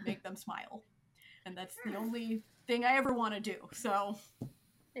that make them smile, and that's the only thing I ever want to do. So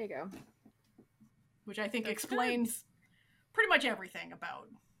there you go. Which I think explains pretty much everything about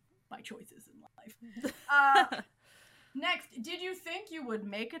my choices in life. Next, did you think you would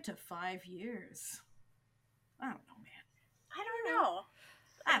make it to 5 years? I don't know, man. I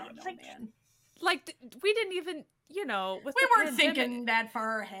don't know, man. Like, we didn't even, with we weren't thinking that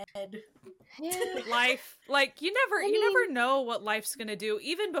far ahead. Life, like, you never know what life's gonna do.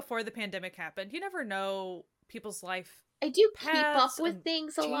 Even before the pandemic happened, you never know people's life. I do keep up with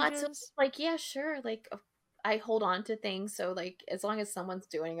things a lot. So, like, yeah, sure. Like, I hold on to things. So, like, as long as someone's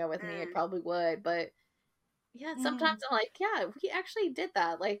doing it with me, I probably would. But yeah, sometimes I'm like, yeah, we actually did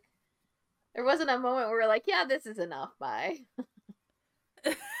that. Like, there wasn't a moment where we're like, yeah, this is enough. Bye.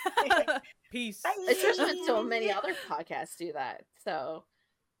 Peace. Especially when so many other podcasts do that. So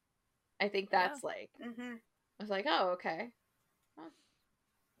I think that's like, I was like, oh, okay. Huh.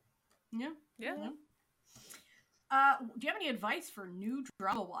 Yeah. Do you have any advice for new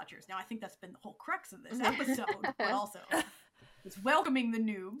drama watchers? Now, I think that's been the whole crux of this episode, but also it's welcoming the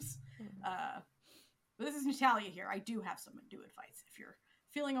noobs. But this is Natalia here. I do have some new advice if you're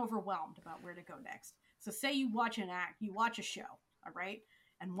feeling overwhelmed about where to go next. So say you watch a show, all right?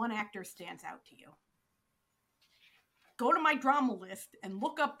 And one actor stands out to you. Go to my drama list and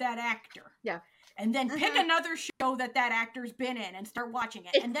look up that actor. Yeah. And then pick another show that actor's been in and start watching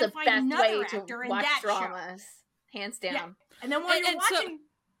it. It's and then find another actor in that dramas. Show. Hands down. Yeah. And then while you're watching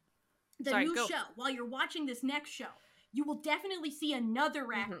the new show, while you're watching this next show, you will definitely see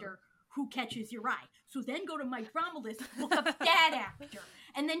another actor who catches your eye. So then go to my drama list, look up that actor,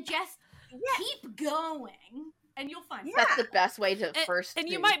 and then just keep going, and you'll find that's the best way to first. And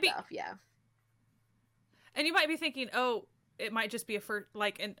you might stuff, and you might be thinking, oh, it might just be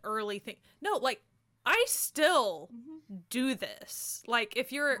an early thing. No, like, I still do this. Like,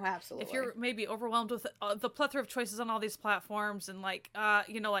 if you're maybe overwhelmed with the plethora of choices on all these platforms, and like,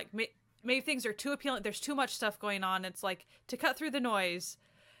 maybe things are too appealing. There's too much stuff going on. It's like, to cut through the noise.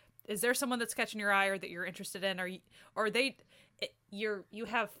 Is there someone that's catching your eye or that you're interested in, you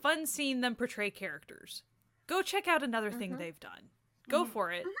have fun seeing them portray characters? Go check out another thing they've done. Go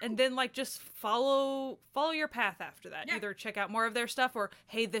for it, and then like just follow your path after that. Yeah. Either check out more of their stuff, or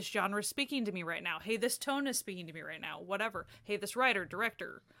hey, this genre is speaking to me right now. Hey, this tone is speaking to me right now. Whatever. Hey, this writer,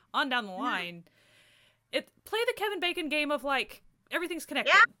 director, on down the line. Play the Kevin Bacon game of like everything's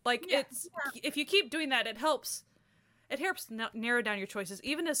connected. Yeah. Like if you keep doing that, it helps. It helps narrow down your choices.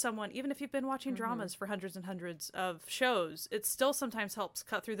 Even if you've been watching dramas for hundreds and hundreds of shows, it still sometimes helps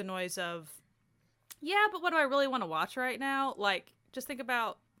cut through the noise of Yeah, but what do I really want to watch right now? Like, just think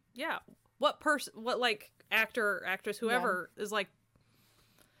about, what actor, actress, whoever is like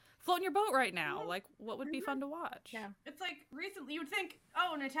floating your boat right now. Like, what would be fun to watch? Yeah. It's like recently you would think,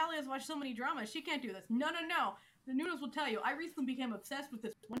 oh, Natalia's watched so many dramas, she can't do this. No. The Nunas will tell you, I recently became obsessed with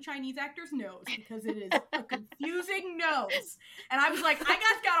this one Chinese actor's nose because it is a confusing nose. And I was like, I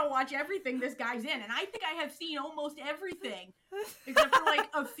gotta watch everything this guy's in. And I think I have seen almost everything except for like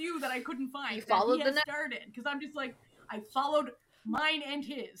a few that I couldn't find. You followed he has started. Because I'm just like, I followed mine and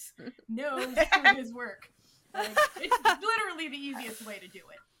his nose through his work. Like, it's literally the easiest way to do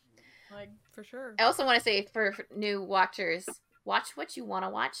it. Like, for sure. I also want to say for new watchers, watch what you want to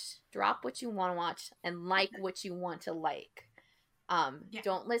watch, drop what you want to watch, and like what you want to like.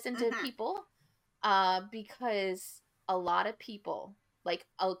 Don't listen to people, because a lot of people, like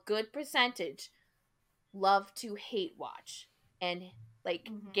a good percentage, love to hate watch and like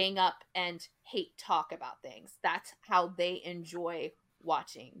gang up and hate talk about things. That's how they enjoy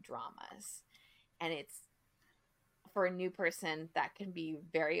watching dramas. And it's, for a new person, that can be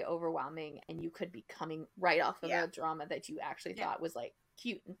very overwhelming, and you could be coming right off of a drama that you actually thought was like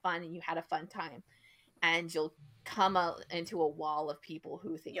cute and fun and you had a fun time, and you'll come into a wall of people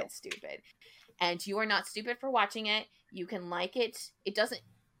who think it's stupid. And you are not stupid for watching it. You can like it.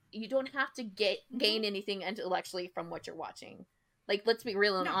 You don't have to gain anything intellectually from what you're watching. Like, let's be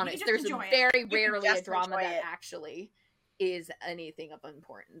real and honest. There's very rarely a drama that actually is anything of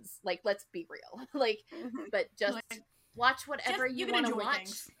importance. Like, let's be real. Like, but just watch whatever you want to watch.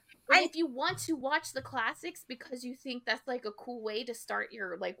 And if you want to watch the classics because you think that's like a cool way to start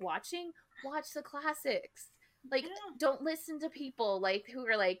your like watching, watch the classics. Like, don't listen to people like who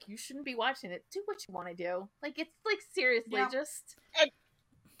are like, you shouldn't be watching it. Do what you want to do. Like, it's like, seriously, just and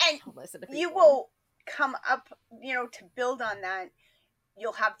don't listen to people. You will come up, to build on that.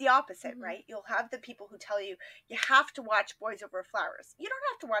 You'll have the opposite, right? You'll have the people who tell you, you have to watch Boys Over Flowers. You don't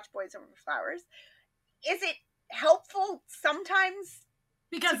have to watch Boys Over Flowers. Is it helpful sometimes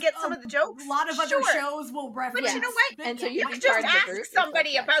because to get some of the jokes? A lot of other shows will reference. But you know what? And so you can just ask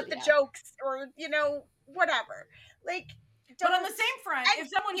somebody about the jokes, or, whatever. Like, but on the same front, if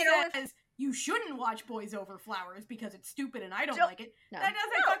someone says, you shouldn't watch Boys Over Flowers because it's stupid and I don't like it, that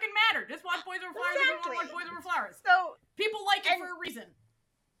doesn't fucking matter. Just watch Boys Over Flowers if you want to watch Boys Over Flowers. So people like it for a reason.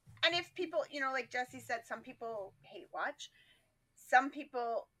 And if people, like Jesse said, some people hate watch. Some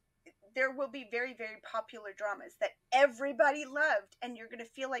people, there will be very, very popular dramas that everybody loved, and you're going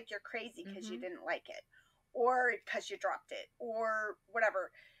to feel like you're crazy because you didn't like it, or because you dropped it, or whatever.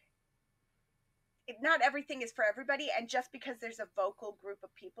 Not everything is for everybody, and just because there's a vocal group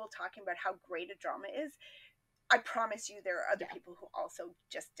of people talking about how great a drama is, I promise you there are other people who also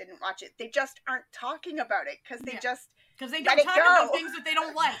just didn't watch it. They just aren't talking about it because they don't talk about things that they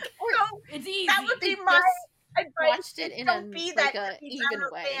don't like. So it's easy. That would be my advice. Watched it in an even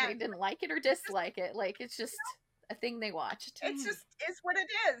way. They didn't like it or dislike it. Like, it's just a thing they watched. It's just is what it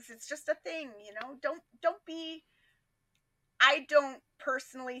is. It's just a thing, Don't be. I don't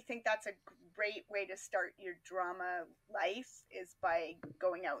personally think that's a great way to start your drama life, is by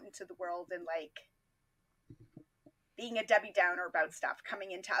going out into the world and like being a Debbie Downer about stuff,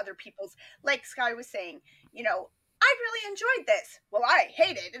 coming into other people's, like Sky was saying, I really enjoyed this. Well, I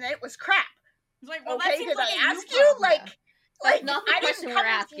hated it and it was crap. It's like, well, okay, did like I ask you? Like not the I question didn't we're come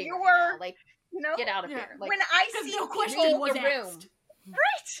asking. you Right like, get out of here. Like, when I see no question was room, asked.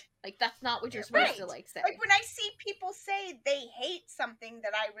 Right. Like, that's not what you're supposed to like say. Like, when I see people say they hate something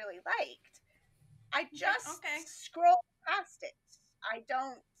that I really liked, I just scroll past it. I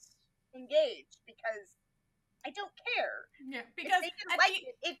don't engage because I don't care. Yeah, because if they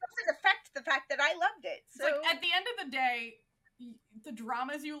didn't it doesn't affect the fact that I loved it. So like, at the end of the day, the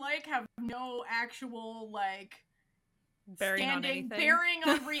dramas you like have no actual like bearing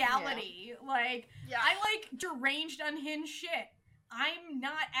on reality. Like, I like deranged, unhinged shit. I'm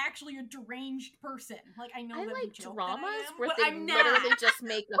not actually a deranged person. Like, I know I that like joke dramas that I am, where but they I'm literally not. just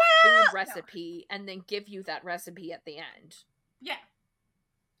make a food recipe and then give you that recipe at the end. Yeah.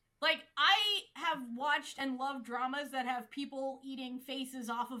 Like, I have watched and loved dramas that have people eating faces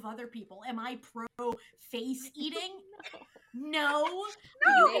off of other people. Am I pro face eating? No.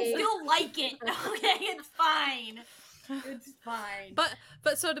 But you can still like it. Okay, it's fine. It's fine.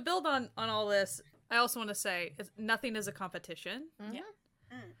 But so to build on all this, I also want to say nothing is a competition. Yeah.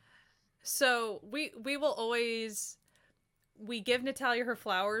 So we will always, we give Natalia her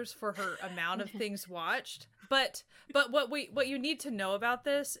flowers for her amount of things watched, but what you need to know about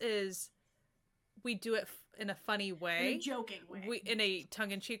this is we do it in a funny way, in a joking way, in a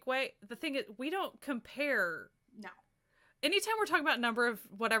tongue-in-cheek way. The thing is, we don't compare. No. Anytime we're talking about number of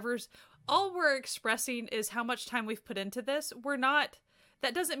whatevers, all we're expressing is how much time we've put into this.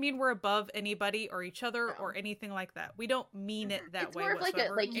 That doesn't mean we're above anybody or each other or anything like that. We don't mean it that way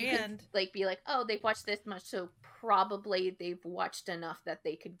whatsoever. Like you could like be like, oh, they've watched this much, so probably they've watched enough that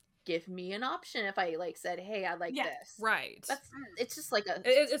they could give me an option if I like said, hey, I like this. Right. It's just like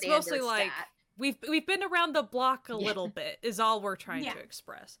it's mostly like we've been around the block a little bit is all we're trying to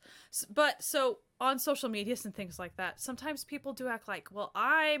express. But so on social medias and things like that, sometimes people do act like, well,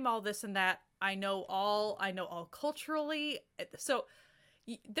 I'm all this and that. I know all culturally. So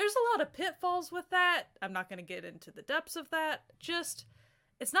there's a lot of pitfalls with that. I'm not going to get into the depths of that. Just,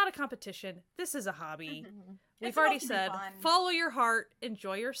 it's not a competition. This is a hobby. We've already said, follow your heart,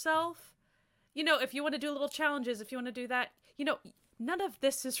 enjoy yourself. You know, if you want to do little challenges, if you want to do that, you know, none of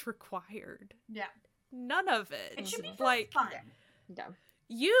this is required. Yeah. None of it. It should be like fun. Yeah.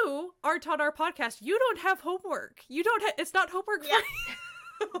 You aren't on our podcast. You don't have homework. It's not homework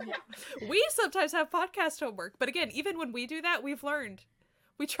for you. We sometimes have podcast homework, but again, even when we do that, we've learned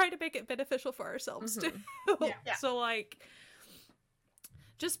we try to make it beneficial for ourselves too. So like,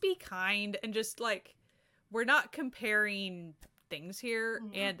 just be kind and just like, we're not comparing things here,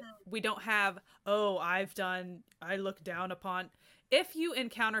 and we don't have, I look down upon. If you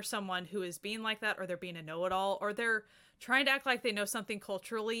encounter someone who is being like that, or they're being a know-it-all, or they're trying to act like they know something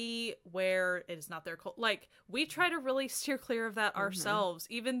culturally where it is not their like, we try to really steer clear of that ourselves,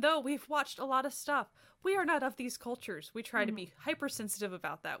 even though we've watched a lot of stuff. We are not of these cultures. We try to be hypersensitive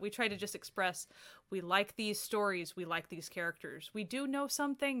about that. We try to just express, we like these stories, we like these characters. We do know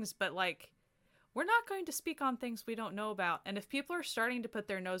some things, but like, we're not going to speak on things we don't know about. And if people are starting to put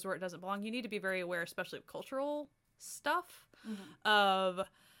their nose where it doesn't belong, you need to be very aware, especially of cultural stuff, of,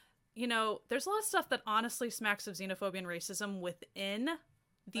 you know, there's a lot of stuff that honestly smacks of xenophobia and racism within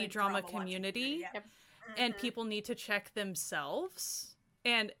the drama community. And people need to check themselves.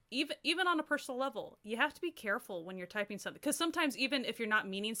 And even on a personal level, you have to be careful when you're typing something. Because sometimes even if you're not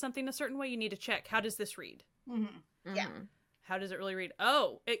meaning something a certain way, you need to check, how does this read? Yeah. How does it really read?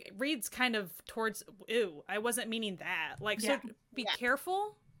 Oh, it reads kind of towards, ew, I wasn't meaning that. Like, so be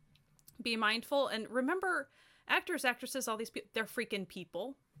careful, be mindful, and remember, actors, actresses, all these people, they're freaking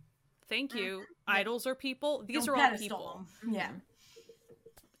people. Thank you. Idols are people. These are all people. Yeah.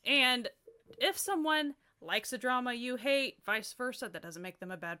 And if someone likes a drama you hate, vice versa, that doesn't make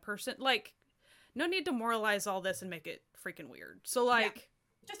them a bad person. Like, no need to moralize all this and make it freaking weird. So, like,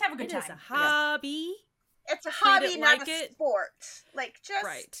 just have a good time. It is a hobby. It's a hobby, not a sport. Like,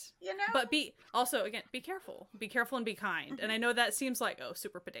 just, you know? But be careful. Be careful and be kind. And I know that seems like, oh,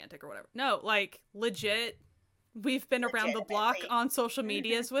 super pedantic or whatever. No, like, legit, we've been around the block on social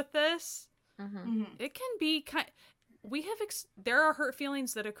medias with this. It can be we have, there are hurt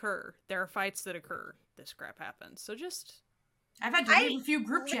feelings that occur. There are fights that occur. This crap happens. So just... I've had to leave a few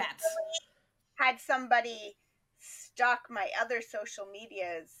group chats. Had somebody stalk my other social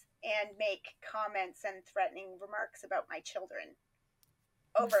medias and make comments and threatening remarks about my children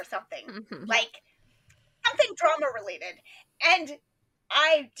over something. Like, something drama related. And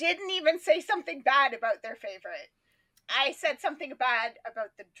I didn't even say something bad about their favorite. I said something bad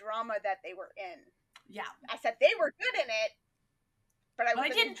about the drama that they were in. Yeah. I said they were good in it, but I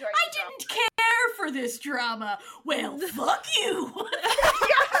wasn't enjoying the drama. I didn't care for this drama. Well, fuck you. Yeah,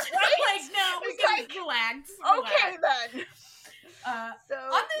 right? Like, no, we can relax. Okay, then. So,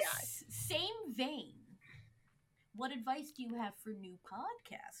 on this same vein, what advice do you have for new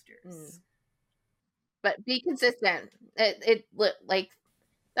podcasters? But be consistent. It like,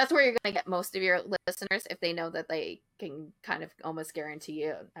 that's where you're going to get most of your listeners, if they know that they can kind of almost guarantee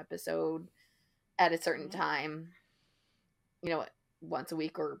an episode at a certain time, you know, once a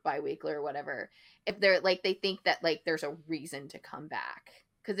week or bi-weekly or whatever. If they're like, they think that like there's a reason to come back.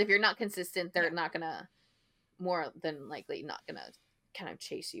 Because if you're not consistent, they're not going to, more than likely not going to kind of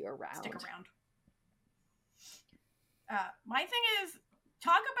chase you around. Stick around. My thing is,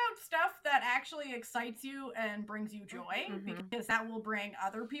 talk about stuff that actually excites you and brings you joy, because that will bring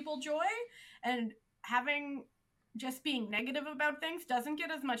other people joy. And just being negative about things doesn't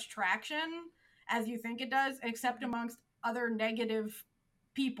get as much traction as you think it does, except amongst other negative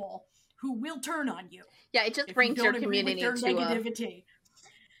people who will turn on you. Yeah, it just brings your community to negativity.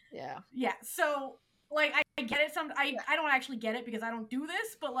 Yeah. So, like, I get it. I don't actually get it because I don't do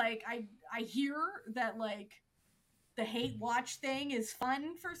this, but like, I hear that like the hate watch thing is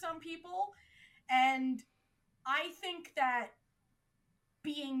fun for some people, and I think that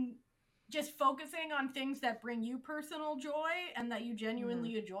just focusing on things that bring you personal joy and that you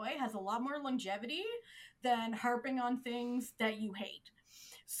genuinely enjoy has a lot more longevity than harping on things that you hate.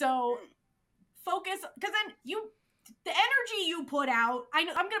 So focus, because then the energy you put out. I'm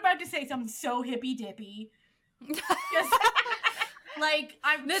about to say something so hippy dippy. Like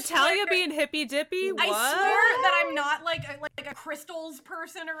I'm Natalia being hippy dippy. I swear that I'm not like a crystals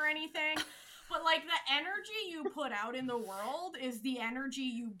person or anything, but like the energy you put out in the world is the energy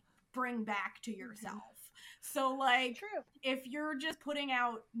you bring back to yourself. So like, true. If you're just putting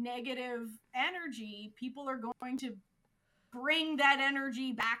out negative energy, people are going to bring that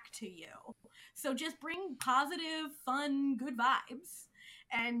energy back to you. So just bring positive, fun, good vibes,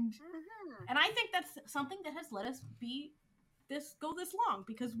 and I think that's something that has let us go this long,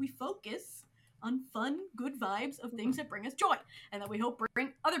 because we focus on fun, good vibes of things that bring us joy, and that we hope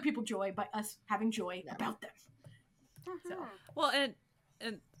bring other people joy by us having joy about them. So well,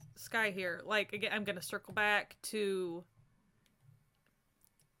 and Sky here, like, again, I'm gonna circle back to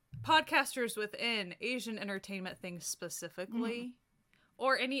podcasters within Asian entertainment things specifically,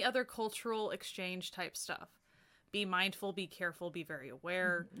 or any other cultural exchange type stuff. Be mindful, be careful, be very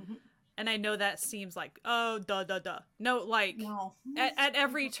aware. And I know that seems like, oh, duh. No, like, no. At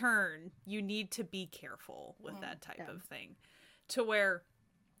every turn, you need to be careful with that type of thing. To where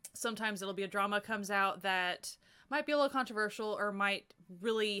sometimes it'll be a drama comes out that might be a little controversial or might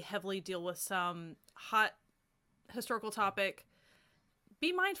really heavily deal with some hot historical topic.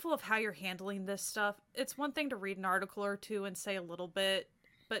 Be mindful of how you're handling this stuff. It's one thing to read an article or two and say a little bit,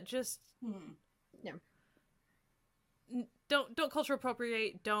 but just don't culture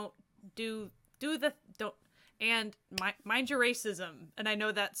appropriate. Don't and mind your racism. And I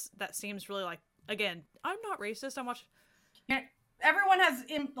know that seems really like, again, I'm not racist. I'm watching. Yeah, everyone has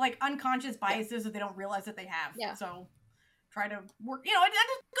like unconscious biases that they don't realize that they have. Yeah. So try to work. You know, it's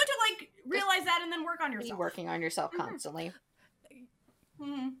good to like realize that and then work on yourself. Be working on yourself constantly.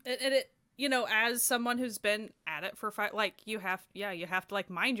 It you know, as someone who's been at it for like you have to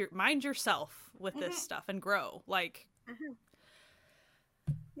like mind yourself with this stuff and grow, like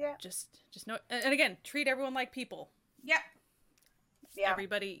just know, and again, treat everyone like people. Yeah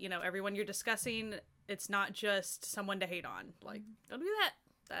Everybody, you know, everyone you're discussing, it's not just someone to hate on. Like, don't do that.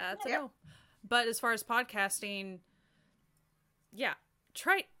 That's a no. But as far as podcasting,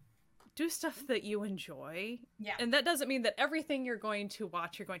 do stuff that you enjoy. Yeah. And that doesn't mean that everything you're going to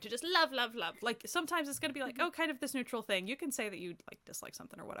watch, you're going to just love. Like, sometimes it's going to be like, oh, kind of this neutral thing. You can say that you like dislike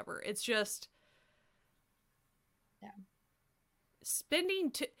something or whatever. It's just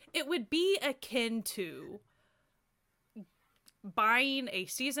it would be akin to buying a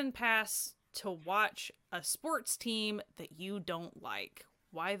season pass to watch a sports team that you don't like.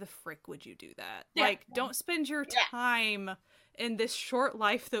 Why the frick would you do that? Yeah. Like, don't spend your time in this short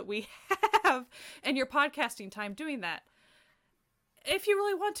life that we have and your podcasting time doing that. If you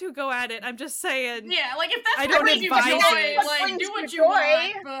really want to, go at it. I'm just saying. Yeah, like, if that's what you enjoy, like, do what you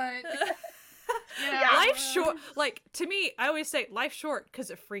want, but... Life's short. Like, to me, I always say life's short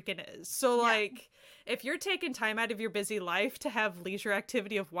because it freaking is. So, like, if you're taking time out of your busy life to have leisure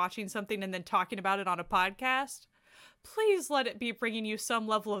activity of watching something and then talking about it on a podcast, please let it be bringing you some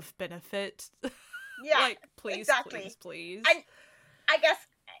level of benefit. Yeah, like, please. And I guess,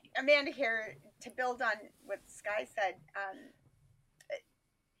 Amanda here, to build on what Sky said,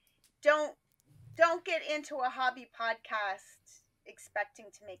 don't get into a hobby podcast expecting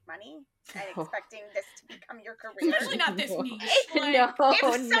to make money and expecting this to become your career. Especially not this niche. If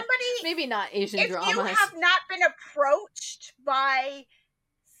somebody, maybe not Asian dramas. If you have not been approached by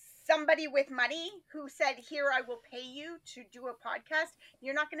somebody with money who said, here, I will pay you to do a podcast,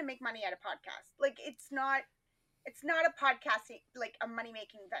 you're not going to make money at a podcast. Like, it's not a podcasting, like a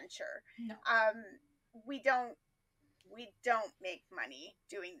money-making venture. No. We don't make money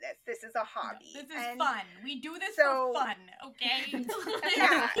doing this. This is a hobby. No, this is fun. We do this for fun, okay?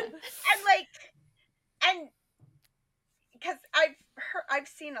 And because I've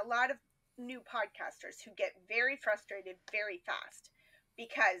seen a lot of new podcasters who get very frustrated very fast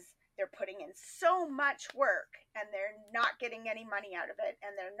because they're putting in so much work and they're not getting any money out of it,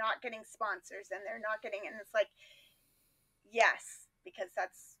 and they're not getting sponsors, and they're not getting, and it's like, yes, because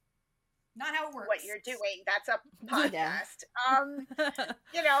that's not how it works. What you're doing, that's a podcast.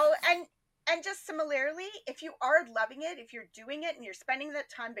 You know, and just similarly, if you are loving it, if you're doing it and you're spending that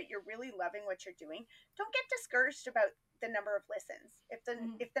time, but you're really loving what you're doing, don't get discouraged about the number of listens. If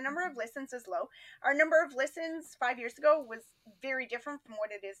the number of listens is low, our number of listens 5 years ago was very different from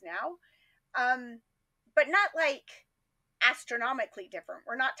what it is now. But not like astronomically different.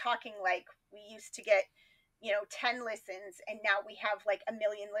 We're not talking like we used to get, 10 listens and now we have like 1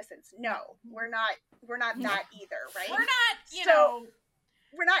 million listens. No, we're not that either, right? We're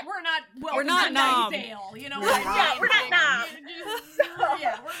not, we're not Nom. Dale, we're not Nom.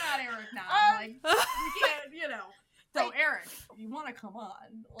 Yeah, we're not Eric Nom. Like, we can't, So Eric, you want to come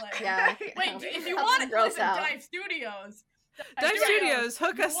on? Like, yeah. Wait, if you want to listen to Dive Studios. Dive Studios,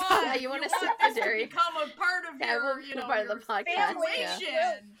 hook us up. Yeah, you want to this to become a part of your, part of the podcast.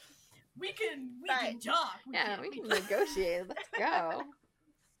 Yeah. We can talk. We can negotiate. Let's go.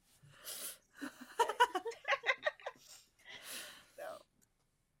 So,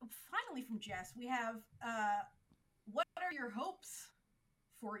 finally, from Jess, we have what are your hopes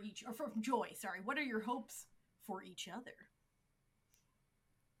for each, or from Joy? Sorry, what are your hopes for each other?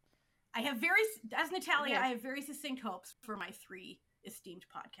 I have as Natalia, I have very succinct hopes for my 3 esteemed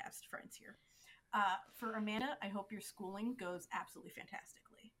podcast friends here. For Amanda, I hope your schooling goes absolutely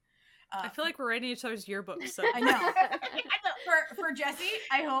fantastically. I feel like we're writing each other's yearbooks. So. I know. For Jesse,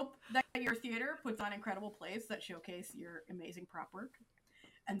 I hope that your theater puts on incredible plays that showcase your amazing prop work.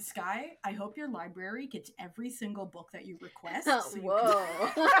 And Sky, I hope your library gets every single book that you request. So Whoa.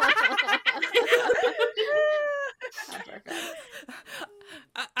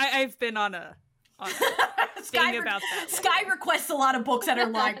 I've been on a thing about that. Sky requests a lot of books at her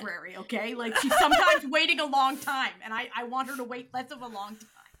library, okay? Like, she's sometimes waiting a long time, and I want her to wait less of a long time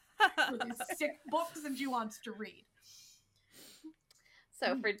for these sick books that she wants to read.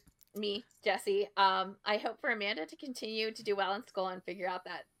 So for me, Jesse, I hope for Amanda to continue to do well in school and figure out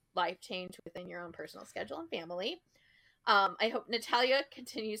that life change within your own personal schedule and family. I hope Natalia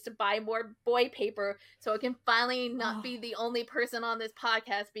continues to buy more boy paper so it can finally not be the only person on this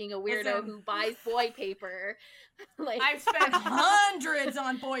podcast being a weirdo who buys boy paper. Like, I've spent hundreds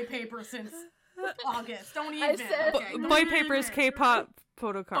on boy paper since August. Don't even. Boy paper is K-pop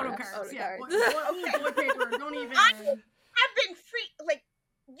photo cards. Yeah. Okay. Boy paper. Don't even. I've been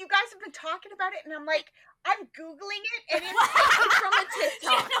you guys have been talking about it, and I'm like, I'm Googling it, and it's from a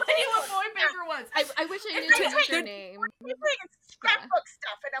TikTok. I knew what boy paper was. I wish I knew your name. It's scrapbook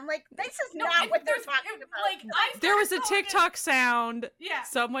stuff, and I'm like, this is not what they're talking about. Like, there was a TikTok sound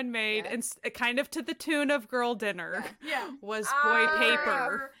someone made, Yeah. and kind of to the tune of "Girl Dinner." Yeah. Was boy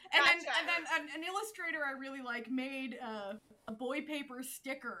paper. And then an illustrator I really like made a boy paper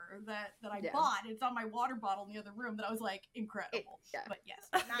sticker that I bought. It's on my water bottle in the other room that I was like, incredible. But yes.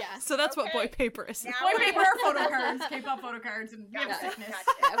 Yeah. So that's what boy paper is. Now Boy paper are photo cards, K-pop photo cards, and we have sickness.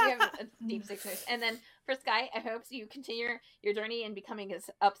 We have a deep sickness. And then for Sky, I hope you continue your journey in becoming as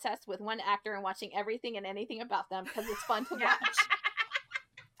obsessed with one actor and watching everything and anything about them because it's fun to watch.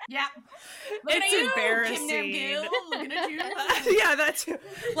 Yeah. It's embarrassing. Kim Nam-gil, looking at you. Yeah, that's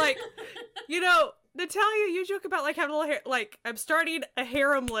like, Natalia, you joke about like having a little hair. Like, I'm starting a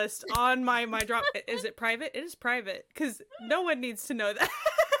harem list on my drop. Is it private? It is private because no one needs to know that.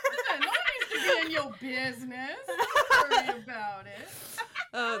 No one needs to be in your business. Don't worry about it.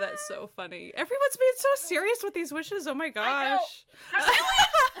 Oh, that's so funny. Everyone's being so serious with these wishes. Oh my gosh.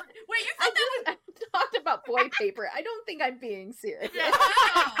 Wait, you thought that was... I talked about boy paper. I don't think I'm being serious. Yeah.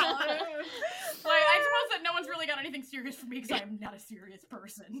 I suppose that no one's really got anything serious for me because I'm not a serious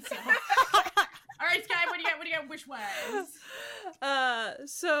person. So. All right, Sky, what do you got wish-wise?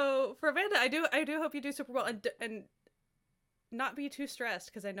 So for Amanda, I do hope you do super well and not be too stressed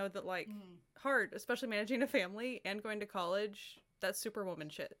because I know that hard, especially managing a family and going to college. That's superwoman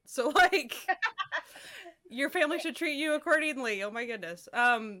shit. So like, your family should treat you accordingly. Oh my goodness.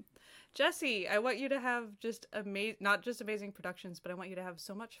 Jesse, I want you to have just not just amazing productions, but I want you to have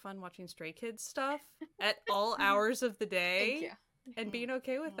so much fun watching Stray Kids stuff at all hours of the day. Thank you. And being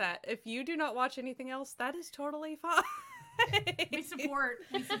okay with that. If you do not watch anything else, that is totally fine. We support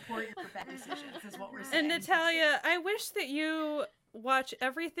your bad decisions, is what we're saying. And Natalia, I wish that you watch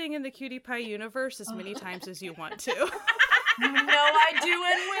everything in the Cutie Pie universe as many times as you want to. You know I do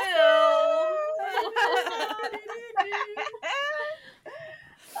and will.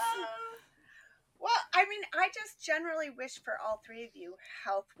 Well, I mean, I just generally wish for all 3 of you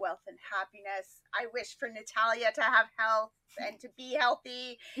health, wealth, and happiness. I wish for Natalia to have health and to be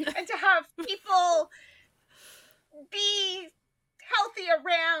healthy and to have people be healthy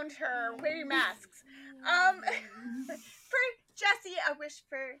around her wearing masks. For Jessie, I wish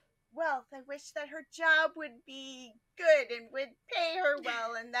for wealth. I wish that her job would be good and would pay her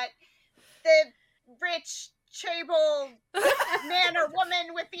well, and that the rich Chable man or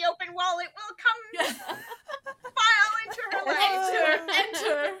woman with the open wallet will come file into her life.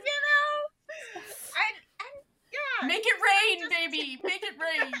 Enter. You know? And yeah. Make it rain, baby. Make it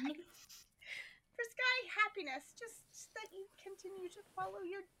rain. For Sky, happiness. Just that you continue to follow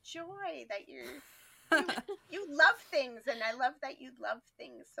your joy. That you love things, and I love that you love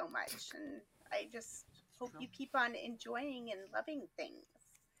things so much. And I just hope you keep on enjoying and loving things.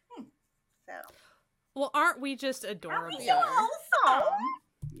 So. Well, aren't we just adorable? Aren't we so wholesome?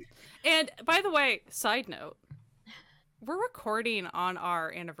 And by the way, side note, we're recording on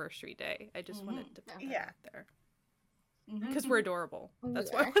our anniversary day. I just wanted to put that out there. Because we're adorable.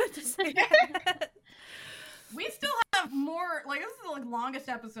 That's why I wanted to say that. We still have more, like, this is the longest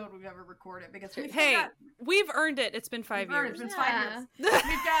episode we've ever recorded because we've earned it. It's been 5 years. It's been 5 years. This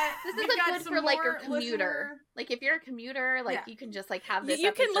is good for like a commuter. Like if you're a commuter, like you can just like have this.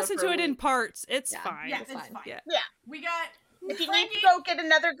 You can listen to it in parts. It's fine. Yeah, it's fine. Yeah. We got. If you need to go get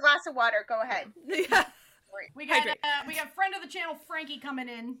another glass of water, go ahead. Yeah. We got friend of the channel Frankie coming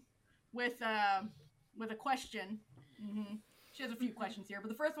in with a question. Mm-hmm. She has a few questions here, but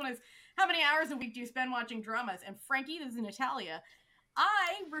the first one is, how many hours a week do you spend watching dramas? And Frankie, this is Natalia.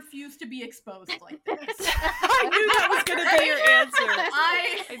 I refuse to be exposed like this. I knew that was going to be your answer.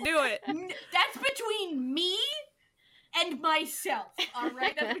 I knew it. That's between me and myself, all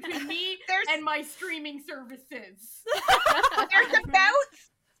right? That's between me and my streaming services. There's about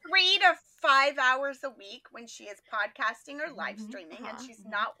 3 to 5 hours a week when she is podcasting or live streaming, and she's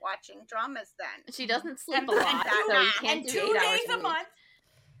not watching dramas then. She doesn't sleep a lot, so you can't do 8 hours a month.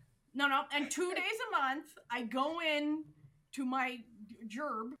 And 2 days a month, I go in to my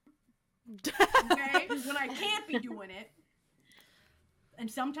gerb, okay, when I can't be doing it, and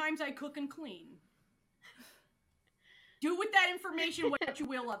sometimes I cook and clean. Do with that information what you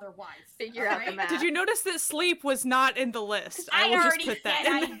will otherwise. Figure out the math. Did you notice that sleep was not in the list? I will just put that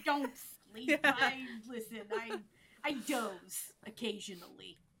in. I don't sleep. Yeah. I doze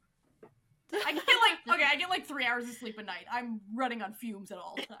occasionally. I get like 3 hours of sleep a night. I'm running on fumes at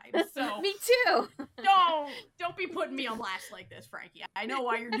all times. So me too. Don't be putting me on blast like this, Frankie. I know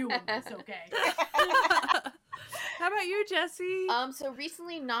why you're doing this, okay? How about you, Jessie? So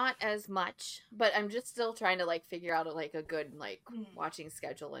recently not as much, but I'm just still trying to like figure out a good like watching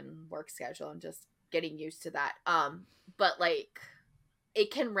schedule and work schedule and just getting used to that. But like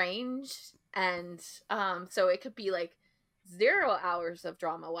it can range, and so it could be like 0 hours of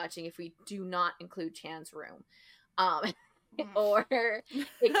drama watching if we do not include Chan's room. Or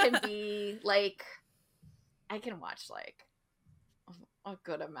it can be like I can watch like a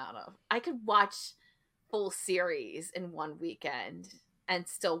good amount of I could watch full series in one weekend and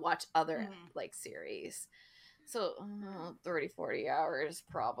still watch other like series. So 30-40 hours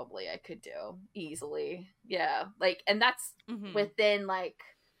probably I could do easily. Yeah, like, and that's within like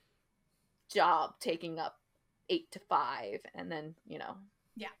job taking up 8 to 5 and then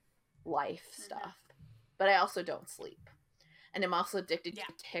life stuff. But I also don't sleep, and I'm also addicted to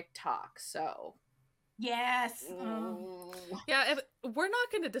TikTok, so yes. Yeah, we're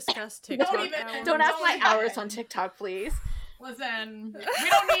not going to discuss TikTok. Don't ask my hours on TikTok, please. Listen, we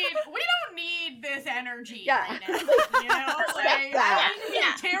don't need this energy right now. You know, like, I need to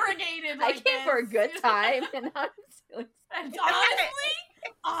be interrogated. Like I came for a good time, and I'm feeling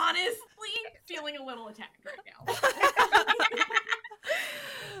honestly feeling a little attacked right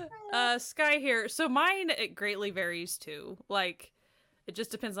now. Sky here. So mine, it greatly varies too. Like, it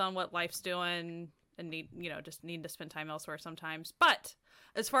just depends on what life's doing. And need to spend time elsewhere sometimes. But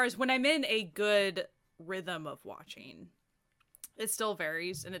as far as when I'm in a good rhythm of watching, it still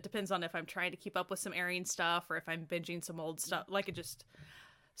varies, and it depends on if I'm trying to keep up with some airing stuff or if I'm binging some old stuff. Like, it just...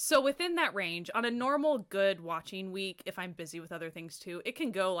 So within that range, on a normal good watching week, if I'm busy with other things too, it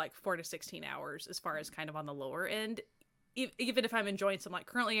can go like 4 to 16 hours as far as kind of on the lower end, even if I'm enjoying some like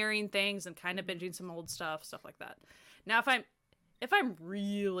currently airing things and kind of binging some old stuff like that. Now, if I'm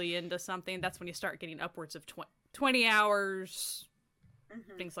really into something, that's when you start getting upwards of 20 hours,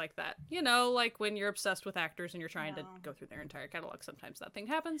 things like that. You know, like when you're obsessed with actors and you're trying to go through their entire catalog, sometimes that thing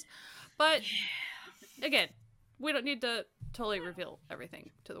happens. But again, we don't need to totally reveal everything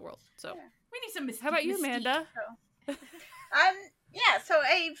to the world. So we need some mystique. How about you, Amanda? So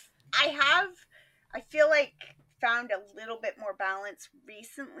I feel like found a little bit more balance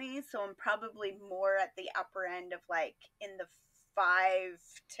recently, so I'm probably more at the upper end of like in the 5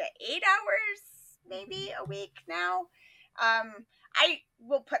 to 8 hours maybe a week now. I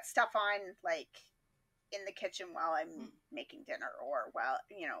will put stuff on like in the kitchen while I'm making dinner, or while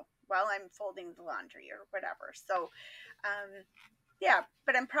I'm folding the laundry or whatever. So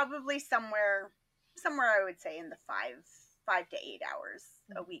but I'm probably somewhere I would say in the 5 to 8 hours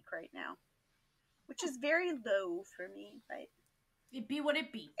a week right now, which is very low for me, but it be what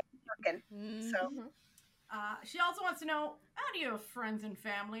it be. Working. So she also wants to know, how do your friends and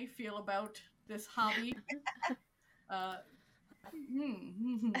family feel about this hobby?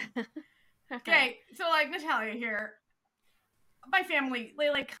 Okay, so like Natalia here, my family, they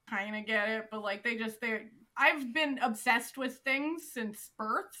like kind of get it, but like I've been obsessed with things since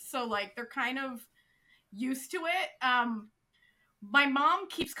birth, so like they're kind of used to it. my mom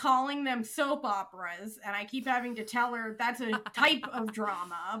keeps calling them soap operas, and I keep having to tell her that's a type of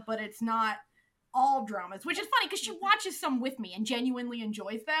drama, but it's not all dramas, which is funny because she watches some with me and genuinely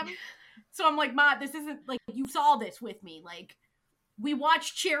enjoys them. So I'm like, Ma, this isn't like you saw this with me. Like, we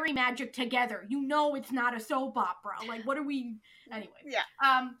watched Cherry Magic together. You know it's not a soap opera. Like, what are we... Anyway. Yeah.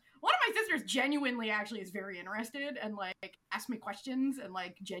 One of my sisters genuinely actually is very interested and, like, asks me questions and,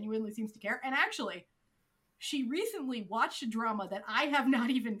 like, genuinely seems to care. And actually, she recently watched a drama that I have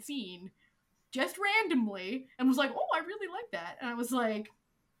not even seen, just randomly, and was like, oh, I really like that. And I was like,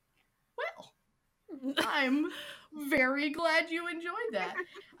 well, I'm very glad you enjoyed that.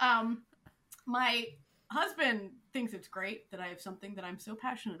 My husband thinks it's great that I have something that I'm so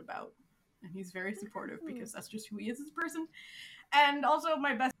passionate about, and he's very supportive because that's just who he is as a person. And also,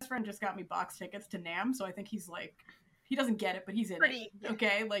 my best friend just got me box tickets to NAMM, so I think he's like, he doesn't get it, but he's in it.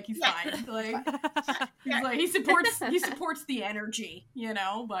 Okay, like he's fine. Like he's like he supports the energy, you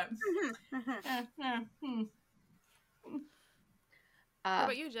know. But How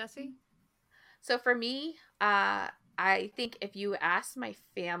about you, Jesse? So for me, I think if you asked my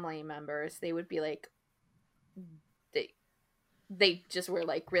family members, they would be like, they just were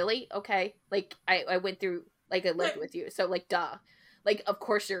like, really? Okay. Like, I went through, like, I lived with you. So, like, duh. Like, of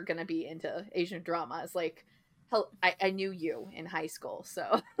course you're gonna be into Asian dramas. Like, hell, I knew you in high school.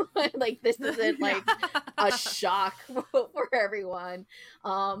 So, like, this isn't, like, a shock for everyone.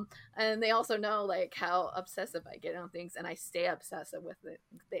 And they also know, like, how obsessive I get on things. And I stay obsessive with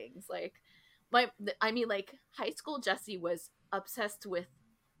things. Like, like, high school Jessie was obsessed with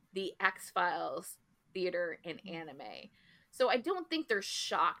the X-Files, theater, and anime. So I don't think they're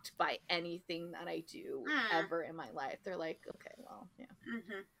shocked by anything that I do ever in my life. They're like, okay, well, yeah.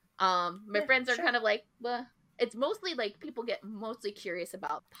 My friends are kind of like, well, it's mostly like people get mostly curious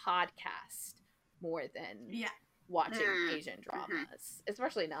about podcasts more than watching Asian dramas,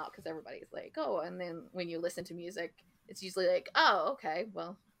 especially now because everybody's like, oh, and then when you listen to music, it's usually like, oh, okay,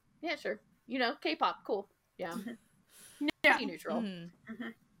 well, yeah, sure, you know, K-pop, cool, yeah, pretty neutral.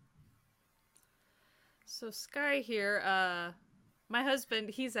 So Sky here, my husband,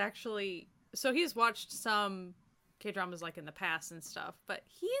 he's watched some K-dramas like in the past and stuff, but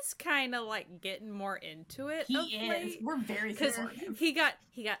he's kind of like getting more into it. He is. Late. We're very supportive. He got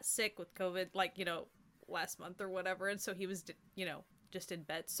sick with COVID, like, you know, last month or whatever, and so he was, you know, just in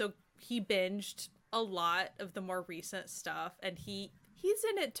bed. So he binged a lot of the more recent stuff, and he's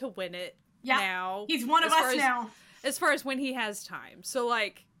in it to win it now. He's one of us now. As far as when he has time. So,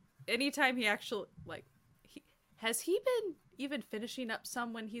 like, anytime he actually, like, has he been even finishing up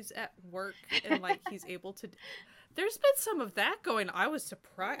some when he's at work and, like, he's able to... There's been some of that going. I was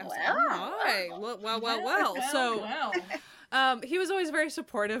surprised. I was like, well. So, he was always very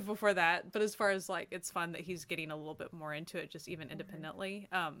supportive before that. But as far as, like, it's fun that he's getting a little bit more into it, just even independently.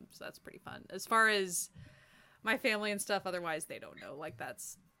 So that's pretty fun. As far as my family and stuff, otherwise, they don't know. Like,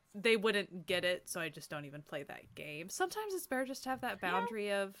 they wouldn't get it, so I just don't even play that game. Sometimes it's better just to have that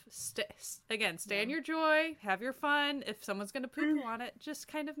boundary of, stay in your joy, have your fun. If someone's going to poo-poo on it, just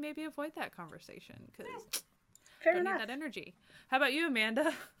kind of maybe avoid that conversation, because don't need that energy. How about you,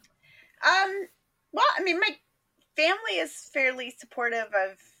 Amanda? Well, I mean, my family is fairly supportive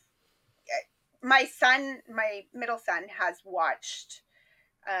of... My middle son, has watched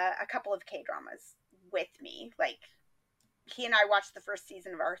a couple of K-dramas with me, like... He and I watched the first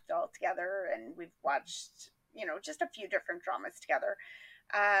season of Earthdal together, and we've watched, you know, just a few different dramas together.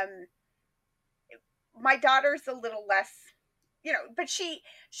 My daughter's a little less, you know, but she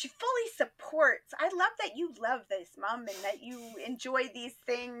fully supports. I love that you love this, Mom, and that you enjoy these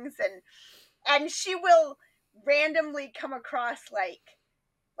things, and she will randomly come across like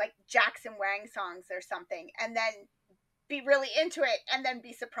Jackson Wang songs or something, and then be really into it, and then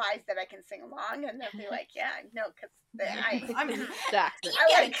be surprised that I can sing along, and then be like, yeah, no, because I'm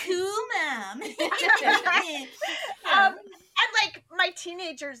like, cool, Mom. And like my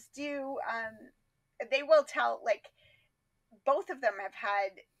teenagers do, they will tell, like, both of them have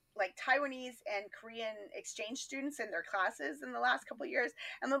had like Taiwanese and Korean exchange students in their classes in the last couple of years,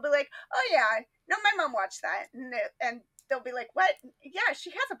 and they'll be like, oh yeah, no, my mom watched that, and they'll be like, what? Yeah,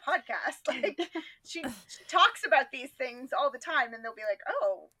 she has a podcast. Like, she talks about these things all the time, and they'll be like,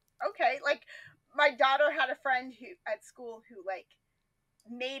 oh, okay. Like, my daughter had a friend at school who, like,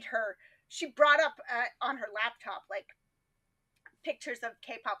 she brought up on her laptop, like, pictures of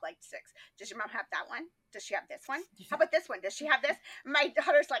K-pop like six. Does your mom have that one? Does she have this one? How about this one? Does she have this? My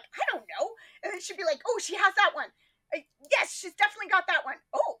daughter's like, I don't know. And then she'd be like, oh, she has that one. Yes, she's definitely got that one.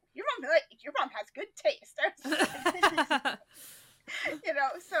 Oh, your mom has good taste. You know,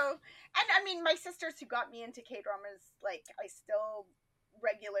 so, and I mean, my sisters who got me into K-dramas, like, I still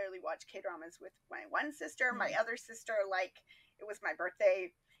regularly watch K-dramas with my one sister. My other sister, like, it was my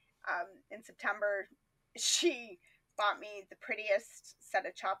birthday in September. She bought me the prettiest set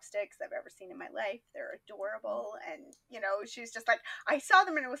of chopsticks I've ever seen in my life. They're adorable. And, you know, she's just like, I saw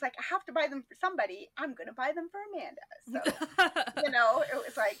them and it was like, I have to buy them for somebody. I'm going to buy them for Amanda. So, you know, it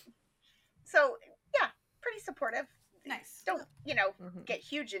was like, so, yeah, pretty supportive. Nice. Don't, you know, get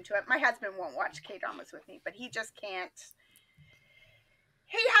huge into it. My husband won't watch K-dramas with me, but he just can't.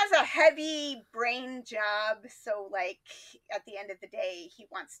 He has a heavy brain job, so, like, at the end of the day, he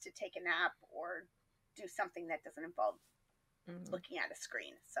wants to take a nap or do something that doesn't involve looking at a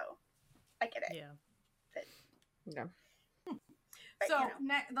screen. So, I get it. Yeah. But, yeah. But, so, you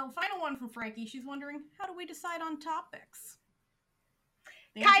know. the final one from Frankie, she's wondering, how do we decide on topics?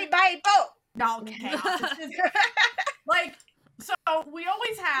 Kai Bai Bo! No, okay. Like, so we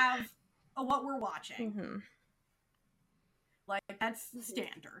always have what we're watching. Like, that's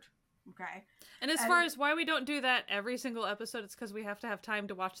standard. Okay. And as far as why we don't do that every single episode, it's because we have to have time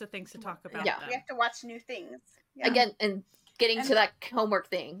to watch the things to talk about. Yeah. Them. We have to watch new things. Yeah. Again, and getting to that homework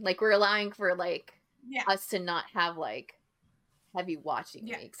thing. Like, we're allowing for, like, us to not have, like, heavy watching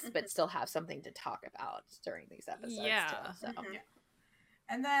weeks, but still have something to talk about during these episodes. Yeah. Too, so.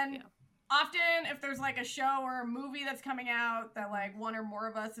 And then often if there's like a show or a movie that's coming out that like one or more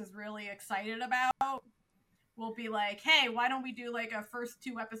of us is really excited about, we'll be like, hey, why don't we do like a first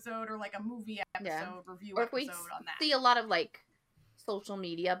 2 episode or like a movie episode review or if we episode on that. See a lot of like social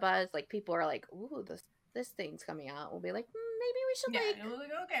media buzz, like people are like, ooh, this thing's coming out. We'll be like, maybe we should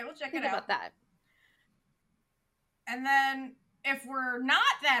okay, we'll check think it out. about that. And then if we're not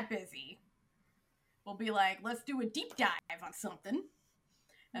that busy, we'll be like, let's do a deep dive on something.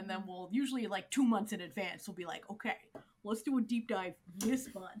 And then we'll usually like 2 months in advance, we'll be like, okay, let's do a deep dive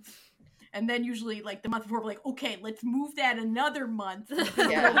this month. And then usually like the month before, we're like, okay, let's move that another month.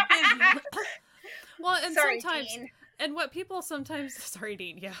 Yeah. Well, and Sorry, sometimes, Dean. and what people sometimes, sorry,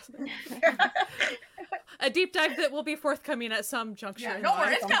 Dean, yeah. A deep dive that will be forthcoming at some juncture. Yeah, in don't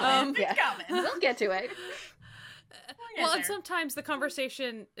worry, life. it's coming. It's coming. We'll get to it. Well, and sometimes the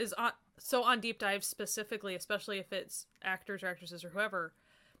conversation is on deep dives specifically, especially if it's actors or actresses or whoever.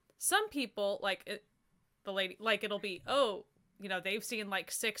 Some people the lady, like it'll be, oh, you know, they've seen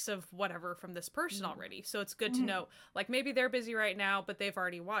like 6 of whatever from this person already, so it's good to know. Like maybe they're busy right now, but they've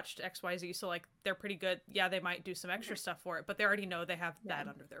already watched XYZ, so like they're pretty good. Yeah, they might do some extra stuff for it, but they already know they have that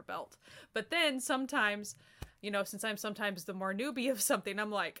under their belt. But then sometimes, you know, since I'm sometimes the more newbie of something,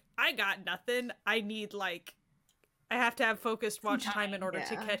 I'm like, I got nothing. I need like. I have to have focused watch time in order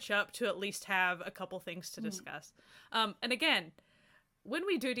to catch up, to at least have a couple things to discuss. And again, when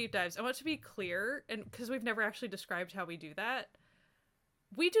we do deep dives, I want to be clear, and because we've never actually described how we do that,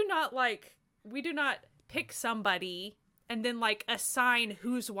 we do not pick somebody and then like assign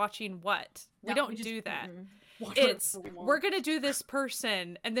who's watching what. We don't do that. It's we're gonna do this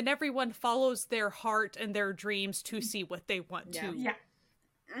person, and then everyone follows their heart and their dreams to see what they want to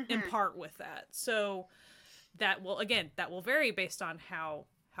impart with that. So that will vary based on how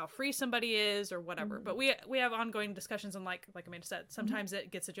free somebody is or whatever. But we have ongoing discussions, and like Amanda said, sometimes it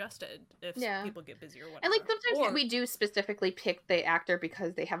gets adjusted if people get busy or whatever. And like sometimes we do specifically pick the actor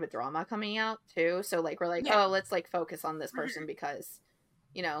because they have a drama coming out too. So like we're like, oh, let's like focus on this person because,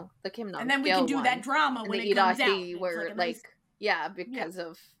 you know, the Kim Nam, and then we can do that drama when it comes out. Where because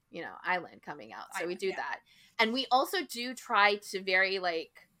of, you know, Island coming out. So we do that. And we also do try to very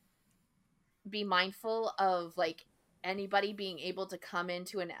like be mindful of like anybody being able to come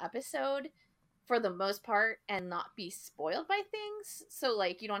into an episode for the most part and not be spoiled by things, so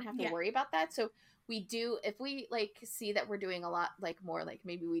like you don't have to worry about that. So we do, if we like see that we're doing a lot like more like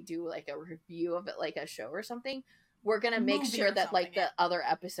maybe we do like a review of it like a show or something, we're gonna make sure that like the other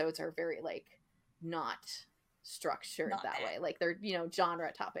episodes are very like not structured that way, like they're, you know,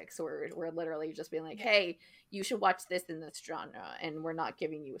 genre topics, so we're literally just being like, hey, you should watch this in this genre, and we're not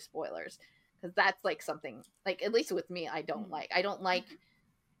giving you spoilers. Because that's, like, something, like, at least with me, I don't like,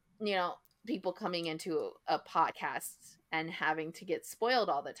 you know, people coming into a podcast and having to get spoiled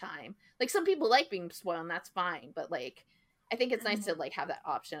all the time. Like, some people like being spoiled, and that's fine. But, like, I think it's nice to, like, have that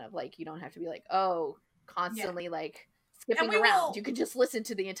option of, like, you don't have to be like, oh, constantly, like, skipping around. You can just listen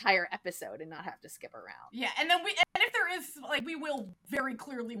to the entire episode and not have to skip around. Yeah, and then and if there is, like, we will very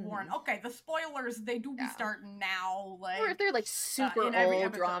clearly warn, okay, the spoilers, they do be starting now, like... Or if they're, like, super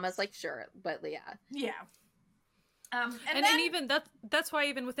old dramas, like, sure, but, yeah. Yeah. And even that's why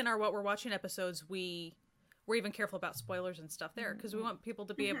even within our What We're Watching episodes, we're even careful about spoilers and stuff there, because we want people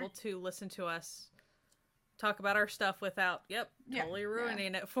to be able to listen to us talk about our stuff without totally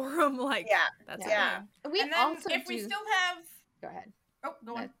ruining it for them. Like that's We and then also if we still have go ahead. Oh,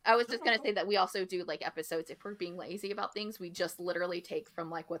 go on. I was just gonna say that we also do like episodes if we're being lazy about things, we just literally take from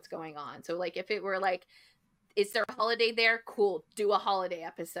like what's going on. So like if it were like, is there a holiday there? Cool, do a holiday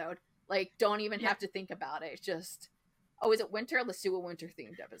episode. Like don't even have to think about it. Just is it winter? Let's do a winter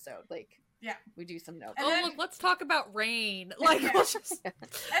themed episode. Like we do some notes. Look, let's talk about rain. Like we'll just... and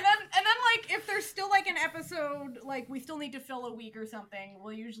then like if there's still like an episode, like we still need to fill a week or something,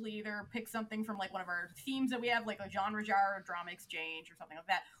 we'll usually either pick something from like one of our themes that we have, like a genre jar or drama exchange or something like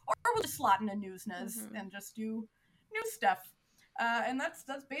that, or we'll just slot in a newsness and just do new stuff. And that's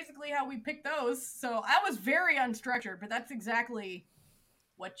basically how we pick those. So I was very unstructured, but that's exactly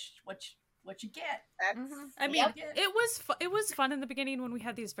what you get. I mean, it was fun in the beginning when we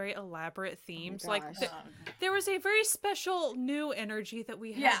had these very elaborate themes. Like there was a very special new energy that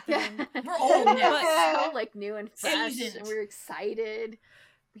we had. Then. We're old now, but so like new and fresh, and we're excited.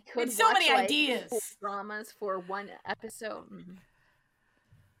 We could watch so many ideas, dramas for one episode.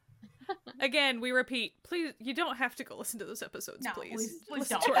 Again, we repeat, please, you don't have to go listen to those episodes, please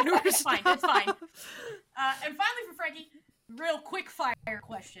don't. It's fine. And finally for Frankie, real quick fire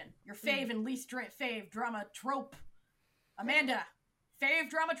question. Your fave and least fave drama trope. Amanda, fave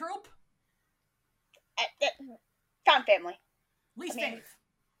drama trope? Found Family. Least fave.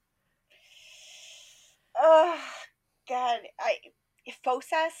 Oh, God.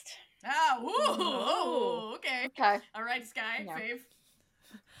 Focest. Okay. All right, Sky, fave.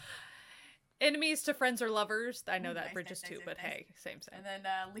 Enemies to friends or lovers. I know that bridges too, but hey, same. And then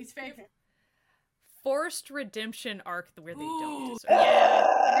least fave? Forced redemption arc where they don't deserve.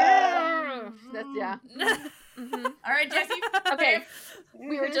 All right, Jesse. Okay,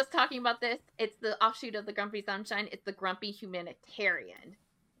 we were just talking about this. It's the offshoot of the Grumpy Sunshine. It's the Grumpy Humanitarian.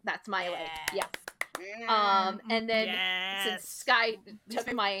 That's my and then since Sky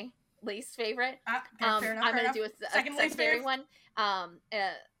took my least favorite, I'm gonna do a secondary one.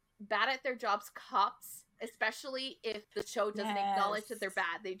 Bad at their jobs, cops, especially if the show doesn't acknowledge that they're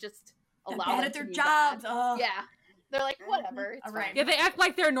bad. They just allow them at to their be jobs. Bad. They're like, whatever. It's fine. Yeah, they act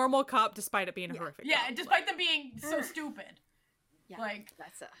like they're a normal cop despite it being a horrific. Yeah, despite them being so stupid. Yeah, like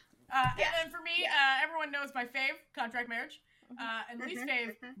that's And then for me, everyone knows my fave, Contract Marriage, and least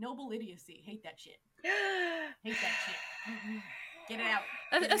fave, Noble Idiocy. Hate that shit. Get it out.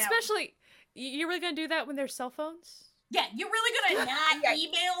 Especially, you're really gonna do that when there's cell phones? Yeah, you're really gonna not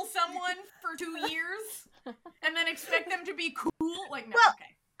email someone for 2 years and then expect them to be cool? Like, no,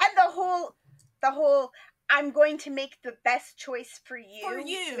 okay. And the whole, I'm going to make the best choice for you.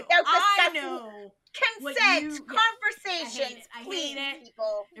 Without discussing consent, conversations. I hate it.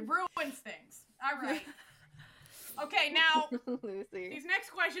 People. It ruins things. All right. Okay, now Lucy. These next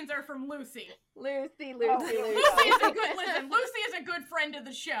questions are from Lucy. Lucy. Lucy is a good friend of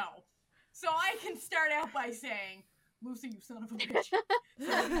the show. So I can start out by saying, Lucy, you son of a bitch.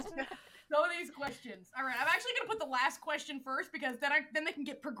 So these questions. All right, I'm actually going to put the last question first because then they can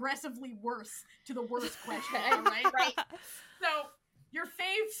get progressively worse to the worst question. All right? Right. So, your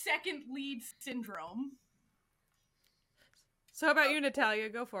fave second lead syndrome. So how about you, Natalia?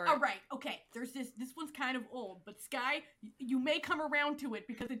 Go for it. All right. Okay. There's this one's kind of old, but Sky, you may come around to it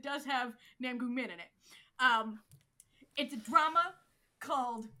because it does have Namgoong Min in it. It's a drama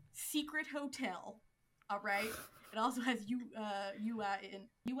called Secret Hotel. All right. It also has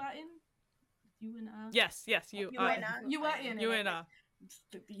Yes, you. Okay.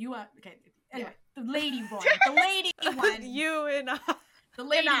 Anyway, the lady one. The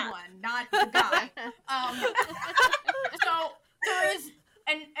lady one, not the guy. So there is,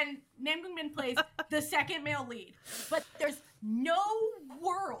 and Namgoong Min plays the second male lead, but there's no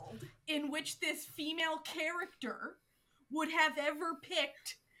world in which this female character would have ever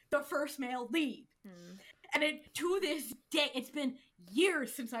picked the first male lead. And to this day, it's been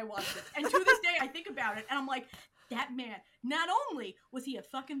years since I watched it. And to this day, I think about it, and I'm like, that man, not only was he a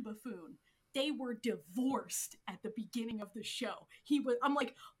fucking buffoon, they were divorced at the beginning of the show. I'm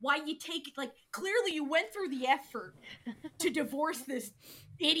like, why you take it? Like, clearly you went through the effort to divorce this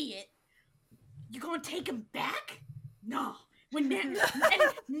idiot. You gonna take him back? No. When Namgoong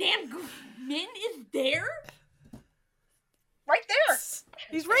Min is there? Right there.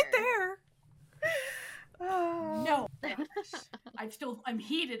 He's right there. No. I'm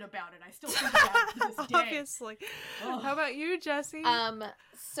heated about it. I still think about it to this day. Obviously. Ugh. How about you, Jessie?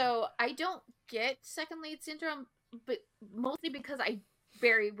 So I don't get second lead syndrome, but mostly because I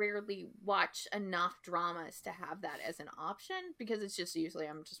very rarely watch enough dramas to have that as an option, because it's just usually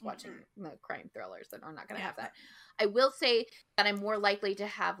I'm just watching the crime thrillers that are not going to have that. I will say that I'm more likely to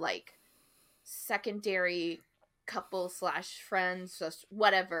have like secondary couple / friends, just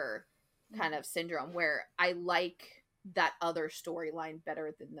whatever kind of syndrome, where I like that other storyline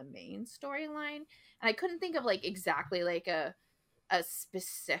better than the main storyline. And I couldn't think of like exactly like a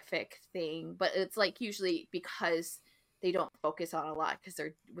specific thing, but it's like usually because they don't focus on a lot because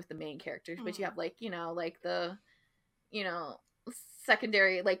they're with the main characters, but you have like, you know, like the, you know,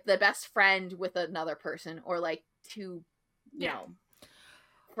 secondary, like the best friend with another person, or like two, you know,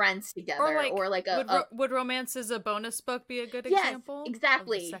 friends together, or like would Romance is a Bonus Book be a good example?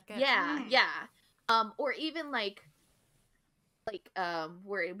 Exactly. Yeah. Or even like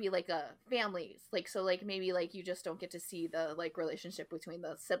where it'd be like a families, like, so like maybe like you just don't get to see the like relationship between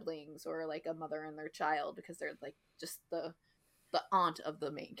the siblings, or like a mother and their child, because they're like just the aunt of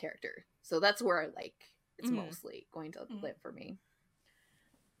the main character. So that's where I like it's mostly going to live for me.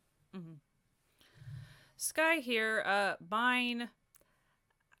 Sky here, mine,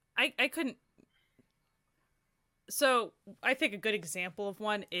 I couldn't. So I think a good example of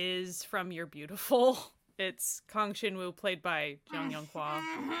one is from You're Beautiful. It's Kang Shin-woo, played by Jung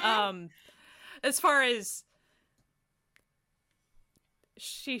Young-hwa. As far as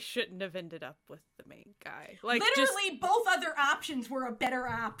she shouldn't have ended up with the main guy. Like, literally, both other options were a better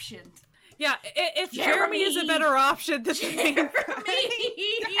option. Yeah, if Jeremy is a better option than the main guy,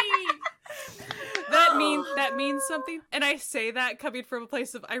 that means something. And I say that coming from a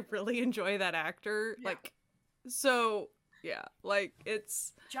place of I really enjoy that actor. Yeah. Like, so yeah, like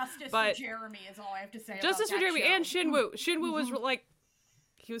it's justice for Jeremy is all I have to say. Justice for Jeremy and Shin-woo. Shin-woo was like,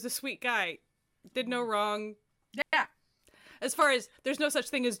 he was a sweet guy, did no wrong. Yeah. As far as there's no such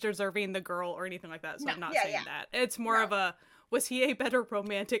thing as deserving the girl or anything like that, so I'm not saying that. It's more of a, was he a better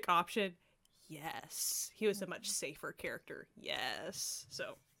romantic option? Yes. He was a much safer character. Yes.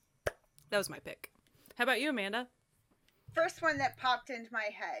 So that was my pick. How about you, Amanda? First one that popped into my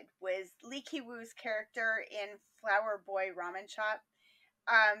head was Lee Ki-woo's character in Flower Boy Ramen Shop.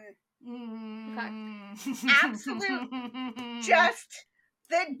 Absolute, just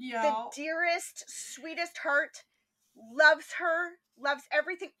the dearest, sweetest heart. Loves her, loves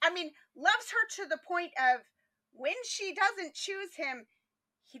everything. I mean, loves her to the point of when she doesn't choose him,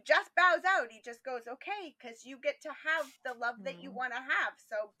 he just bows out. He just goes, okay, because you get to have the love that you want to have,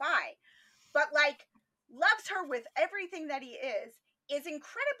 so bye. But like, loves her with everything that he is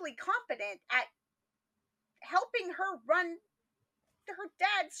incredibly competent at helping her run her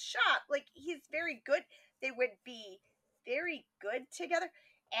dad's shop. Like, he's very good. They would be very good together.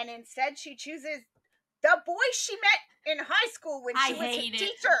 And instead she chooses the boy she met in high school when she was a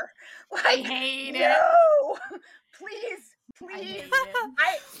teacher. Like, I hate it. No, please.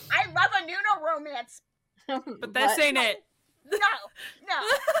 I love a Nuno romance, but this ain't it. No.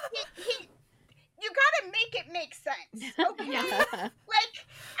 You gotta make it make sense, okay? Like,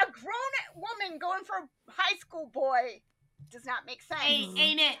 a grown woman going for a high school boy does not make sense.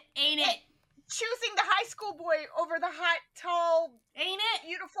 Ain't it? Choosing the high school boy over the hot, tall,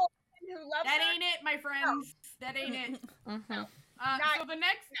 beautiful who loves that her. Ain't it, my friends. No. That ain't it. So the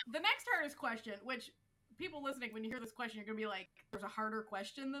next hardest question, which people listening, when you hear this question, you're gonna be like, "There's a harder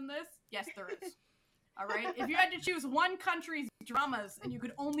question than this." Yes, there is. All right. If you had to choose one country's dramas and you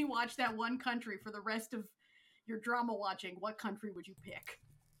could only watch that one country for the rest of your drama watching, what country would you pick?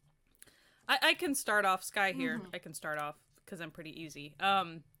 I can start off, Sky here. I can start off because I'm pretty easy.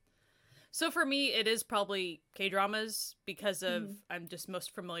 So for me, it is probably K-dramas because of I'm just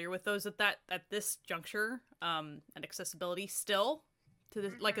most familiar with those at this juncture, and accessibility still to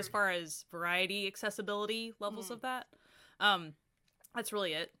the like as far as variety, accessibility levels of that. That's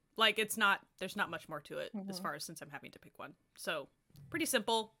really it. Like, there's not much more to it as far as since I'm having to pick one. So pretty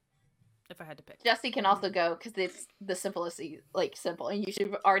simple. If I had to pick, Jesse can also go because it's the simplest, like simple, and you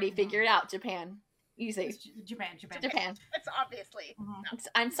should already figure it out. Japan. Easy. Japan. It's obviously.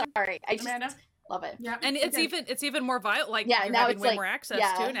 I'm sorry. I just Amanda? Love it. Yeah, and it's even more violent. Like, yeah, you're now having it's way like, more access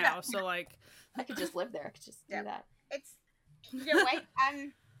too now. So like, I could just live there. I could just do that. It's, you know what?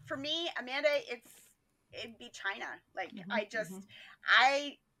 For me, Amanda, it'd be China. Like, I just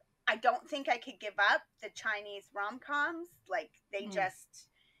I don't think I could give up the Chinese rom-coms. Like, they just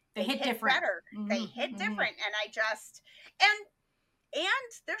they hit different. Better. They hit different, and I just and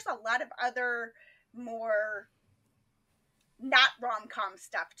there's a lot of other more not rom-com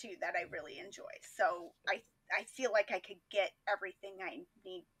stuff too that I really enjoy. So I feel like I could get everything I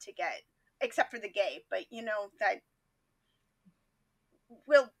need to get, except for the gay. But that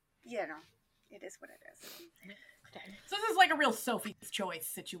will, it is what it is. So this is like a real Sophie's Choice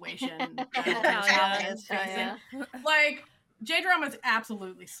situation. Like, J-dramas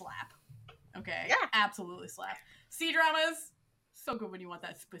absolutely slap. Okay? Yeah. Absolutely slap. C-dramas, so good when you want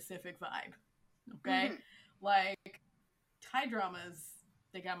that specific vibe. Okay? Mm-hmm. Like, Thai dramas,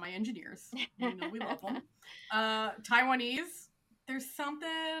 they got my engineers. You know we love them. Taiwanese, there's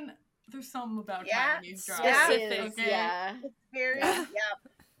something about Taiwanese dramas. Specific, okay? Yeah. It's very, yeah.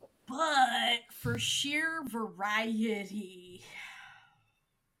 But for sheer variety,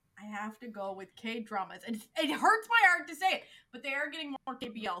 I have to go with K-dramas. And it hurts my heart to say it, but they are getting more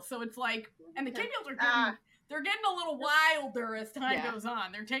KBL. So it's like, and the KBLs are getting, they're getting a little wilder as time goes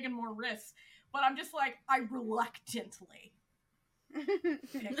on. They're taking more risks. But I'm just like, I reluctantly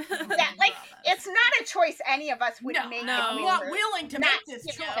like, it's not a choice any of us would make. No, I'm not willing to make this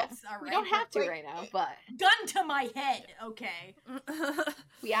choice. All right? We don't have to right now, but gun to my head. Okay.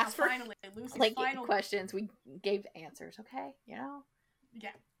 We asked for Lucy's final questions. We gave answers. Okay, you know.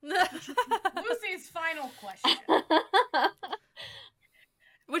 Yeah. Lucy's final question,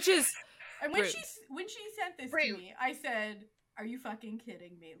 which is, and when she sent this to me, I said, "Are you fucking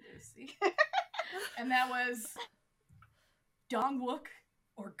kidding me, Lucy?" And that was. Dong-wook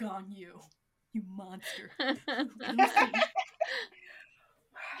or Gong-yu, you monster.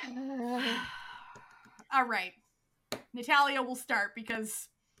 All right. Natalia will start because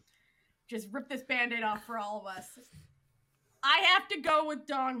just rip this Band-Aid off for all of us. I have to go with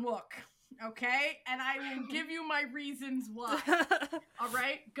Dong-wook, okay? And I will give you my reasons why. All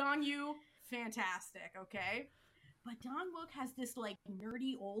right? Gong-yu, fantastic, okay? But Dong-wook has this, like,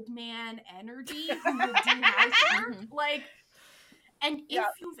 nerdy old man energy who will do housework. Like, and if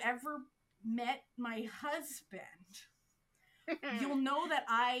you've ever met my husband, you'll know that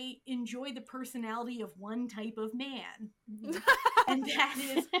I enjoy the personality of one type of man. And that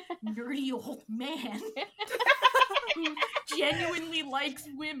is nerdy old man who genuinely likes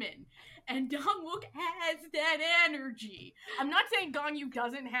women. And Dong-wook has that energy. I'm not saying Gong-yu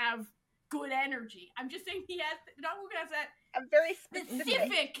doesn't have good energy. I'm just saying Dong-wook has that a very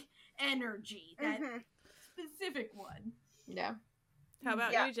specific energy. That specific one. Yeah. How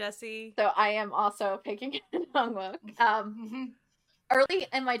about you, Jessie? So I am also picking Dong-wook. Early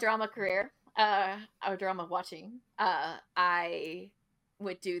in my drama career, or drama watching, I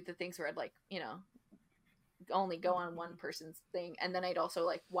would do the things where I'd like, you know, only go on one person's thing, and then I'd also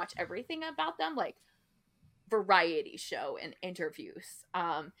like watch everything about them, like variety show and interviews.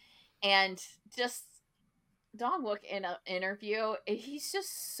 And just Dong-wook in an interview, he's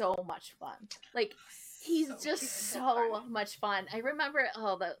just so much fun. Like. He's so much fun. I remember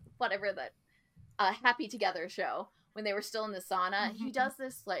the Happy Together show when they were still in the sauna. He does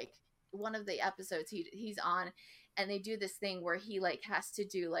this, like, one of the episodes he's on, and they do this thing where he like has to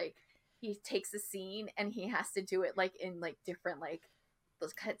do, like, he takes a scene and he has to do it like in like different like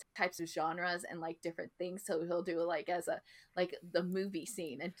those types of genres and like different things. So he'll do like as a like the movie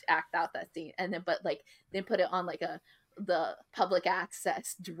scene and act out that scene, and then then put it on like the public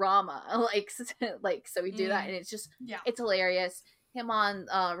access drama, like so we do that, and it's just it's hilarious. Him on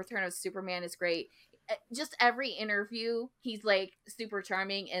Return of Superman is great. Just every interview he's like super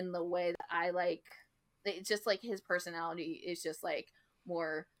charming in the way that I like. It's just like his personality is just like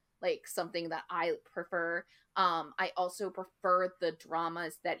more like something that I prefer. I also prefer the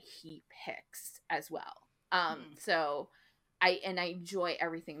dramas that he picks as well. So I enjoy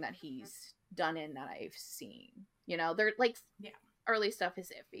everything that he's done in that I've seen. You know, they're like early stuff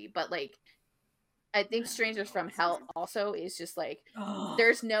is iffy, but like I think Strangers from Hell also is just like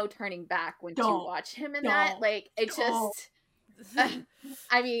there's no turning back when you watch him in that. Like it just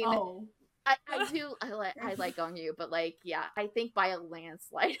I mean I like Gong-yu, but like I think by a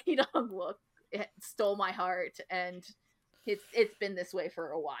landslide Dong-wook stole my heart, and it's been this way for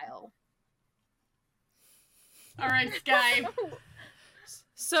a while. All right, Sky.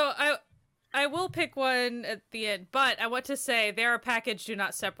 So I will pick one at the end, but I want to say they're a package, do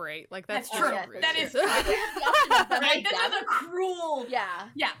not separate. Like that's true. That is true. Right? This is a cruel. Yeah.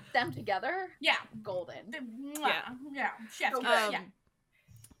 Them together. Yeah. Golden. Yeah. Chef's kiss.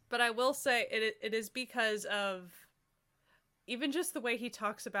 But I will say it is because of even just the way he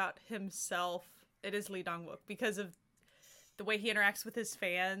talks about himself. It is Lee Dong-wook because of the way he interacts with his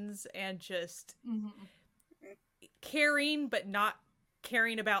fans and just caring, but not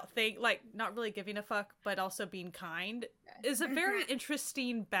caring about things, like not really giving a fuck, but also being kind is a very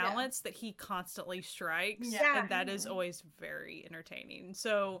interesting balance that he constantly strikes. And that is always very entertaining.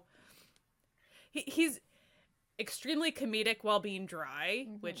 So he's extremely comedic while being dry,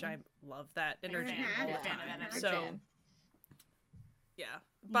 which I love that energy. So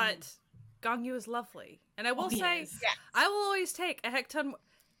but Gong-yu is lovely, and I will say I will always take a heck ton.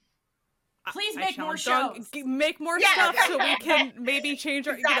 Please make more shows. Make more stuff so we can maybe change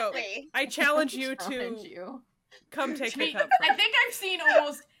our. You know, I challenge you to come take a cup. I think I've seen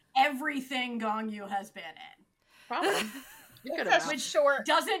almost everything Gong Yu has been in. Probably. Which short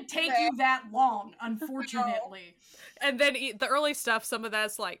doesn't take you that long, unfortunately. And then the early stuff, some of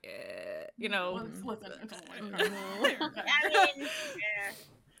that's like, you know.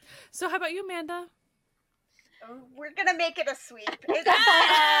 So how about you, Amanda? We're gonna make it a sweep. Exactly.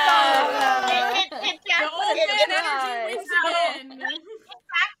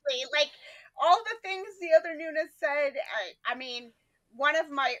 Like all the things the other Nuna said. I mean, one of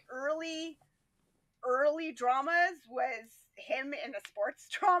my early dramas was him in a sports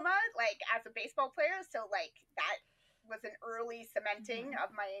drama, like as a baseball player. So like that was an early cementing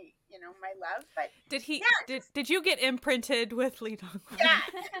of my, my love. But did you get imprinted with Lee Dong-kwon? Yeah.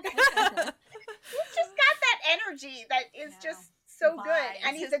 He's just got that energy that is just so good,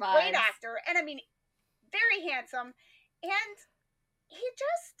 and he's a great actor, and I mean, very handsome, and he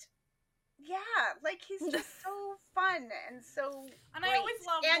just. Yeah, like he's just so fun and so. And great. I always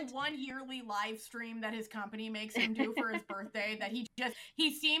love the one yearly live stream that his company makes him do for his birthday. That he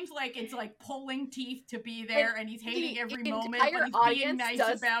seems like it's like pulling teeth to be there, and he's hating every moment, but he's being nice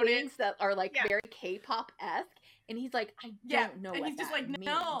about it. That are like very K-pop-esque, and he's like, I don't know. And he's just like,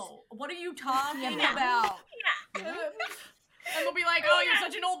 no, what are you talking about? Yeah. And they'll be like, "Oh, you're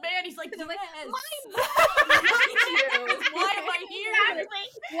such an old man." He's like, "Yes. Why am I here?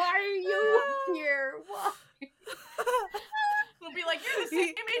 Why are you here? Why?" We'll be like, "You're the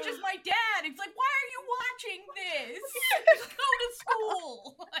same age as my dad." It's like, "Why are you watching this? Go to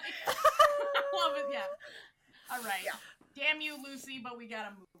school." Like, I love it. Yeah. All right. Yeah. Damn you, Lucy, but we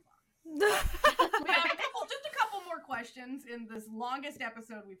gotta move on. We have just a couple more questions in this longest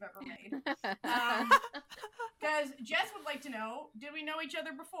episode we've ever made. Because Jess would like to know, did we know each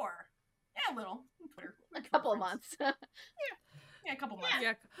other before? Yeah, a little. On Twitter. A couple of months. Yeah, a couple months.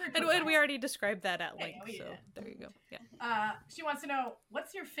 Yeah. And we already described that at length, so there you go. Yeah. She wants to know,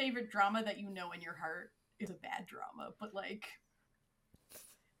 what's your favorite drama that you know in your heart is a bad drama, but like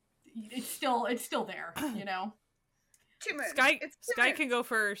it's still there, you know? Sky can go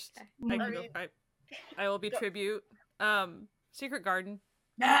first. I will be tribute. Secret Garden.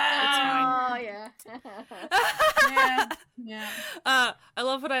 Oh yeah. Yeah. I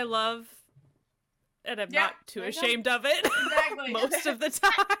love what I love, and I'm not too ashamed of it. Exactly. Most of the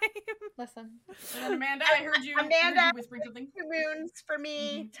time. Listen. And Amanda, I heard you whispering something. 2 Moons for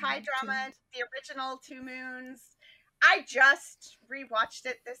me. Thai drama, the original 2 Moons. I just rewatched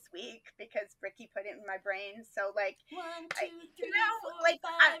it this week because Ricky put it in my brain. So like, 1, 2, 3, 4,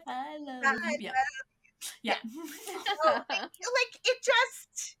 5. I love you. Yeah. So, like it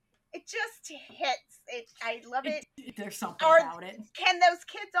just hits. I love it. There's something about it. Can those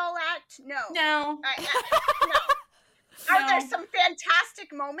kids all act? No. No. No. Are there some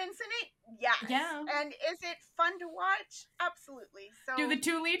fantastic moments in it? Yes. Yeah. And is it fun to watch? Absolutely. So do the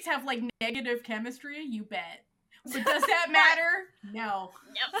 2 leads have like negative chemistry? You bet. But does that matter? No.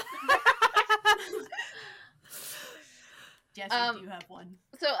 Jesse, do you have one?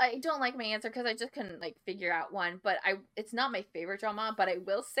 So I don't like my answer because I just couldn't like figure out one. But it's not my favorite drama. But I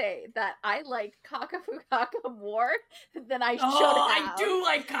will say that I like Kakafukaka more than I should have. I do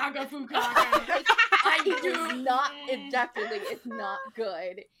like Kakafukaka. I do. It's not objectively. It's not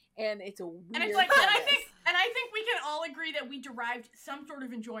good, and it's a weird. And it's like, and I think we can all agree that we derived some sort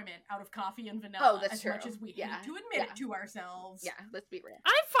of enjoyment out of Coffee and Vanilla. Oh, that's as true. much as we need to admit it to ourselves. Yeah, let's be real.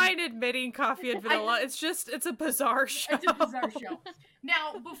 I'm fine admitting Coffee and Vanilla. It's a bizarre show. It's a bizarre show.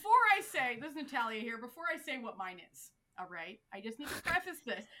 Now, before I say, this is Natalia here, before I say what mine is, all right? I just need to preface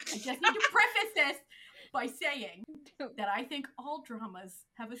this. By saying that I think all dramas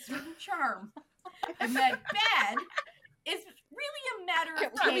have a certain charm, and that bad is really a matter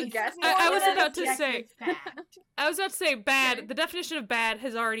of taste. I was about to say bad. The definition of bad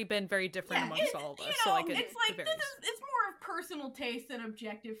has already been very different amongst all of us. So like it's more of personal taste than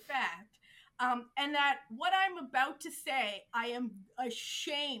objective fact. And that what I'm about to say, I am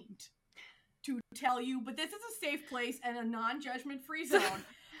ashamed to tell you, but this is a safe place and a non-judgment free zone.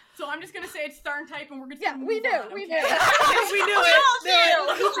 So I'm just gonna say it's Starn Type, and we're gonna we knew it. We knew it.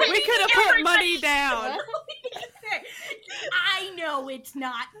 We could have put money down. I know it's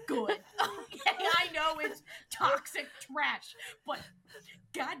not good. Okay, I know it's toxic trash, but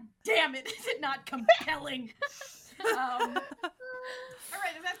god damn it, is it not compelling? All right,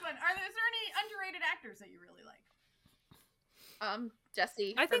 that's fun. Is there any underrated actors that you really like?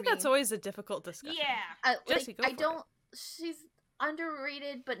 Jesse. I think that's always a difficult discussion. Yeah, Jesse, go for it. She's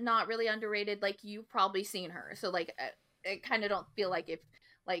underrated, but not really underrated. Like, you've probably seen her, so like I kind of don't feel like if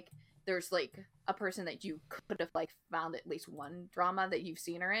like there's like a person that you could have like found at least one drama that you've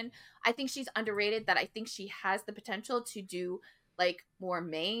seen her in. I think she's underrated, that I think she has the potential to do like more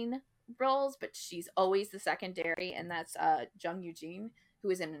main roles, but she's always the secondary, and that's Jung Eugene, who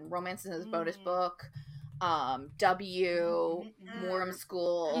is in Romance in His Bonus Book, W, Morem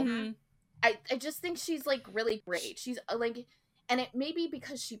School. I just think she's like really great. She's like, and it may be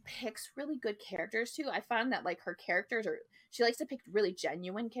because she picks really good characters too. I found that like her characters she likes to pick really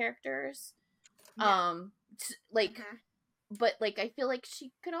genuine characters. But like I feel like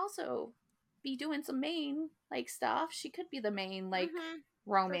she could also be doing some main like stuff. She could be the main like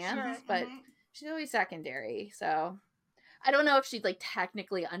romance, but she's always secondary. So I don't know if she's like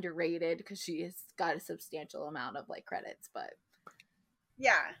technically underrated because she has got a substantial amount of like credits, but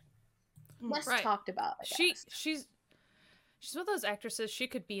less talked about. She's one of those actresses. She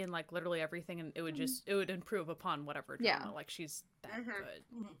could be in like literally everything, and it would it would improve upon whatever drama. Like she's that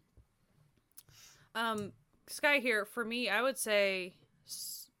good. Sky here for me. I would say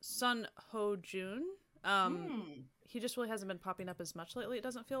Sun Ho Jun. He just really hasn't been popping up as much lately. It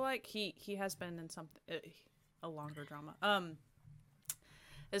doesn't feel like he has been in something a longer drama.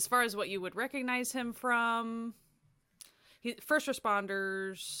 As far as what you would recognize him from, First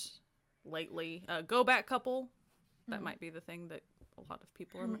Responders lately. Go Back Couple. That might be the thing that a lot of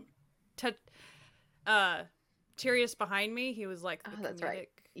people are. Tyrius Behind Me. He was like the comedic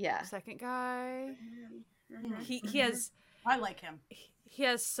second guy. He has. I like him. He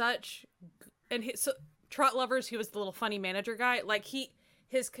has such, and so Trot Lovers. He was the little funny manager guy. Like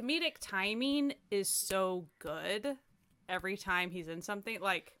his comedic timing is so good every time he's in something.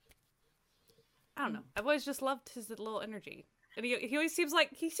 Like I don't know. I've always just loved his little energy. And he always seems like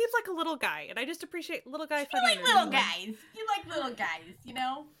a little guy, and I just appreciate little guy funny. You like little guys. You like little guys, you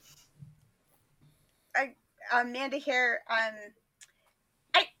know. Amanda here. I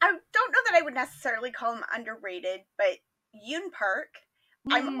don't know that I would necessarily call him underrated, but Yoon Park.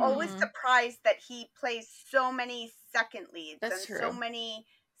 I'm always surprised that he plays so many second leads so many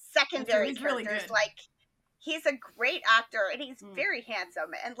secondary characters. Really good. Like he's a great actor, and he's very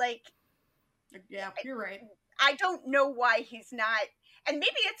handsome, and like. Yeah, you're right. I don't know why he's not, and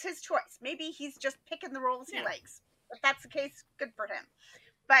maybe it's his choice. Maybe he's just picking the roles he likes. If that's the case, good for him.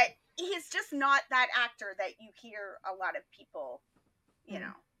 But he's just not that actor that you hear a lot of people, you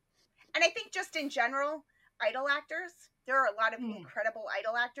know. And I think just in general, idol actors, there are a lot of incredible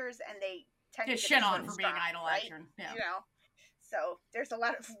idol actors, and they tend to get shit on for being an idol actor. Yeah. You know, so there's a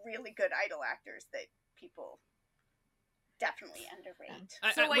lot of really good idol actors that people definitely underrate.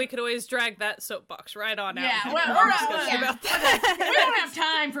 We could always drag that soapbox right on out. Yeah, well, we're not about that. We don't have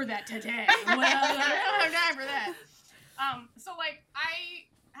time for that today. We don't have time for that. So like, I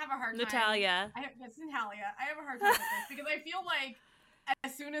have a hard time. Natalia. That's Natalia. I have a hard time with this because I feel like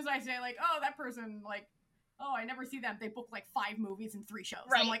as soon as I say like, oh, that person, like, oh, I never see them. They book like 5 movies and 3 shows.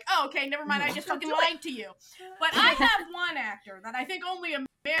 Right. I'm like, oh, okay, never mind. I just fucking lied to you. But I have one actor that I think only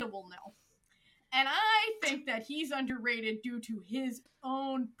Amanda will know. And I think that he's underrated due to his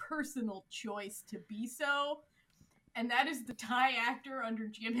own personal choice to be so. And that is the Thai actor under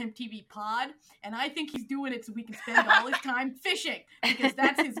GMMTV Pod. And I think he's doing it so he can spend all his time fishing. Because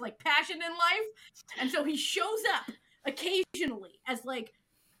that's his, like, passion in life. And so he shows up occasionally as, like,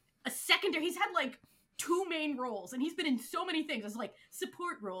 a secondary. He's had, like, 2 main roles. And he's been in so many things. As, like,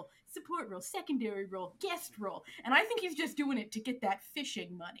 support role, secondary role, guest role. And I think he's just doing it to get that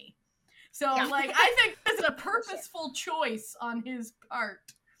fishing money. So, like, I think this is a purposeful choice on his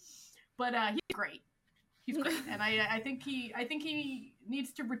part. But he's great. He's great. And I think he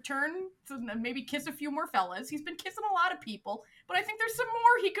needs to return to maybe kiss a few more fellas. He's been kissing a lot of people, but I think there's some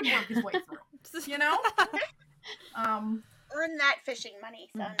more he could work his way through. You know? Earn that fishing money,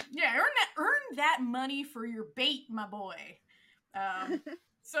 son. Yeah, earn that money for your bait, my boy.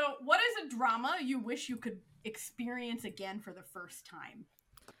 So, what is a drama you wish you could experience again for the first time?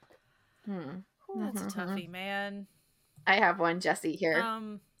 That's a toughie, man. I have one, Jesse, here.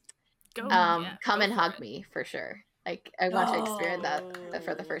 Come and Hug Me, for sure. Like, I want to experience that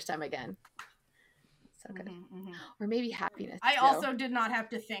for the first time again. So good. Or maybe Happiness, I also did not have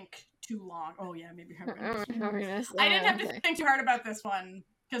to think too long. Oh, yeah, maybe Happiness. I didn't have to think too hard about this one,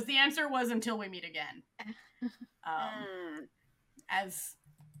 because the answer was Until We Meet Again. As...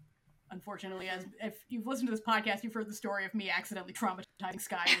 Unfortunately, as if you've listened to this podcast, you've heard the story of me accidentally traumatizing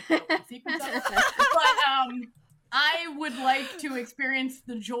Sky with the sequence of it. But I would like to experience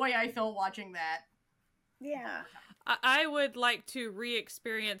the joy I felt watching that. Yeah. I would like to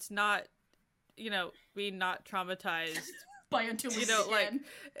re-experience being not traumatized by Until We Meet Again. Like,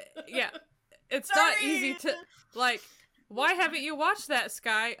 yeah. It's not easy to, like, why haven't you watched that,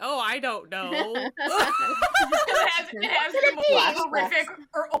 Sky? Oh, I don't know. it has the most horrific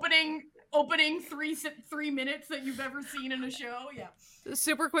or opening opening 3 minutes that you've ever seen in a show. Yeah.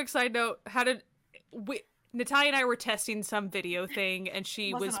 Super quick side note: Natalia and I were testing some video thing, and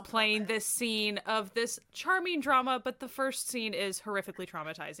she was playing this scene of this charming drama, but the first scene is horrifically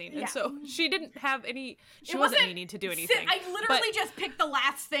traumatizing. And so she didn't have any... She wasn't meaning to do anything. I literally just picked the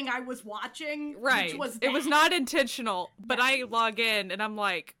last thing I was watching, right. which was It was not intentional, but I log in, and I'm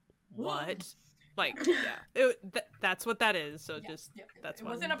like, what? Like, that's what that is. So that's it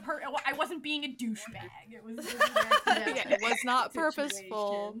wasn't I wasn't being a douchebag. It was it was not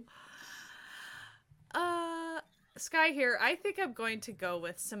purposeful. Sky here, I think I'm going to go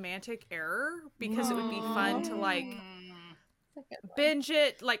with Semantic Error because it would be fun to like binge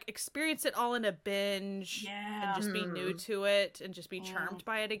it, like experience it all in a binge and just be new to it and just be charmed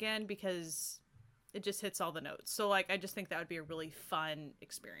by it again because it just hits all the notes. So like I just think that would be a really fun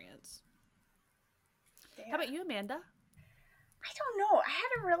experience. Yeah. How about you, Amanda? I don't know. I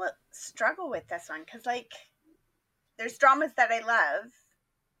had a real struggle with this one because like there's dramas that I love,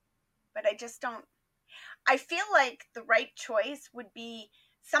 but I just don't. I feel like the right choice would be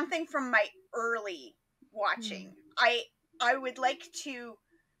something from my early watching. I would like to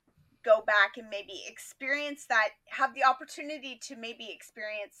go back and maybe experience that, have the opportunity to maybe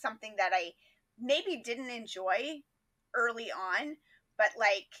experience something that I maybe didn't enjoy early on, but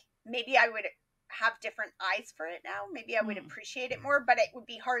like maybe I would have different eyes for it now. Maybe I would appreciate it more, but it would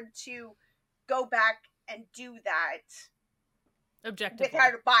be hard to go back and do that objectively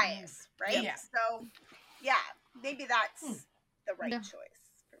without a bias, right? Yeah. So yeah, maybe that's the right choice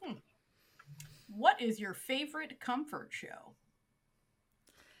for me. What is your favorite comfort show?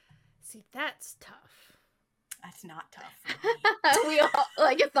 See, that's tough. That's not tough for me. We all,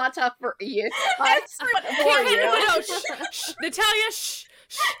 like, it's not tough for you. Us, for you. No, shh, Natalia, shh.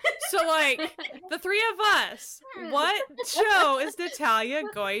 So, like, the three of us, what show is Natalia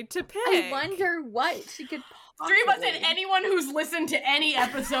going to pick? I wonder what she could possibly... Three of us and anyone who's listened to any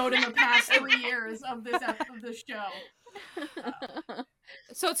episode in the past 3 years of this show.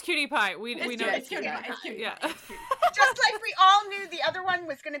 So it's Cutie Pie. We know it's Cutie Pie. It's Cutie Yeah. Pie. It's Cutie Pie. Just like we all knew the other one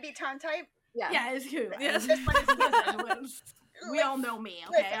was going to be Town Type. Yeah, it's Cutie Pie. Yes. This one is we all know me,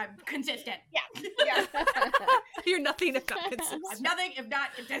 okay? Listen. I'm consistent. Yeah. You're nothing if not consistent. I'm nothing if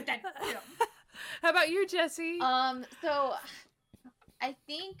not consistent. You know. How about you, Jessie? So I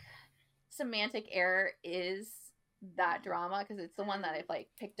think Semantic Error is that drama because it's the one that I've like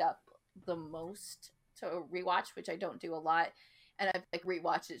picked up the most to rewatch, which I don't do a lot, and I've like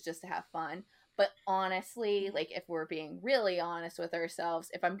rewatched it just to have fun. But honestly, like if we're being really honest with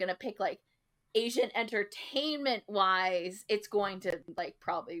ourselves, if I'm gonna pick like Asian entertainment wise, it's going to like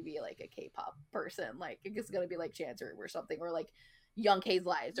probably be like a K-pop person, like it's gonna be like Chancery or something, or like Young K's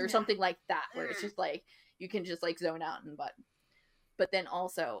Lives or something like that, where it's just like you can just like zone out and but then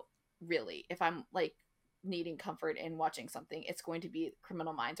also really if I'm like needing comfort in watching something, it's going to be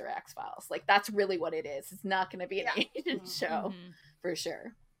Criminal Minds or X-Files. Like that's really what it is. It's not going to be an Asian show for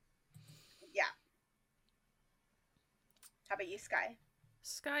sure. Yeah. How about you, Sky?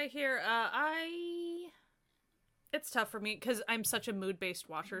 Sky here. It's tough for me because I'm such a mood-based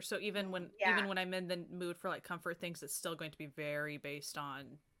watcher. So even when I'm in the mood for like comfort things, it's still going to be very based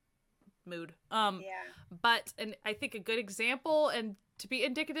on mood. But and I think a good example and to be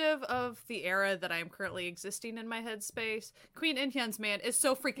indicative of the era that I am currently existing in my headspace, Queen In-hyun's Man is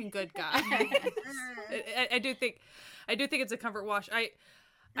so freaking good, guys. I do think it's a comfort watch.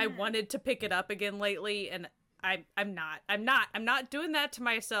 I wanted to pick it up again lately, and I'm not doing that to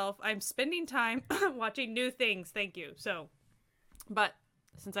myself. I'm spending time watching new things. Thank you. So, but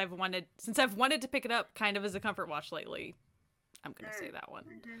since I've wanted to pick it up kind of as a comfort watch lately, I'm going to say that one.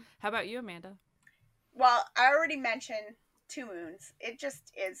 How about you, Amanda? Well, I already mentioned Two Moons. It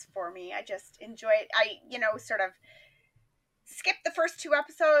just is for me. I just enjoy it. I, sort of skip the first 2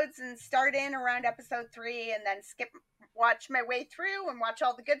 episodes and start in around episode 3 and then watch my way through and watch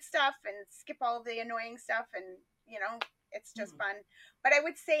all the good stuff and skip all the annoying stuff. And, it's just fun. But I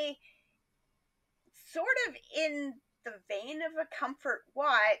would say sort of in the vein of a comfort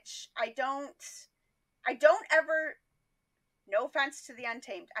watch, I don't ever, no offense to The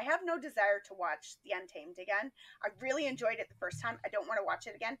Untamed, I have no desire to watch The Untamed again. I really enjoyed it the first time. I don't want to watch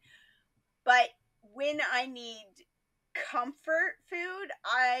it again. But when I need comfort food,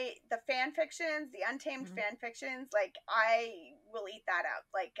 the fan fictions, the Untamed fan fictions, like I will eat that up.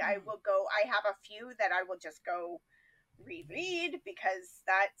 Like I have a few that I will just go reread because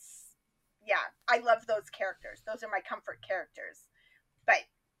I love those characters. Those are my comfort characters. But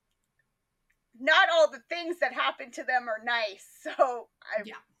not all the things that happen to them are nice, so I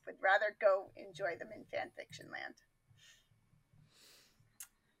would rather go enjoy them in fan fiction land.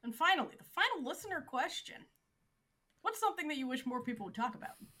 And finally, the final listener question. What's something that you wish more people would talk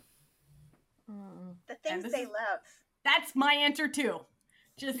about? The things they love. That's my answer too.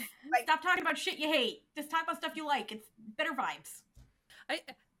 Just stop talking about shit you hate. Just talk about stuff you like. It's better vibes. I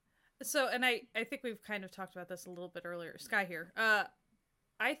think we've kind of talked about this a little bit earlier. Sky here.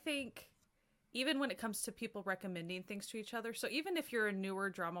 I think even when it comes to people recommending things to each other, so even if you're a newer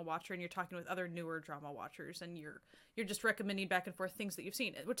drama watcher and you're talking with other newer drama watchers and you're just recommending back and forth things that you've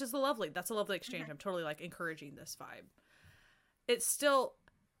seen, which is that's a lovely exchange. I'm totally like encouraging this vibe. It's still,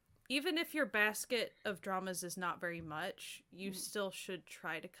 even if your basket of dramas is not very much, you still should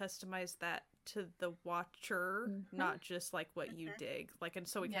try to customize that to the watcher, not just like what you dig. Like, and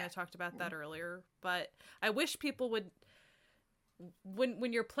so we kind of talked about that earlier, but I wish people would,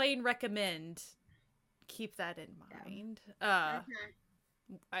 when you're playing recommend, keep that in mind.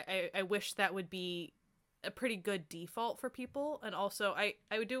 I wish that would be a pretty good default for people, and also I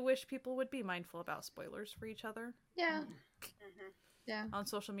do wish people would be mindful about spoilers for each other. Yeah. Yeah. On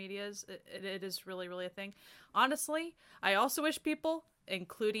social medias, it is really, really a thing. Honestly, I also wish people,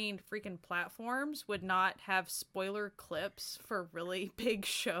 including freaking platforms, would not have spoiler clips for really big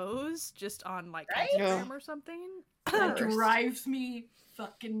shows just on like Instagram or something. That drives me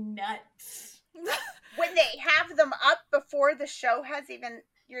fucking nuts. When they have them up before the show has even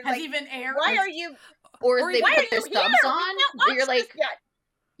aired. Why are you? Or they put their subs on. You're like, yet.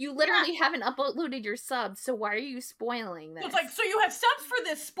 You literally haven't uploaded your subs, so why are you spoiling this? It's like, so you have subs for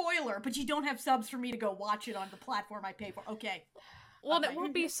this spoiler, but you don't have subs for me to go watch it on the platform I pay for. Okay. Well, it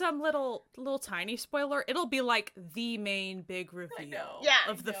won't be some little tiny spoiler. It'll be like the main big reveal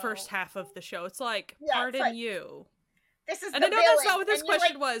of the first half of the show. It's like, pardon you. This is and I know that's not what this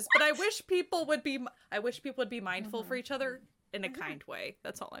question was, but I wish people would be mindful for each other in a kind way.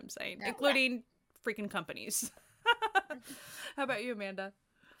 That's all I'm saying, including freaking companies. How about you, Amanda?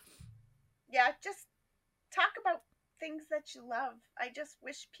 Yeah, just talk about things that you love. I just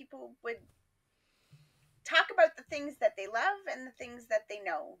wish people would talk about the things that they love and the things that they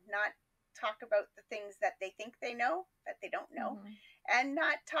know, not talk about the things that they think they know that they don't know, and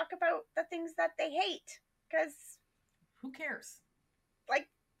not talk about the things that they hate, because who cares? Like,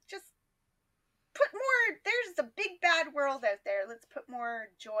 just put more, there's a big bad world out there. Let's put more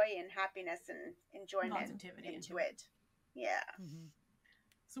joy and happiness and enjoyment into it. Yeah.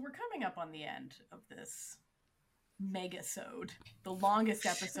 So we're coming up on the end of this mega-sode, the longest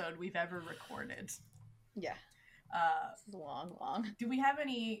episode we've ever recorded. Yeah. This is long. Do we have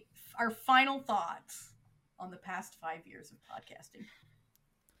our final thoughts on the past 5 years of podcasting?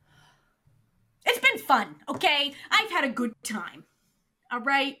 It's been fun, okay? I've had a good time. All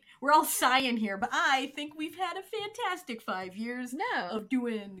right? We're all sighing here, but I think we've had a fantastic 5 years of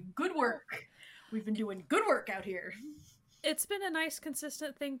doing good work. We've been doing good work out here. It's been a nice,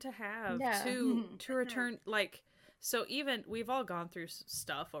 consistent thing to have to return, like, so even we've all gone through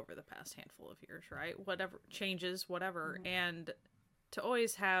stuff over the past handful of years, right? Whatever changes, whatever, and to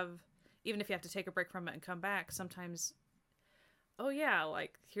always have, even if you have to take a break from it and come back, sometimes,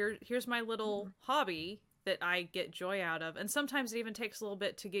 like here's my little hobby that I get joy out of, and sometimes it even takes a little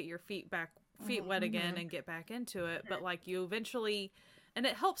bit to get your feet wet again and get back into it, but like you eventually. And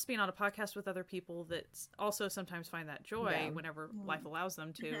it helps being on a podcast with other people that also sometimes find that joy whenever life allows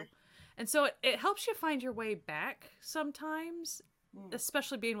them to. And so it helps you find your way back sometimes,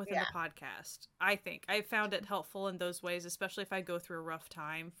 especially being within the podcast. I think I found it helpful in those ways, especially if I go through a rough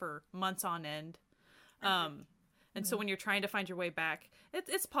time for months on end. And so when you're trying to find your way back,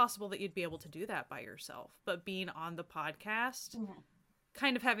 it's possible that you'd be able to do that by yourself. But being on the podcast...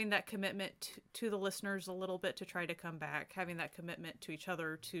 kind of having that commitment to the listeners a little bit to try to come back, having that commitment to each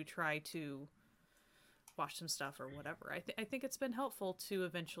other to try to watch some stuff or whatever. I think it's been helpful to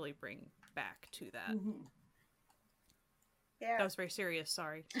eventually bring back to that. Yeah. That was very serious.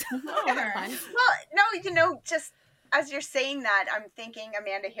 Sorry. Well, no, just as you're saying that, I'm thinking,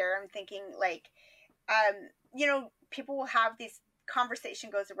 Amanda here, I'm thinking like, people will have these conversation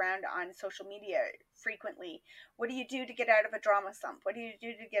goes around on social media frequently. What do you do to get out of a drama slump? What do you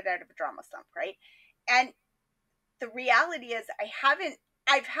do to get out of a drama slump, right? And the reality is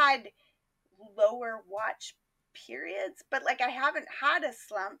I've had lower watch periods, but like I haven't had a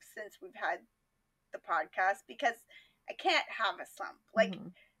slump since we've had the podcast, because I can't have a slump. Like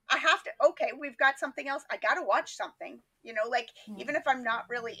I have to, we've got something else. I got to watch something, even if I'm not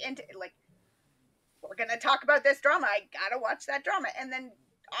really into it, like, we're going to talk about this drama, I got to watch that drama. And then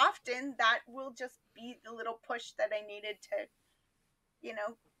often that will just be the little push that I needed to,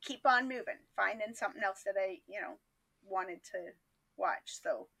 keep on moving, finding something else that I, wanted to watch.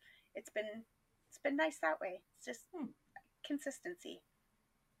 So it's been nice that way. It's just consistency.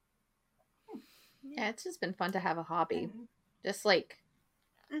 Yeah, it's just been fun to have a hobby. Just like,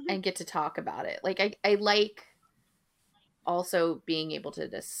 and get to talk about it. Like, I like also being able to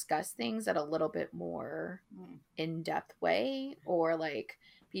discuss things at a little bit more in-depth way, or like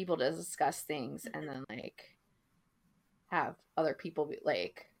people to discuss things and then like have other people be,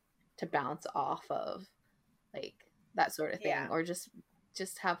 like, to bounce off of, like, that sort of thing. Or just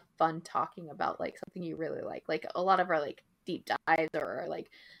have fun talking about like something you really like a lot of our like deep dives, or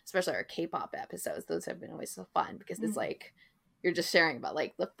like especially our K-pop episodes, those have been always so fun because it's like you're just sharing about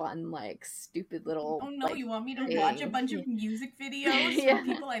like the fun, like stupid little. Oh no, like, you want me to watch a bunch of music videos from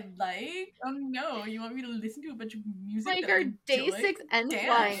people I like? Oh no, you want me to listen to a bunch of music? Like, our Day 6 End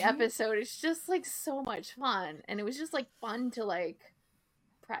Flying episode is just like so much fun, and it was just like fun to like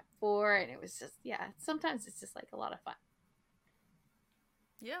prep for, and it was just sometimes it's just like a lot of fun.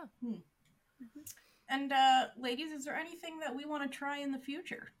 Yeah. And ladies, is there anything that we want to try in the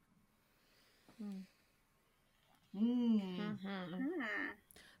future?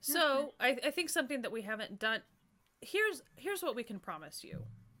 So I think something that we haven't done, here's what we can promise you.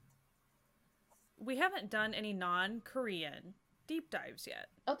 We haven't done any non-Korean deep dives yet.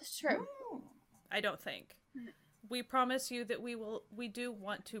 Oh, that's true. I don't think. We promise you that we do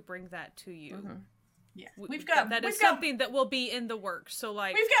want to bring that to you. Yeah, that is something that will be in the works. So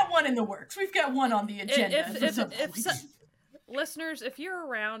like, we've got one in the works. We've got one on the agenda. Listeners, if you're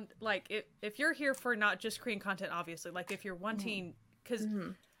around, like if you're here for not just Korean content, obviously, like if you're wanting, because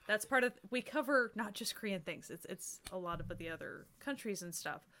that's part of, we cover not just Korean things. It's a lot of the other countries and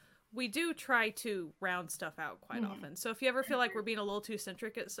stuff. We do try to round stuff out quite often. So if you ever feel like we're being a little too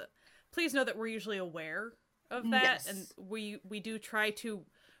centric, please know that we're usually aware of that, and we do try to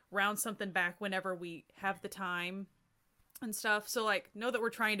round something back whenever we have the time and stuff. So like, know that we're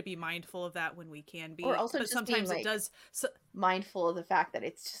trying to be mindful of that when we can be. Or also but just sometimes being, like, it does mindful of the fact that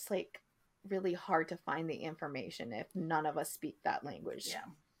it's just like really hard to find the information if none of us speak that language. Yeah.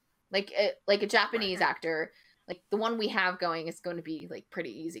 Like a Japanese actor, like the one we have going is going to be like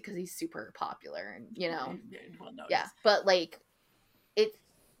pretty easy because he's super popular, and you know, but like it's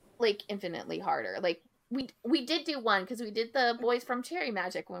like infinitely harder. Like we did do one because we did the Boys from Cherry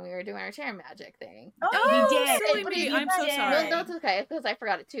Magic when we were doing our Cherry Magic thing. Oh, we did. Silly me. I'm so sorry. No, that's okay because I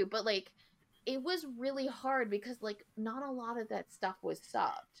forgot it too. But like, it was really hard because like not a lot of that stuff was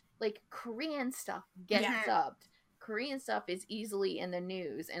subbed. Like Korean stuff gets subbed. Korean stuff is easily in the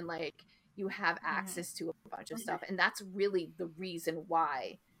news, and like you have access to a bunch of stuff, and that's really the reason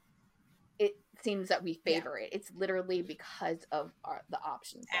why it seems that we favor it. It's literally because of the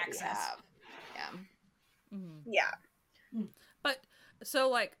options that we have. But so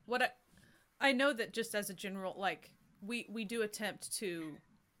like what I know that just as a general, like we do attempt to,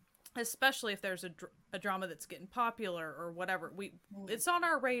 especially if there's a drama that's getting popular or whatever, it's on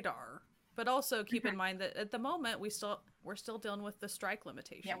our radar. But also keep in mind that at the moment we're still dealing with the strike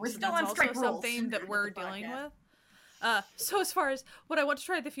limitations. Yeah, we're still on strike rules. Something that we're dealing with. So as far as what I want to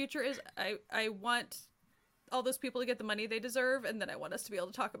try in the future is, I want all those people to get the money they deserve, and then I want us to be able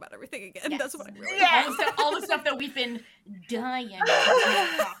to talk about everything again. That's what I really want. All the stuff that we've been dying to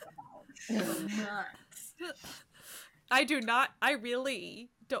talk about for months. I really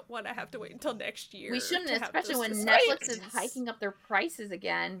don't want to have to wait until next year. We shouldn't, especially when Netflix is hiking up their prices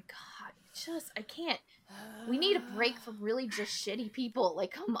again. God, I can't. We need a break from really just shitty people.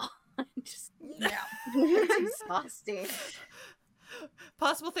 Like, come on. It's exhausting.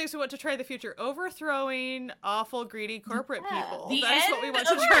 Possible things we want to try in the future: overthrowing awful, greedy corporate people. That is what we want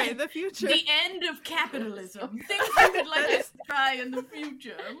to try in the future. The end of capitalism. Things we would like us to try in the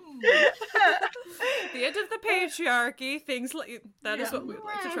future. The end of the patriarchy. Things like that is what we would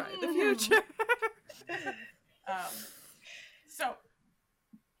like to try in the future. So,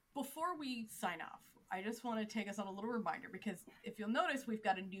 before we sign off, I just want to take us on a little reminder, because if you'll notice, we've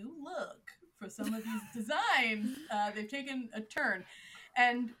got a new look for some of these designs. They've taken a turn,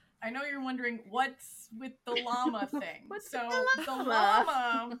 and I know you're wondering what's with the llama thing. The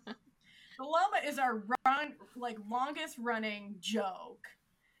llama is our longest running joke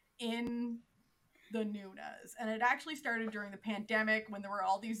in the Nunas, and it actually started during the pandemic when there were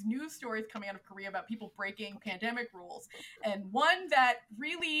all these news stories coming out of Korea about people breaking pandemic rules, and one that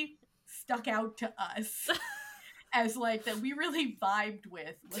really stuck out to us as like that we really vibed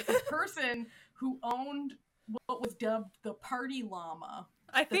with was the person who owned what was dubbed the party llama.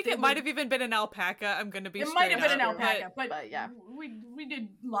 I think it might have even been an alpaca. I'm going to be It might have been an alpaca, but yeah, we did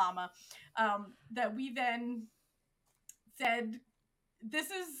llama. That we then said, this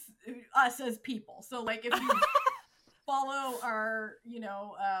is us as people. So like if you follow our,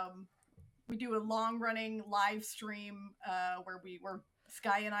 we do a long running live stream where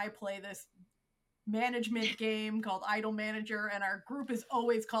Sky and I play this management game called Idol Manager, and our group is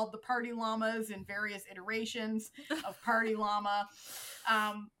always called the Party Llamas in various iterations of Party Llama.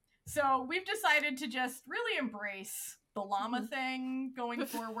 So we've decided to just really embrace the llama thing going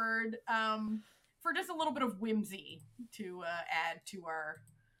forward, for just a little bit of whimsy to add to our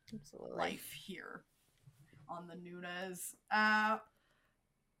life here on the Noonas.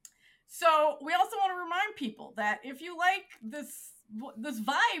 So we also want to remind people that if you like this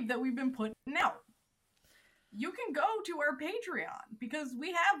vibe that we've been putting out, you can go to our Patreon, because we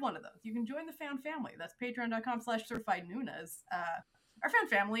have one of those. You can join the fan family. That's patreon.com/certified Noonas. Our fan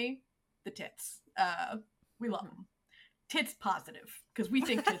family, the tits. We love them. Tits positive, because we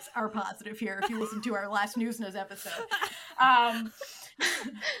think tits are positive here. If you listen to our last Newsness episode,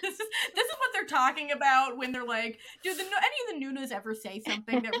 this is what they're talking about when they're like, "Do any of the Noonas ever say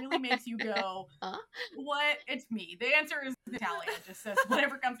something that really makes you go, what?" It's me. The answer is Natalia. Just says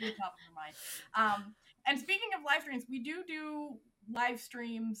whatever comes to the top of her mind. And speaking of live streams, we do live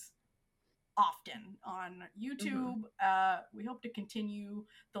streams often on YouTube. We hope to continue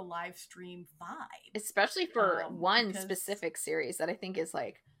the live stream vibe, especially for one specific series that I think is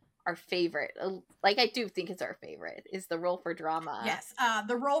like our favorite. Like, I do think it's our favorite, is the Roll for Drama. Yes,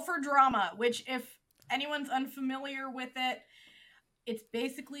 the Roll for Drama, which, if anyone's unfamiliar with it, it's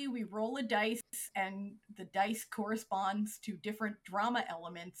basically we roll a dice, and the dice corresponds to different drama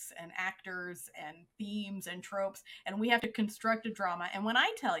elements and actors and themes and tropes, and we have to construct a drama. And when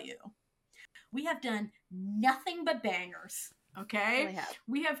I tell you, we have done nothing but bangers, okay?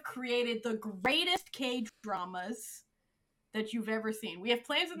 We have created the greatest K-dramas that you've ever seen. We have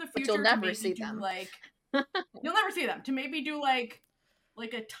plans in the future you'll never see them. You'll never see them. To maybe do like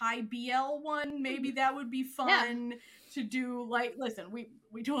a Thai BL one, maybe that would be fun. To do, listen, we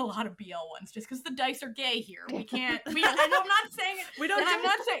do a lot of BL ones just because the dice are gay here. We can't. I'm not saying it. I'm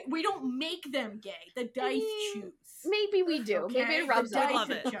not saying we don't make them gay. The dice choose. Maybe we do. Okay? Maybe it rubs off.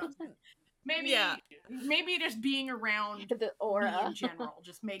 Maybe just being around the aura in general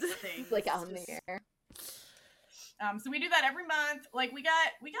just makes things like out in the air. So we do that every month. Like, we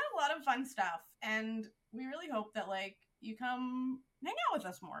got a lot of fun stuff, and we really hope that you come hang out with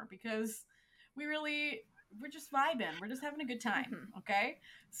us more, because we're just vibing. We're just having a good time. Okay?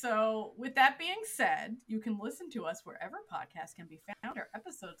 So with that being said, you can listen to us wherever podcasts can be found. Our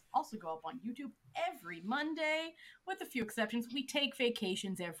episodes also go up on YouTube every Monday, with a few exceptions. We take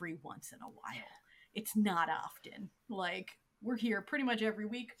vacations every once in a while. It's not often. We're here pretty much every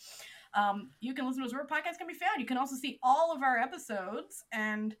week. You can listen to us wherever podcasts can be found. You can also see all of our episodes,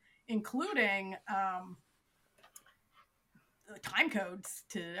 and including time codes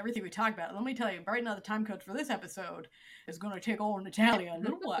to everything we talk about. Let me tell you, right now the time code for this episode is going to take old Natalia a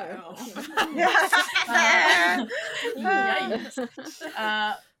little while.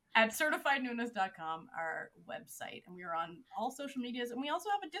 At certifiednoonas.com, our website, and we are on all social medias, and we also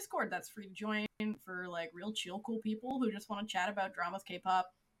have a Discord that's free to join for real chill cool people who just want to chat about dramas, K-pop,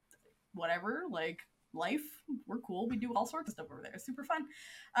 whatever, life. We're cool. We do all sorts of stuff over there. It's super fun.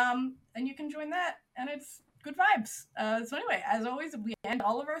 And you can join that, and it's good vibes. So anyway, as always, we end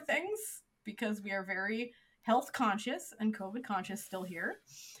all of our things, because we are very health conscious and COVID conscious still here.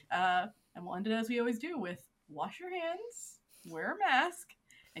 And we'll end it as we always do with wash your hands, wear a mask,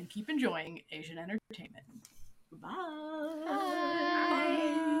 and keep enjoying Asian entertainment. Bye.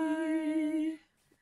 Bye.